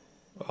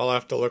 I'll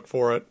have to look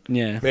for it.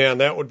 Yeah, man,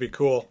 that would be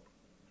cool.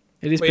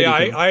 It is pretty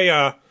cool.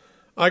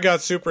 I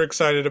got super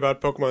excited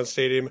about Pokemon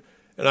Stadium,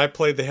 and I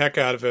played the heck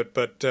out of it.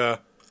 But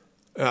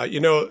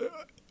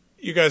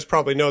you guys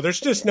probably know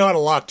there's just not a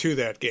lot to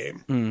that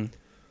game.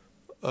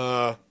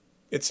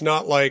 It's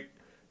not like,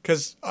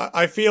 because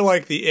I feel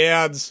like the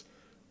ads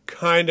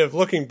kind of,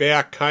 looking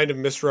back, kind of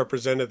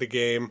misrepresented the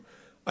game.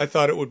 I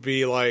thought it would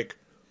be like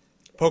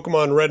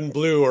Pokemon Red and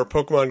Blue or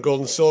Pokemon Gold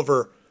and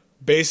Silver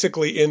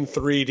basically in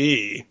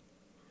 3D,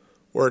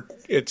 where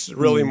it's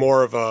really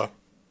more of a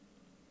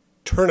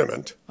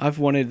tournament. I've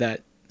wanted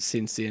that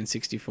since the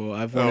N64.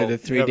 I've wanted a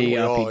 3D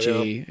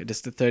RPG,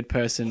 just a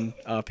third-person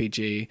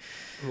RPG.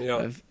 Yeah.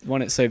 I've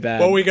wanted it so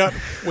bad. Well, we got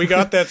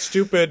that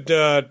stupid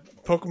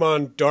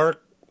Pokemon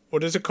Dark.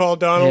 What is it called,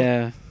 Donald?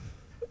 Yeah.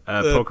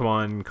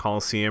 Pokemon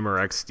Coliseum or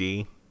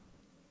XD.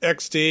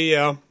 XD,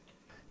 yeah.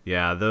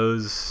 Yeah,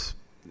 those.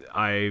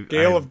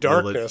 Gale of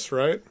Darkness,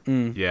 right?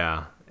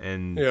 Yeah,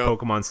 and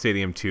Pokemon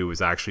Stadium 2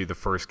 was actually the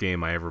first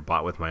game I ever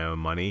bought with my own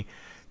money,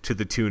 to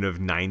the tune of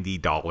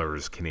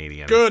 $90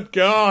 Canadian. Good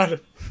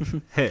God!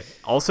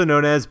 Also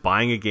known as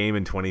buying a game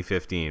in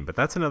 2015, but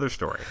that's another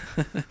story.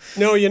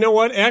 No, you know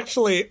what?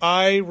 Actually,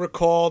 I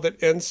recall that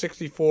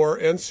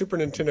N64 and Super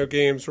Nintendo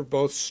games were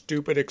both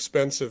stupid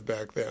expensive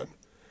back then,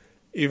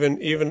 even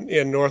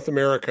in North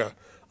America.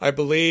 I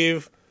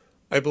believe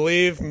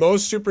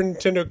most Super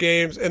Nintendo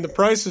games, and the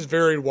prices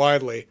varied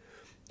widely.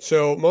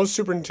 So most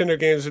Super Nintendo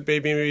games would be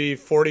maybe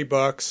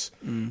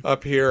 $40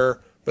 up here,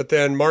 but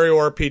then Mario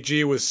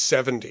RPG was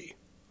 $70.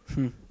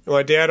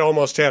 My dad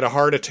almost had a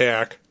heart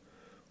attack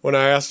when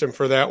I asked him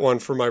for that one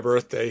for my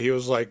birthday. He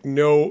was like,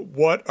 "No,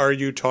 what are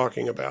you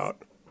talking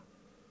about?"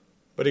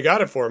 But he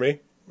got it for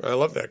me. I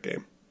love that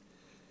game.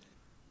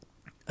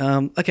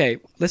 Okay,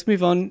 let's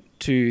move on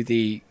to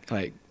the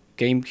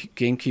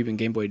GameCube and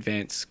Game Boy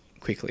Advance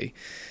quickly.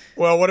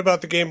 Well, what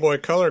about the Game Boy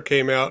Color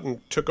came out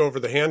and took over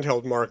the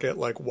handheld market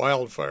like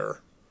wildfire?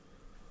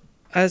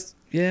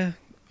 Game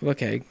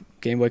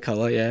Boy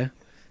Color, yeah.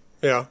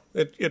 Yeah,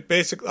 it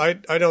basically,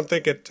 I don't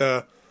think it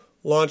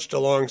launched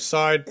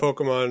alongside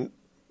Pokemon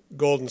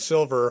Gold and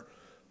Silver,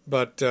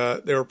 but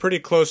they were pretty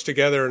close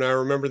together, and I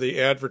remember the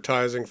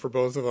advertising for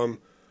both of them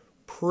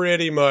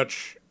pretty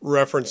much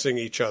referencing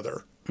each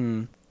other.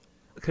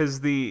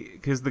 Because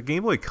the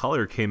Game Boy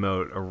Color came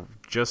out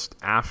just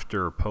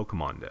after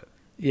Pokemon did.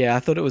 Yeah, I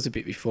thought it was a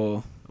bit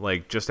before.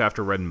 Like, just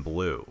after Red and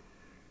Blue.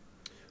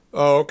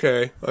 Oh,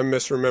 okay. I'm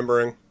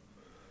misremembering.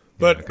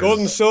 But Gold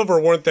and Silver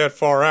weren't that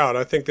far out.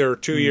 I think they were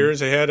 2 years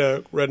ahead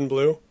of Red and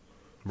Blue.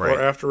 Right. Or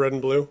after Red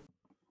and Blue.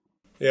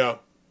 Yeah.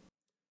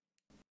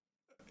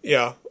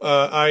 Yeah.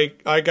 I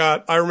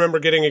remember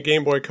getting a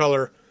Game Boy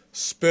Color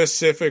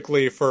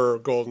specifically for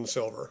Gold and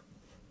Silver.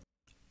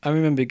 I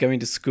remember going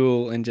to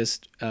school and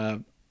just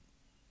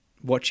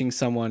watching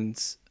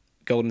someone's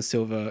Gold and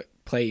Silver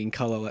play in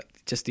color, like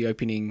just the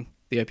opening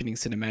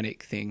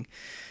cinematic thing.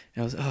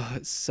 And I was,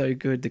 it's so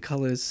good. The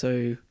color is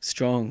so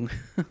strong.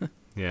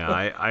 Yeah,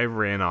 I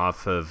ran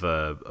off of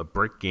a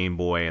brick Game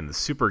Boy and the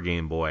Super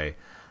Game Boy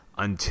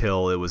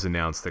until it was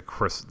announced that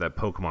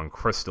Pokemon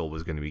Crystal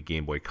was going to be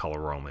Game Boy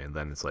Color only, and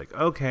then it's like,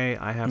 okay,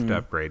 I have to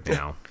upgrade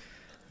now.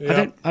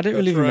 Yep, I don't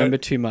really remember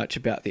too much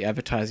about the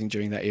advertising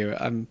during that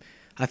era.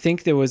 I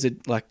think there was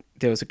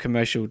a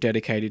commercial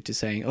dedicated to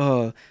saying,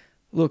 "Oh,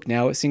 look,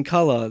 now it's in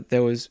color." It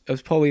was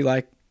probably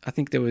like, I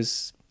think it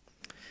was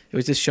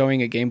just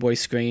showing a Game Boy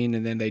screen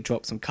and then they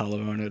dropped some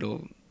color on it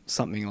or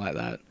something like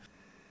that.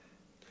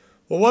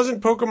 Well,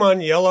 wasn't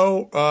Pokemon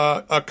Yellow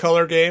a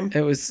color game? It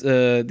was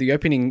the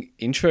opening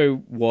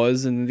intro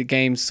was, and the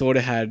game sort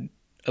of had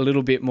a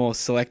little bit more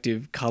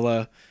selective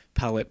color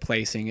palette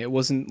placing. It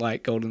wasn't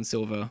like Gold and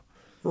Silver.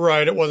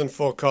 Right, it wasn't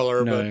full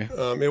color, No.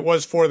 but it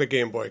was for the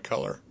Game Boy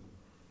Color.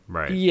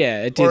 Right.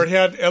 Yeah, it did. Or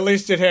at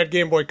least it had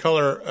Game Boy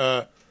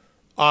Color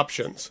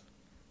options.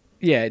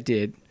 Yeah, it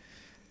did.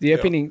 The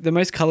opening, the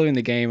most color in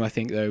the game, I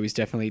think, though, is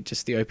definitely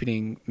just the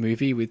opening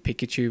movie with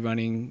Pikachu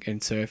running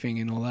and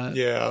surfing and all that.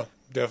 Yeah,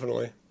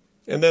 definitely.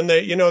 And then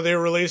they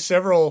released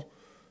several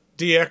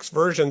DX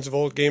versions of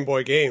old Game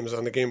Boy games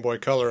on the Game Boy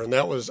Color, and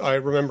I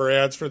remember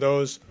ads for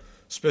those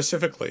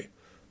specifically,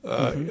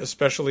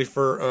 especially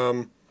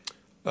for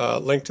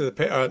not Link to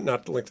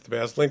the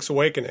Past, Link's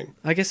Awakening.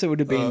 I guess it would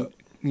have been,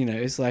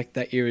 it's like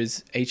that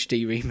era's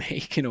HD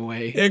remake in a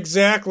way.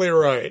 Exactly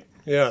right.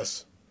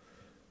 Yes.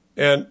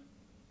 And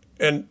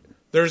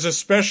there's a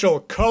special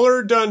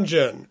color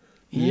dungeon,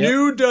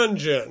 new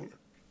dungeon.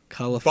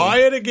 Colorful. Buy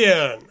it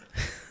again.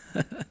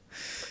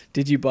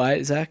 Did you buy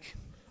it, Zach?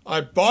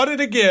 I bought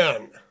it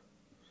again.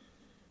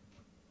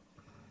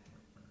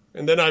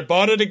 And then I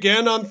bought it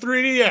again on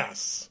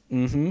 3DS.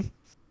 Mm-hmm.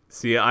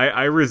 See,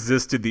 I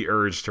resisted the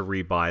urge to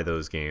rebuy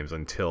those games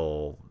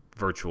until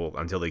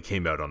they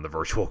came out on the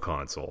Virtual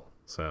Console.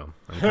 So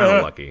I'm kind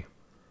of lucky.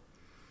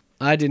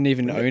 I didn't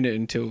even own it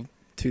until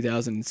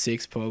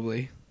 2006,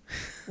 probably.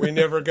 We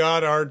never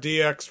got our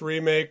DX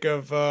remake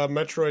of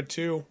Metroid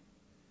 2.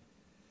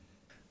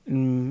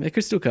 It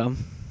could still come.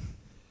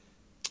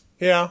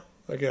 Yeah,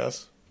 I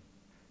guess.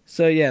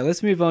 So yeah,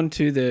 let's move on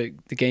to the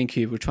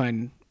GameCube. We'll try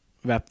and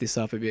wrap this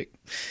up a bit.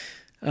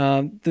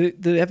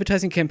 The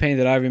advertising campaign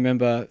that I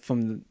remember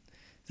from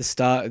the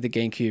start of the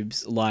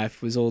GameCube's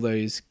life was all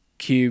those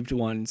cubed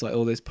ones, like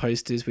all those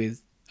posters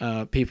with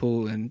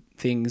people and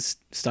things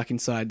stuck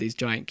inside these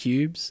giant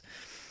cubes.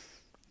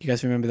 You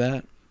guys remember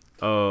that?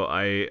 Oh,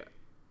 I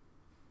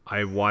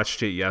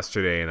watched it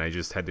yesterday and I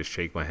just had to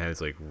shake my head.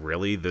 It's like,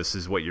 really? This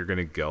is what you're going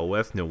to go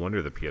with? No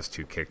wonder the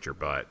PS2 kicked your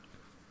butt.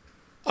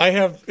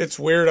 It's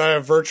weird. I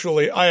have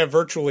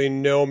virtually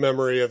no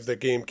memory of the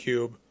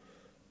GameCube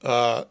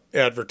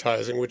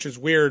advertising, which is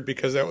weird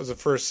because that was the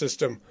first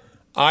system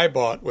I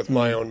bought with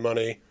my own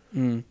money.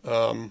 And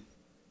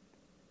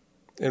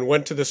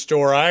went to the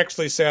store. I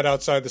actually sat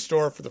outside the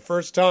store for the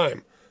first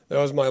time. That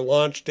was my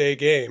launch day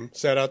game.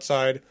 Sat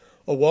outside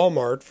a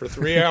Walmart for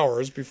 3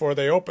 hours before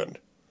they opened.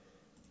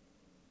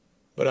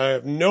 But I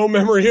have no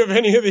memory of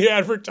any of the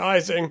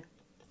advertising.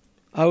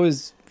 I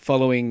was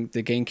following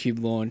the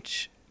GameCube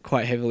launch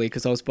quite heavily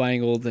because I was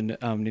buying all the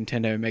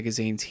Nintendo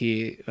magazines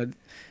here.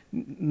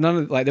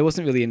 There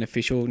wasn't really an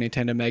official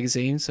Nintendo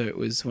magazine, so it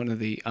was one of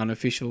the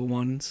unofficial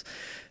ones.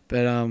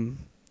 But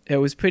it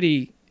was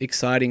pretty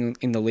exciting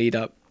in the lead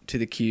up to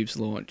the Cube's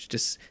launch,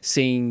 just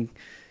seeing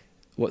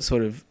what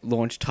sort of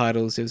launch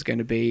titles it was going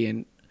to be,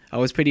 and I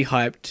was pretty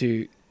hyped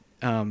to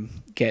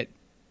get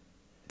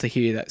to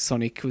hear that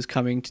Sonic was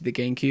coming to the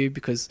GameCube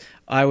because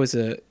I was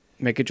a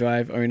Mega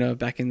Drive owner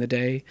back in the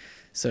day,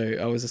 so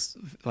I was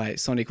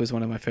Sonic was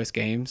one of my first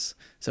games,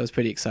 so I was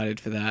pretty excited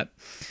for that.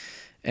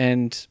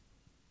 And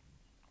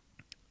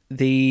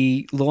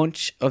the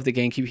launch of the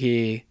GameCube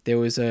here, there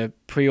was a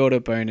pre-order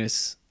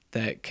bonus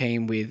that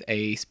came with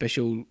a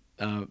special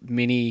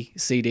mini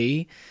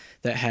CD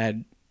that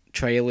had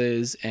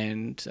trailers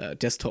and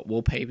desktop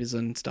wallpapers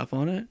and stuff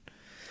on it.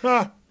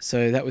 Huh.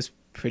 So that was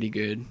pretty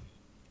good.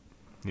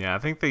 Yeah, I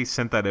think they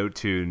sent that out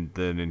to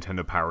the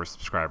Nintendo Power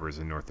subscribers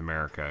in North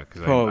America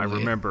because I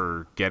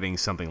remember getting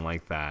something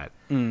like that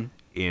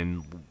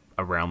in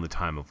around the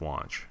time of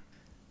launch.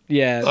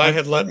 Yeah, I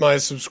had let my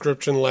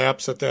subscription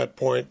lapse at that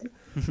point.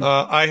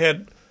 I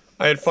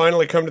had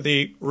finally come to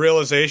the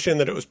realization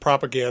that it was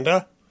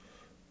propaganda.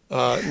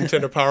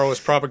 Nintendo Power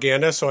was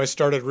propaganda, so I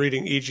started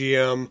reading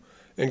EGM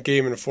and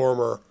Game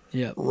Informer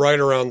right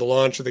around the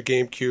launch of the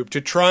GameCube to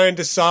try and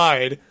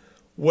decide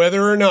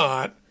whether or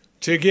not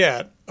to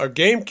get a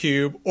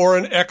GameCube or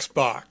an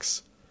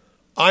Xbox.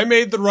 I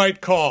made the right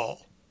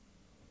call.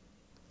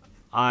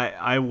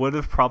 I would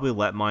have probably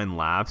let mine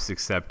lapse,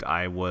 except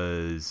I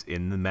was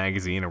in the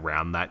magazine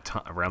around the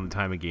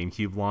time of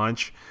GameCube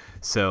launch,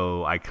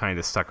 so I kind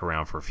of stuck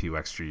around for a few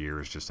extra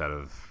years just out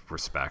of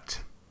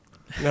respect.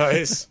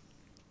 Nice.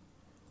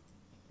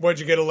 What'd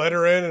you get, a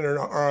letter in,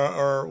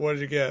 or what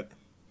did you get?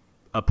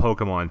 A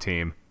Pokemon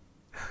team.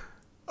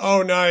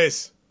 Oh,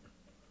 nice.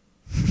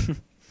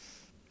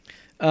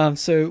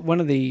 So one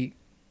of the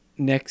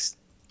next,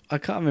 I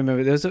can't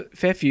remember, there was a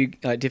fair few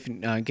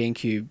different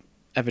GameCube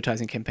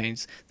advertising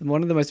campaigns.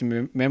 One of the most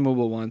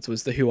memorable ones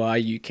was the Who Are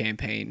You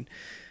campaign,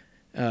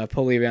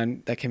 probably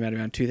that came out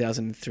around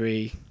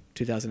 2003,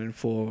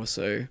 2004 or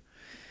so.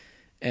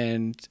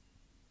 And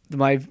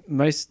my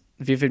most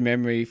vivid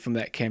memory from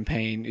that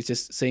campaign is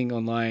just seeing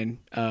online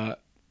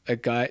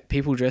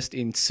people dressed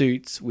in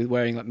suits with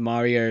wearing like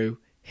Mario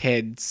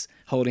heads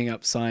holding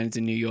up signs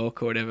in New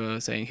York or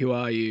whatever saying, "Who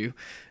are you?"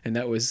 And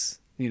that was,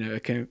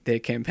 their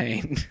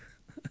campaign.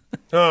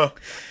 Huh.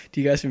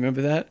 Do you guys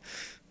remember that?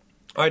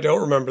 I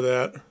don't remember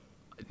that.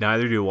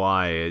 Neither do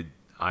I.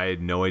 I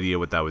had no idea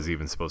what that was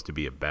even supposed to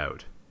be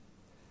about.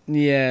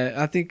 Yeah,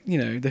 I think,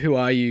 the Who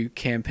Are You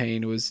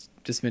campaign was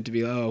just meant to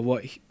be,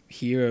 what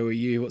hero are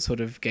you? What sort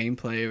of game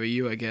player are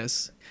you, I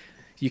guess?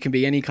 You can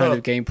be any kind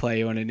of game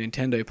player on a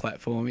Nintendo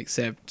platform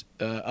except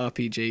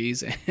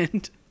RPGs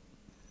and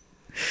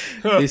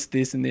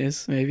this, and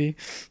this, maybe.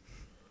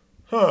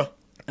 Huh.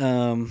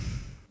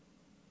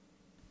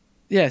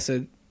 Yeah,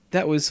 so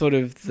that was sort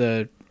of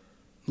the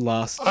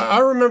last... I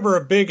remember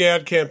a big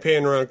ad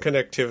campaign around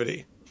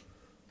connectivity.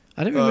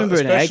 I don't remember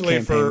an ad especially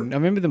campaign. I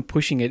remember them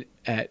pushing it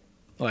at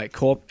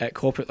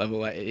corporate level,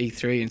 like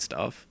E3 and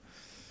stuff.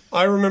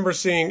 I remember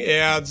seeing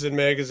ads in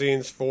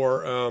magazines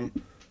for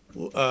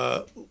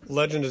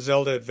Legend of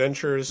Zelda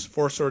Adventures,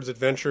 Four Swords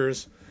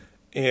Adventures,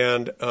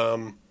 and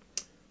what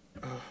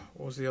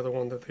was the other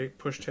one that they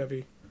pushed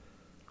heavy?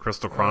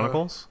 Crystal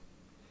Chronicles?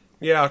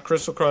 Yeah,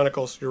 Crystal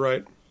Chronicles. You're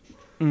right.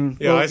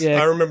 Yeah,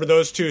 I remember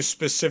those two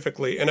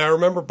specifically, and I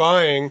remember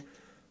buying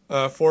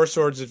Four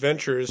Swords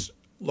Adventures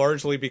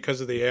largely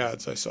because of the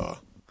ads I saw,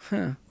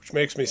 which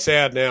makes me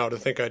sad now to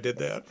think I did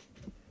that.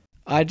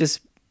 I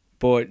just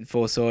bought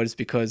Four Swords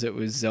because it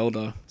was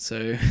Zelda,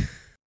 so...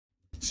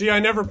 See, I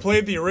never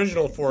played the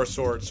original Four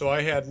Swords, so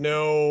I had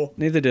no...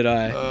 Neither did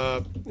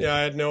I. I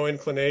had no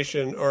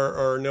inclination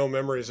or no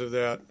memories of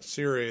that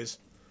series.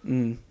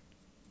 Mm.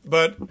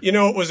 But,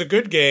 it was a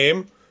good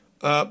game,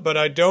 but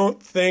I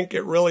don't think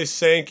it really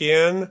sank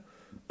in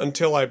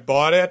until I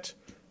bought it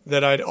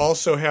that I'd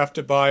also have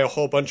to buy a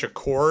whole bunch of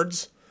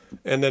cords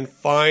and then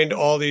find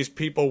all these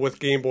people with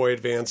Game Boy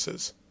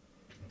Advances.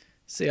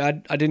 See, I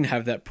didn't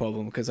have that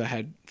problem because I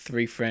had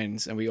 3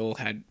 friends and we were all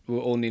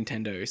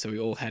Nintendo, so we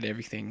all had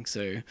everything.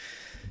 So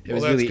it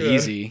was really good.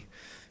 easy.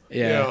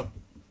 Yeah.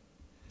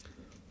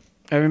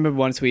 I remember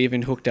once we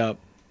even hooked up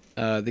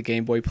the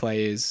Game Boy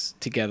players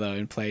together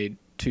and played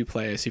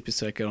 2-player Super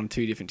Circuit on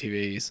 2 different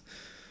TVs.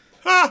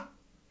 Ha!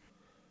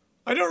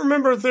 I don't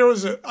remember if there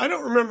was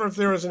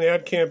an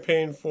ad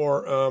campaign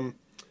for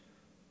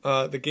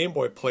the Game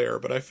Boy player,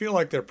 but I feel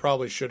like there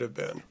probably should have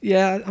been.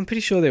 Yeah, I'm pretty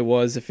sure there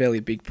was a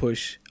fairly big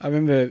push. I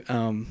remember,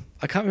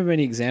 I can't remember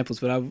any examples,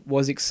 but I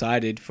was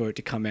excited for it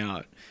to come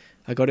out.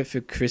 I got it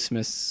for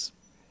Christmas,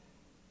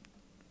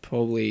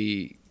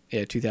 probably,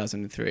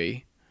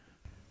 2003.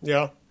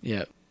 Yeah.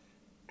 Yeah.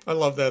 I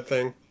love that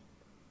thing.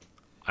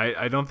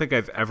 I don't think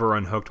I've ever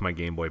unhooked my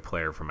Game Boy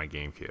player from my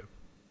GameCube.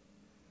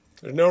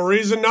 There's no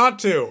reason not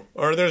to,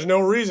 or there's no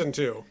reason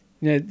to.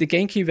 The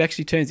GameCube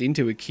actually turns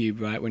into a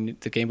cube, right, when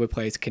the Game Boy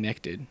player is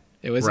connected.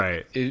 It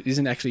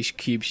isn't actually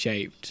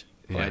cube-shaped.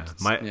 Yeah.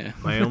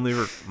 My only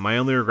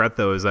regret,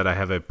 though, is that I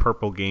have a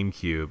purple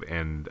GameCube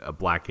and a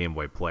black Game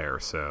Boy player,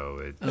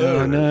 so...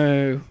 Oh,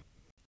 no.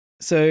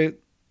 So,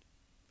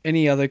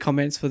 any other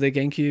comments for the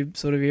GameCube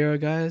sort of era,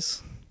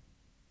 guys?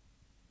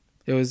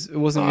 It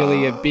wasn't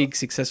really a big,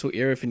 successful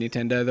era for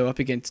Nintendo. They were up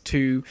against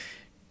 2,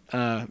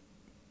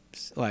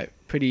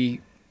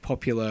 pretty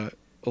popular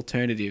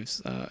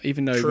alternatives,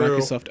 even though True.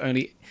 Microsoft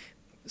only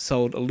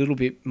sold a little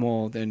bit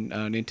more than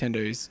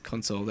Nintendo's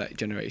console that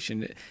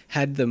generation. It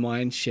had the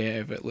mind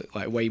share of it,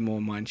 way more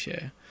mind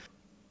share.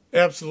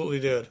 Absolutely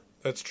did.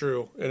 That's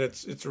true, and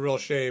it's a real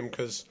shame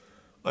because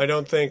I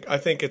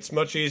think it's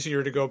much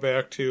easier to go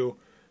back to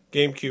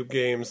GameCube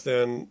games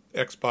than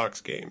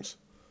Xbox games,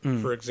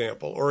 for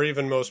example, or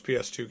even most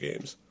PS2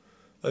 games.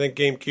 I think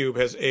GameCube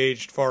has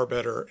aged far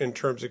better in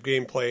terms of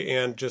gameplay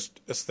and just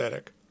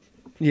aesthetic.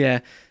 Yeah.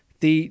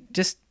 The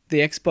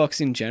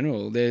Xbox in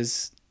general,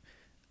 there's,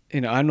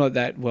 I'm not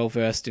that well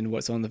versed in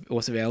what's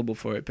available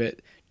for it,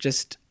 but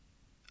just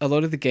a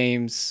lot of the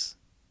games,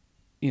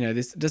 there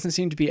doesn't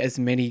seem to be as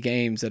many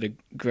games that are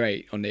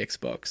great on the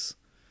Xbox.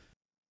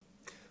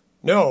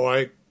 No,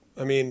 I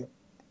mean,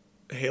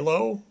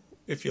 Halo,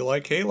 if you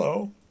like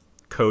Halo.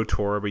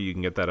 KOTOR, but you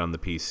can get that on the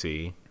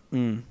PC.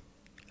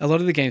 A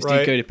lot of the games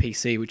do go to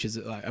PC, which is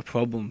a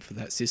problem for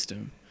that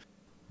system.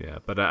 Yeah,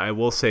 but I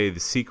will say the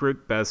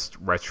secret best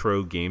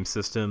retro game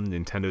system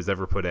Nintendo's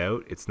ever put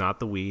out, it's not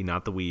the Wii,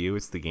 not the Wii U,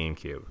 it's the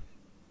GameCube.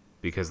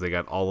 Because they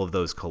got all of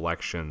those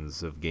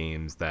collections of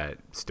games that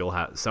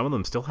some of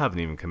them still haven't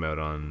even come out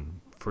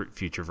on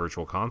future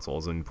virtual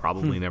consoles and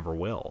probably never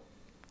will.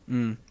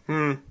 They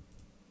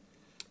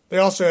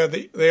also had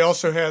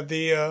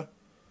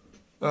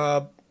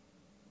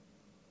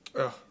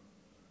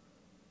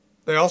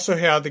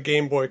the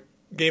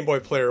Game Boy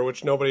player,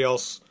 which nobody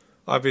else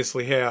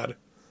obviously had.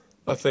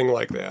 A thing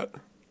like that.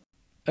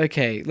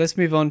 Okay, let's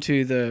move on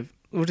to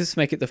we'll just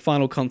make it the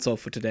final console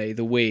for today,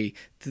 the Wii,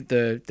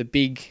 the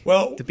big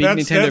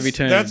Nintendo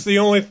return. That's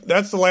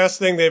the last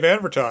thing they've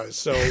advertised,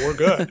 so we're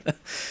good.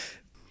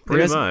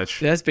 Pretty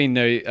much. There has been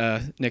no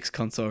next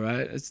console,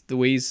 right? The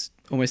Wii's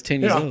almost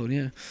 10 years old,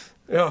 yeah.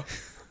 Yeah.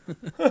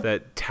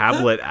 That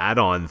tablet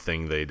add-on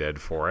thing they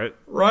did for it.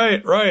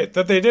 Right,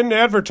 that they didn't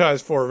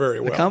advertise for very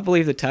well. I can't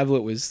believe the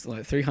tablet was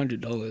like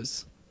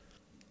 $300.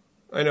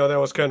 I know, that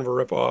was kind of a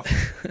ripoff.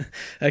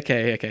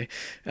 Okay.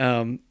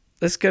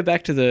 Let's go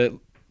back to the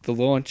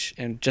launch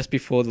and just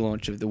before the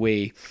launch of the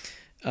Wii.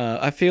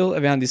 I feel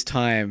around this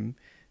time,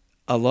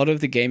 a lot of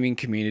the gaming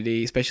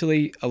community,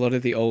 especially a lot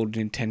of the old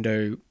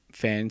Nintendo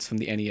fans from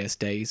the NES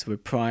days were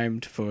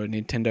primed for a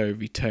Nintendo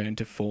return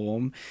to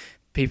form.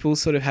 People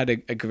sort of had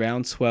a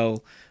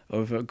groundswell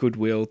of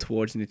goodwill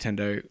towards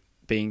Nintendo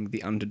being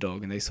the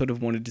underdog, and they sort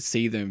of wanted to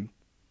see them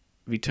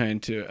return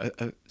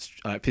to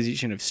a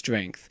position of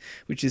strength,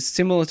 which is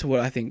similar to what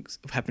I think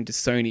happened to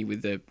Sony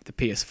with the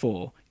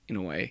PS4 in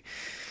a way.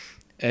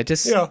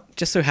 Just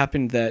so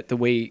happened that the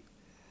Wii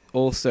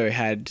also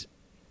had,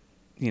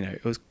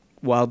 it was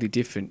wildly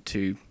different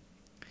to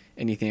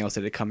anything else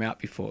that had come out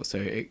before, so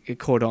it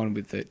caught on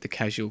with the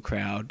casual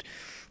crowd.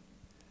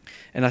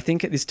 And I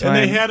think at this time...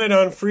 And they had it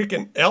on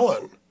freaking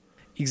Ellen.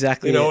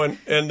 Exactly.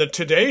 And the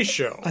Today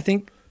Show. I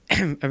think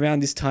around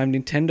this time,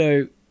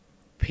 Nintendo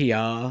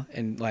PR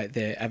and like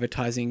their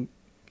advertising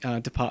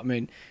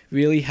department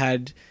really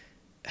had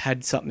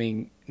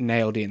something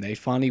nailed in. They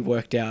finally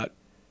worked out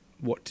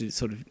what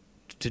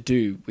to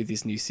do with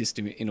this new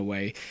system in a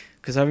way.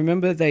 Because I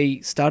remember they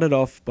started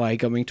off by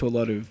going to a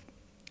lot of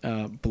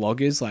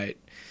bloggers, like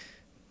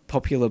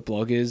popular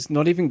bloggers,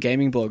 not even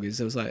gaming bloggers.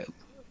 It was like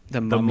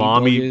the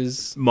mommy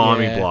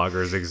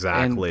bloggers,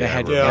 exactly. And they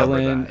had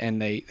Ellen,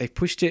 and they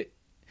pushed it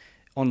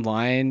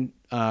online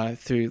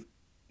through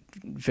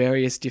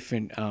various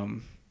different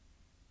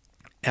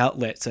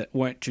outlets that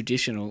weren't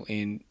traditional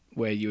in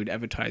where you would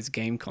advertise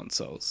game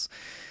consoles.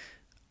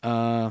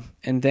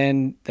 And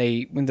then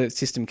when the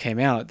system came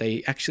out,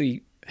 they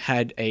actually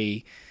had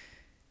a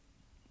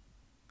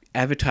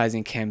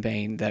advertising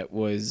campaign that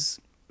was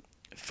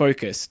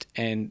focused,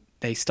 and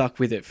they stuck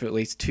with it for at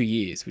least 2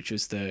 years, which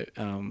was the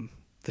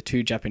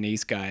two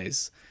Japanese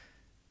guys.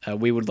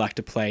 We would like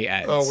to play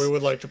ads. Oh, we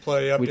would like to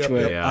play. Yep, which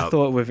I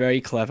thought were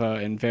very clever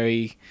and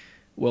very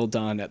well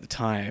done at the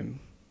time.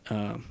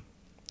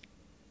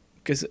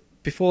 Because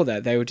before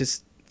that, they would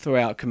just throw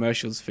out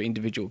commercials for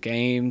individual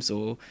games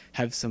or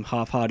have some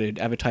half-hearted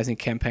advertising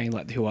campaign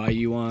like the Who Are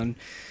You one.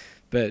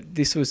 But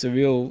this was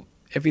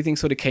everything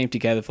sort of came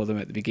together for them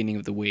at the beginning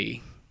of the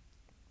Wii.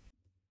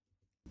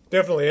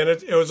 Definitely, and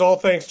it was all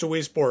thanks to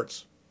Wii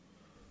Sports.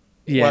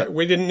 Yeah.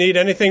 We didn't need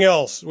anything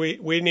else.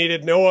 We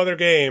needed no other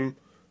game,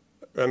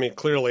 I mean,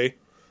 clearly,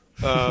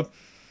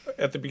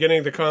 at the beginning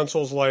of the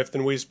console's life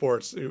than Wii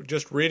Sports.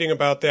 Just reading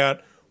about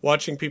that,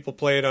 watching people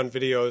play it on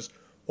videos,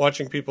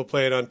 watching people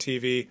play it on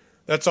TV,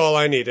 that's all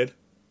I needed.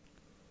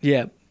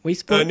 Yeah, Wii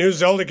Sports. A new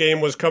Zelda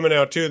game was coming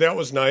out too, that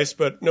was nice,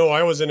 but no,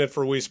 I was in it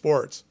for Wii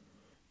Sports.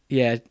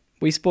 Yeah,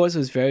 Wii Sports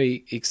was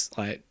very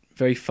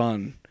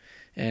fun,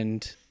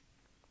 and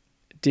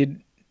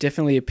did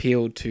definitely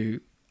appeal to,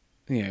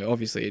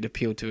 obviously it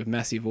appealed to a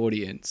massive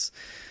audience.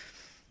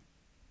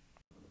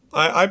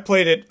 I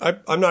played it,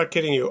 I'm not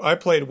kidding you, I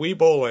played Wii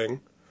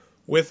Bowling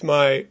with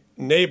my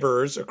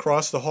neighbors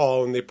across the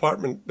hall in the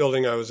apartment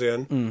building I was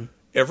in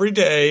every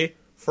day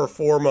for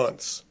 4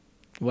 months.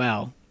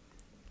 Wow.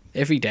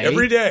 Every day?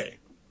 Every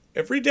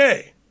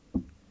day.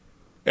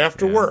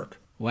 After work.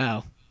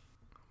 Wow.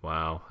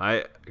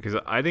 Because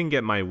I didn't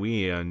get my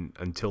Wii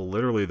until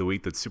literally the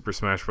week that Super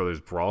Smash Bros.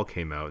 Brawl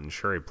came out, and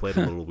sure, I played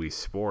a little Wii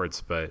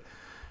Sports, but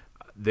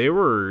they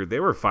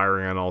were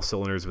firing on all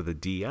cylinders with a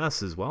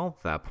DS as well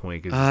at that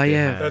point.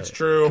 That's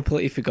true.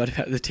 Completely forgot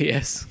about the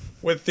DS.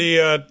 With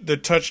the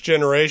Touch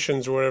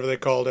Generations or whatever they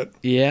called it.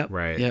 Yeah,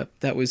 right. Yeah,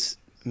 that was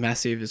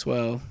massive as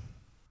well.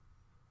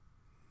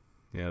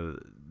 Yeah,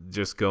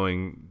 just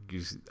going.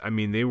 I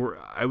mean,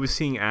 I was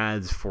seeing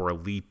ads for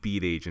Elite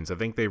Beat Agents. I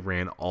think they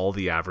ran all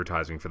the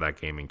advertising for that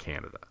game in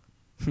Canada.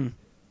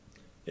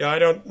 Yeah, I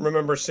don't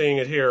remember seeing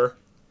it here.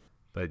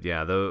 But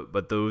yeah,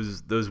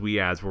 those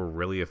Wii ads were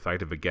really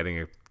effective at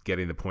getting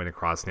the point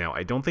across. Now,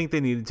 I don't think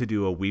they needed to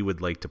do a "We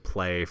would like to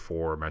play"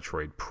 for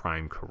Metroid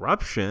Prime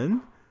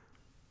Corruption.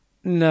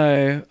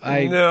 No,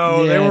 they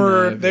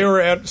were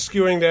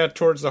skewing that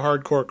towards the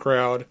hardcore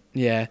crowd.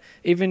 Yeah,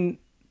 even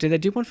did they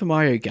do one for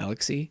Mario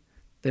Galaxy?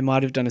 They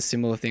might have done a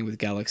similar thing with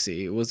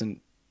Galaxy. It was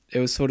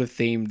sort of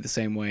themed the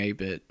same way,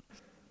 but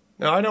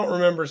now I don't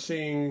remember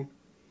seeing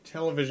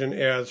television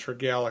ads for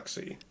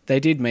Galaxy. They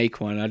did make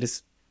one. I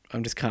just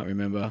can't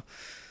remember.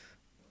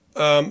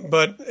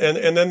 But then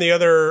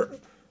it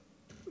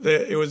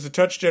was the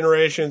Touch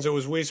Generations. It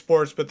was Wii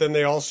Sports, but then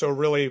they also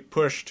really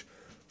pushed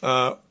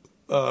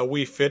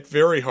Wii Fit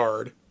very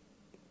hard,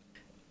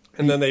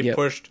 and then they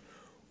pushed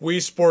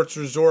Wii Sports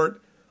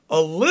Resort a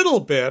little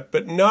bit,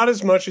 but not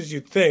as much as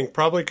you'd think.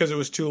 Probably because it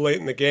was too late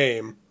in the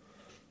game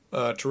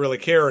to really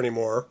care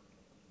anymore.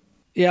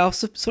 Yeah, I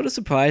was sort of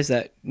surprised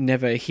that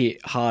never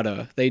hit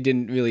harder. They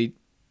didn't really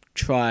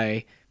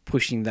try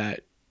pushing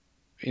that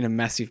in a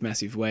massive,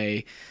 massive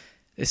way.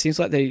 It seems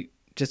like they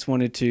just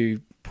wanted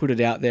to put it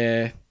out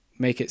there,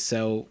 make it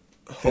sell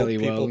fairly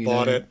well. People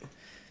bought it.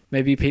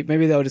 Maybe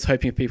they were just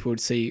hoping people would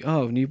see,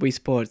 new Wii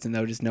Sports, and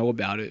they would just know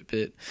about it.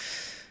 But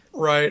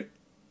right,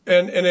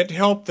 and it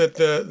helped that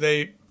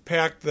they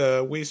packed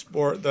the Wii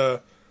Sport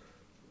the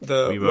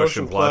Wii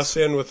Motion Plus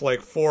in with like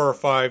 4 or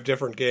 5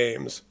 different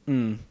games.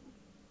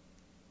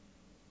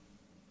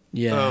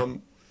 Yeah.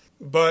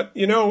 But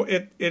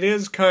it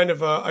is kind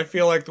of I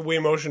feel like the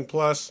Wii Motion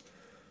Plus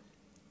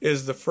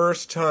is the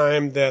first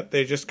time that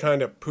they just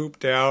kind of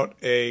pooped out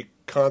a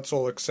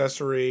console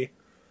accessory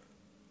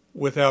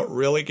without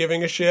really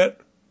giving a shit.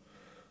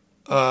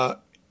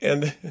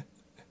 And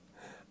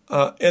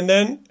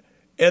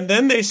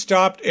then they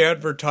stopped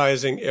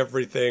advertising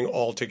everything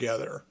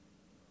altogether.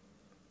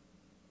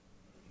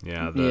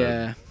 Yeah.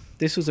 Yeah.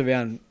 This was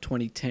around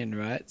 2010,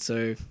 right?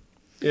 So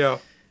Yeah.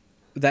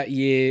 that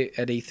year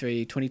at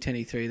E3, 2010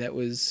 E3, that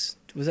was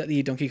that the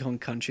year Donkey Kong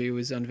Country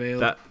was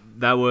unveiled?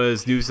 That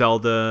was new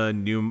Zelda,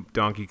 new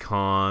Donkey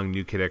Kong,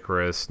 new Kid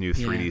Icarus, new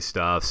 3D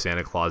stuff.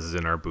 Santa Claus is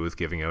in our booth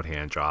giving out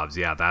hand jobs.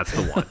 Yeah, that's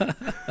the one.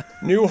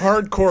 New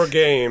hardcore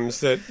games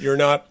that you're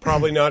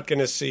probably not going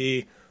to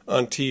see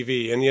on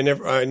TV, and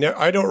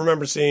I don't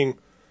remember seeing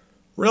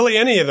really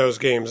any of those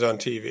games on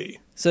TV.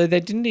 So they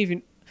didn't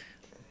even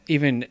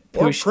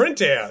push or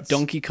print ads.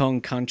 Donkey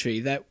Kong Country,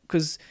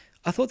 because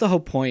I thought the whole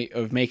point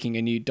of making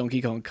a new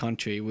Donkey Kong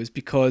Country was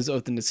because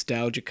of the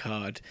nostalgia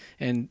card,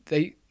 and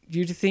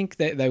you'd think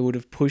that they would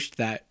have pushed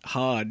that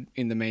hard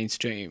in the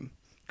mainstream,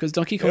 because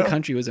Donkey Kong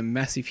Country was a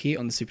massive hit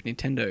on the Super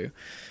Nintendo.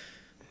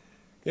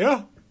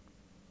 Yeah.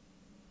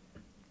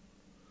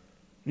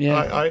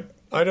 Yeah.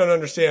 I don't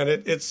understand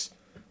it. It's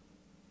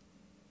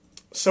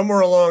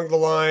somewhere along the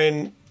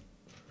line.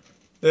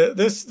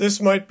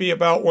 This might be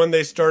about when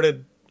they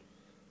started,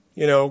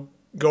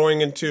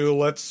 going into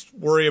let's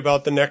worry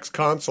about the next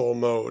console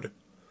mode.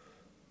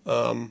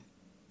 And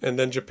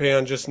then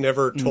Japan just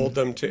never told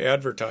them to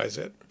advertise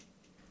it.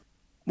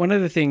 One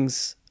of the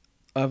things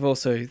I've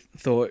also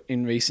thought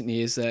in recent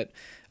years that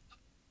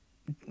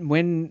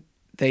when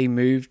they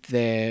moved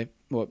they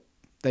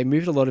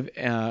moved a lot of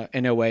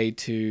NOA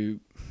to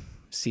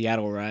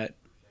Seattle, right?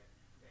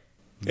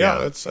 Yeah,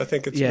 I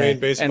think it's main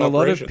base of and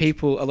operations.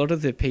 a lot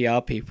of the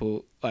PR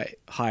people, like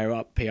higher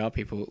up PR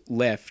people,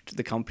 left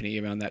the company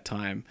around that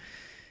time,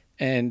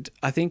 and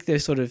I think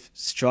they've sort of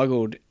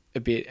struggled a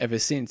bit ever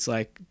since.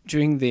 Like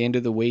during the end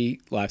of the Wii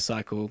life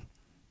cycle,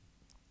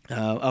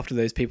 after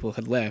those people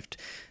had left,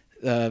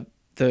 the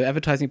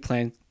advertising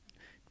plan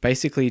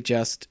basically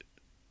just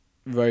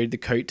rode the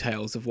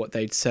coattails of what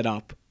they'd set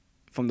up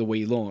from the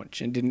Wii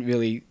launch and didn't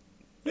really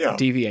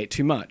deviate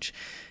too much.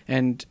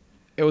 And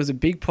it was a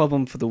big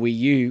problem for the Wii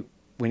U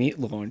when it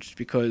launched,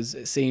 because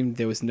it seemed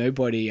there was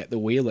nobody at the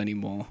wheel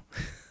anymore.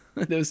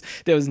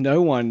 there was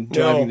no one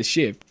driving the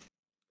ship.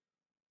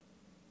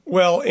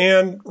 Well,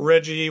 and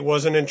Reggie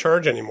wasn't in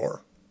charge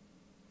anymore.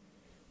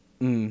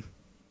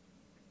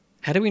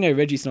 How do we know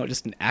Reggie's not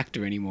just an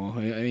actor anymore?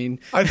 I mean,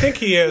 I think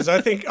he is.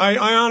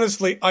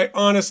 I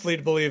honestly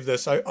believe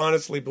this. I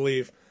honestly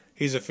believe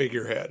he's a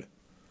figurehead.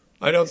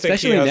 I don't think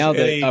he has now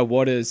any... that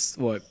Iwata's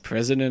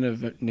president of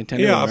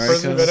Nintendo America?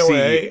 President of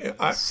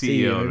NOA.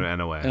 CEO of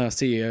NOA.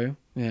 CEO,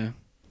 yeah.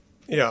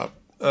 Yeah.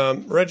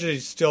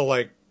 Reggie's still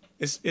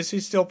is he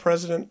still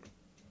president?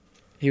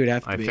 He would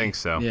have to be. I think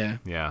so. Yeah.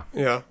 Yeah.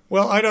 Yeah.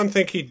 Well, I don't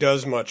think he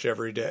does much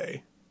every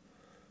day.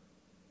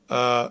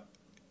 And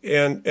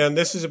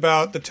this is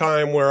about the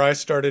time where I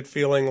started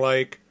feeling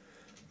like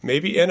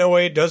maybe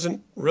NOA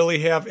doesn't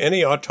really have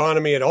any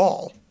autonomy at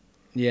all.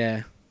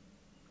 Yeah.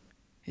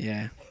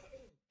 Yeah.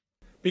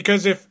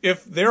 Because if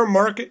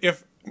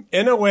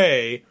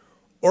NOA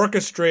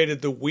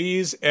orchestrated the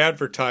Wii's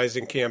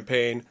advertising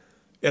campaign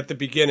at the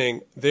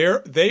beginning,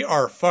 they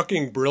are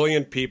fucking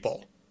brilliant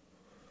people.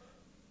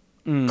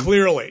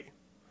 Clearly.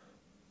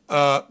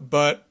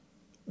 But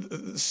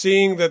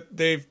seeing that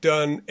they've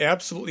done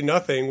absolutely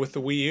nothing with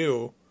the Wii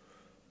U,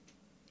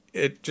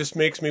 it just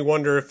makes me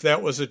wonder if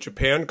that was a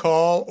Japan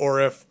call or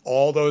if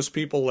all those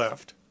people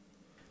left.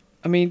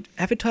 I mean,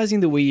 advertising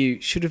the Wii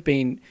U should have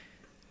been...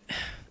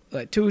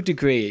 to a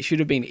degree, it should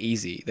have been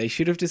easy. They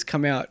should have just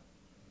come out...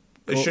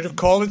 They should have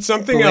called it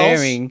something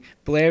else.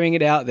 Blaring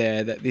it out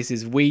there that this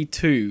is Wii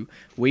 2,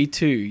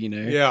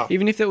 Yeah.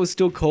 Even if it was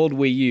still called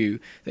Wii U,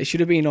 they should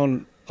have been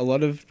on a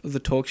lot of the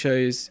talk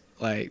shows,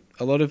 like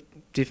a lot of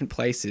different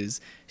places,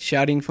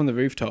 shouting from the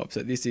rooftops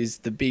that this is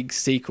the big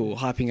sequel,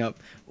 hyping up,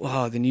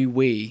 wow, the new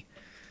Wii,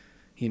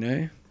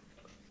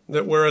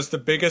 That whereas the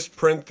biggest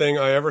print thing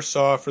I ever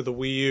saw for the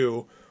Wii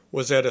U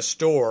was at a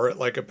store,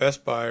 like a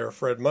Best Buy or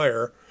Fred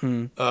Meyer.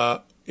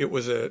 It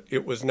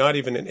was not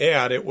even an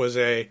ad. It was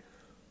a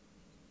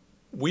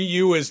Wii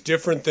U is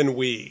different than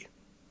Wii,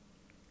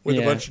 with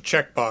a bunch of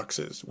check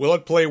boxes. Will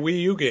it play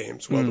Wii U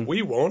games? Well, the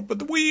Wii won't, but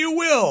the Wii U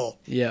will.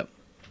 Yep.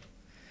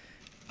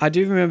 I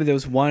do remember there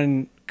was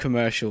one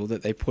commercial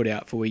that they put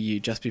out for Wii U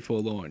just before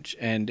launch,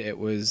 and it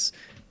was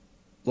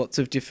lots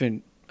of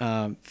different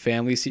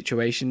family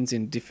situations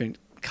in different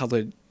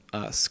coloured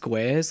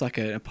squares, like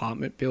an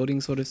apartment building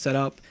sort of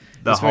setup.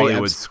 The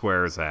Hollywood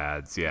Squares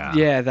ads, yeah.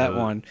 Yeah, that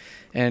one.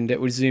 And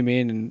it would zoom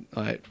in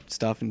and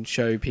stuff and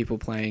show people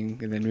playing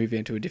and then move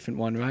into a different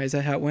one, right? Is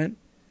that how it went?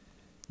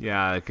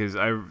 Yeah, because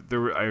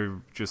I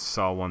just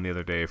saw one the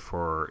other day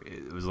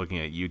it was looking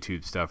at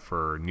YouTube stuff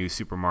for New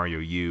Super Mario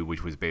U,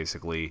 which was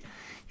basically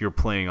you're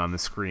playing on the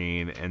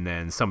screen and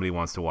then somebody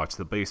wants to watch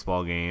the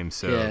baseball game,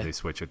 so they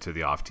switch it to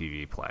the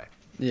off-TV play.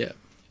 Yeah.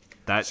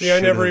 I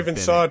never even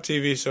saw a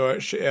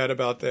TV ad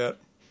about that.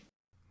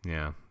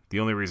 Yeah. The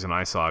only reason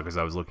I saw it because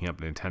I was looking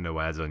up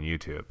Nintendo ads on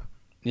YouTube.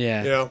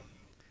 Yeah. Yeah.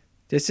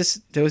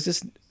 There was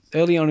just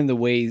early on in the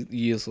Wii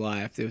U's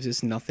life, there was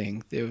just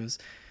nothing. They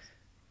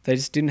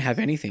just didn't have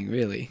anything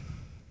really,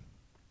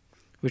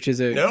 which is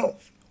No.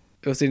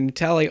 It was an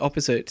entirely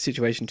opposite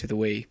situation to the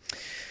Wii.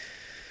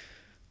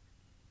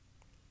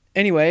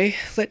 Anyway,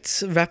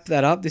 let's wrap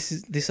that up. This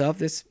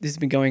has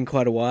been going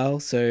quite a while,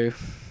 so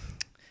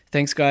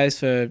thanks guys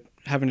for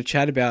having a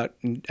chat about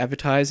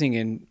advertising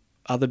and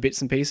other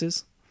bits and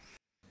pieces.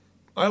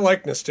 I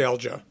like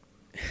nostalgia.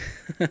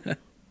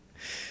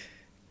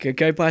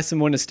 Go buy some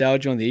more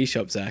nostalgia on the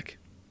eShop, Zach.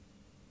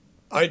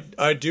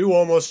 I do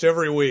almost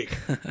every week.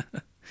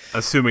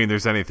 Assuming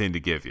there's anything to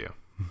give you.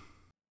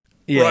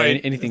 Yeah,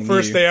 right. Anything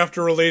First new. they have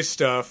to release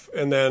stuff,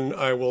 and then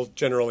I will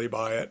generally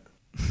buy it.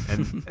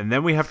 And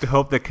then we have to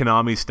hope that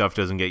Konami stuff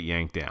doesn't get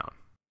yanked down.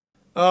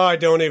 Oh, I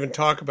don't even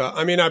talk about.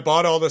 I mean, I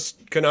bought all this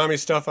Konami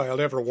stuff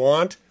I'll ever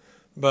want,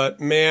 but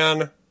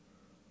man,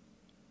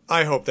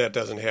 I hope that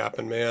doesn't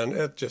happen, man.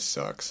 It just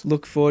sucks.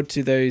 Look forward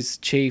to those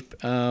cheap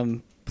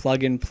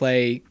plug and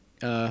play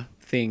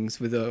things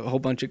with a whole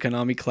bunch of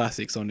Konami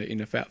classics on it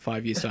in about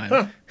 5 years'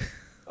 time.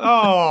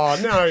 Oh,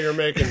 now you're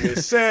making me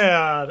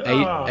sad.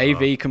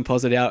 AV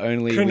composite out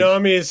only.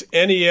 Konami's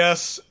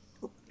NES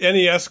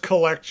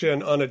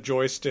collection on a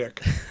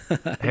joystick.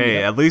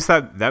 Hey, at least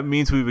that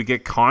means we would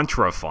get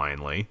Contra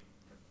finally.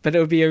 But it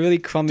would be a really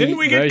crummy Didn't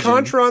we get version.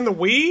 Contra on the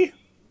Wii?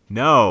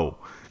 No.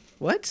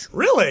 What?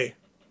 Really?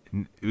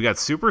 We got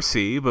Super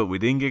C, but we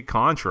didn't get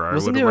Contra. I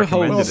Wasn't would have there a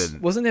whole? recommended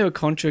it. Wasn't there a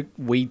Contra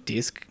Wii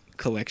disc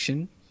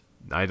collection?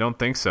 I don't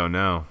think so,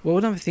 no. What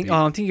would I think?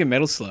 Oh, I'm thinking of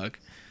Metal Slug.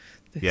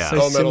 They're Yeah.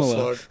 so Metal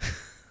similar.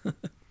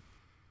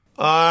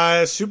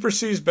 Slug. Super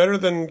C's better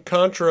than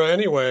Contra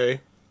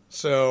anyway,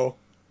 so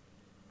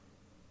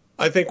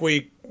I think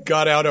we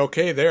got out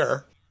okay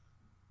there.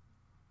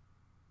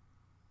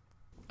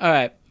 All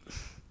right.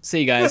 See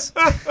you guys.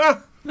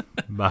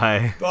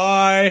 Bye.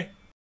 Bye.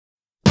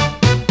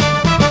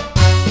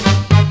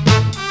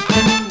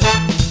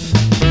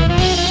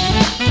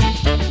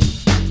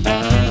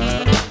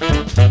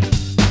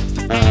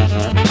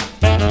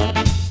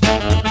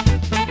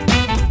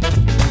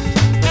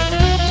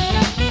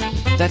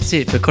 That's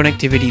it for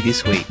Connectivity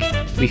this week.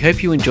 We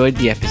hope you enjoyed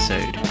the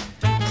episode.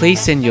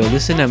 Please send your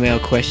listener mail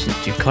questions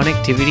to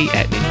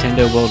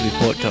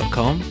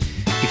connectivity@nintendoworldreport.com.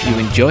 If you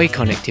enjoy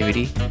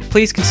Connectivity,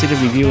 please consider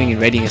reviewing and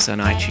rating us on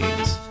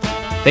iTunes.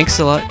 Thanks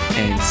a lot,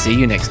 and see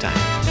you next time.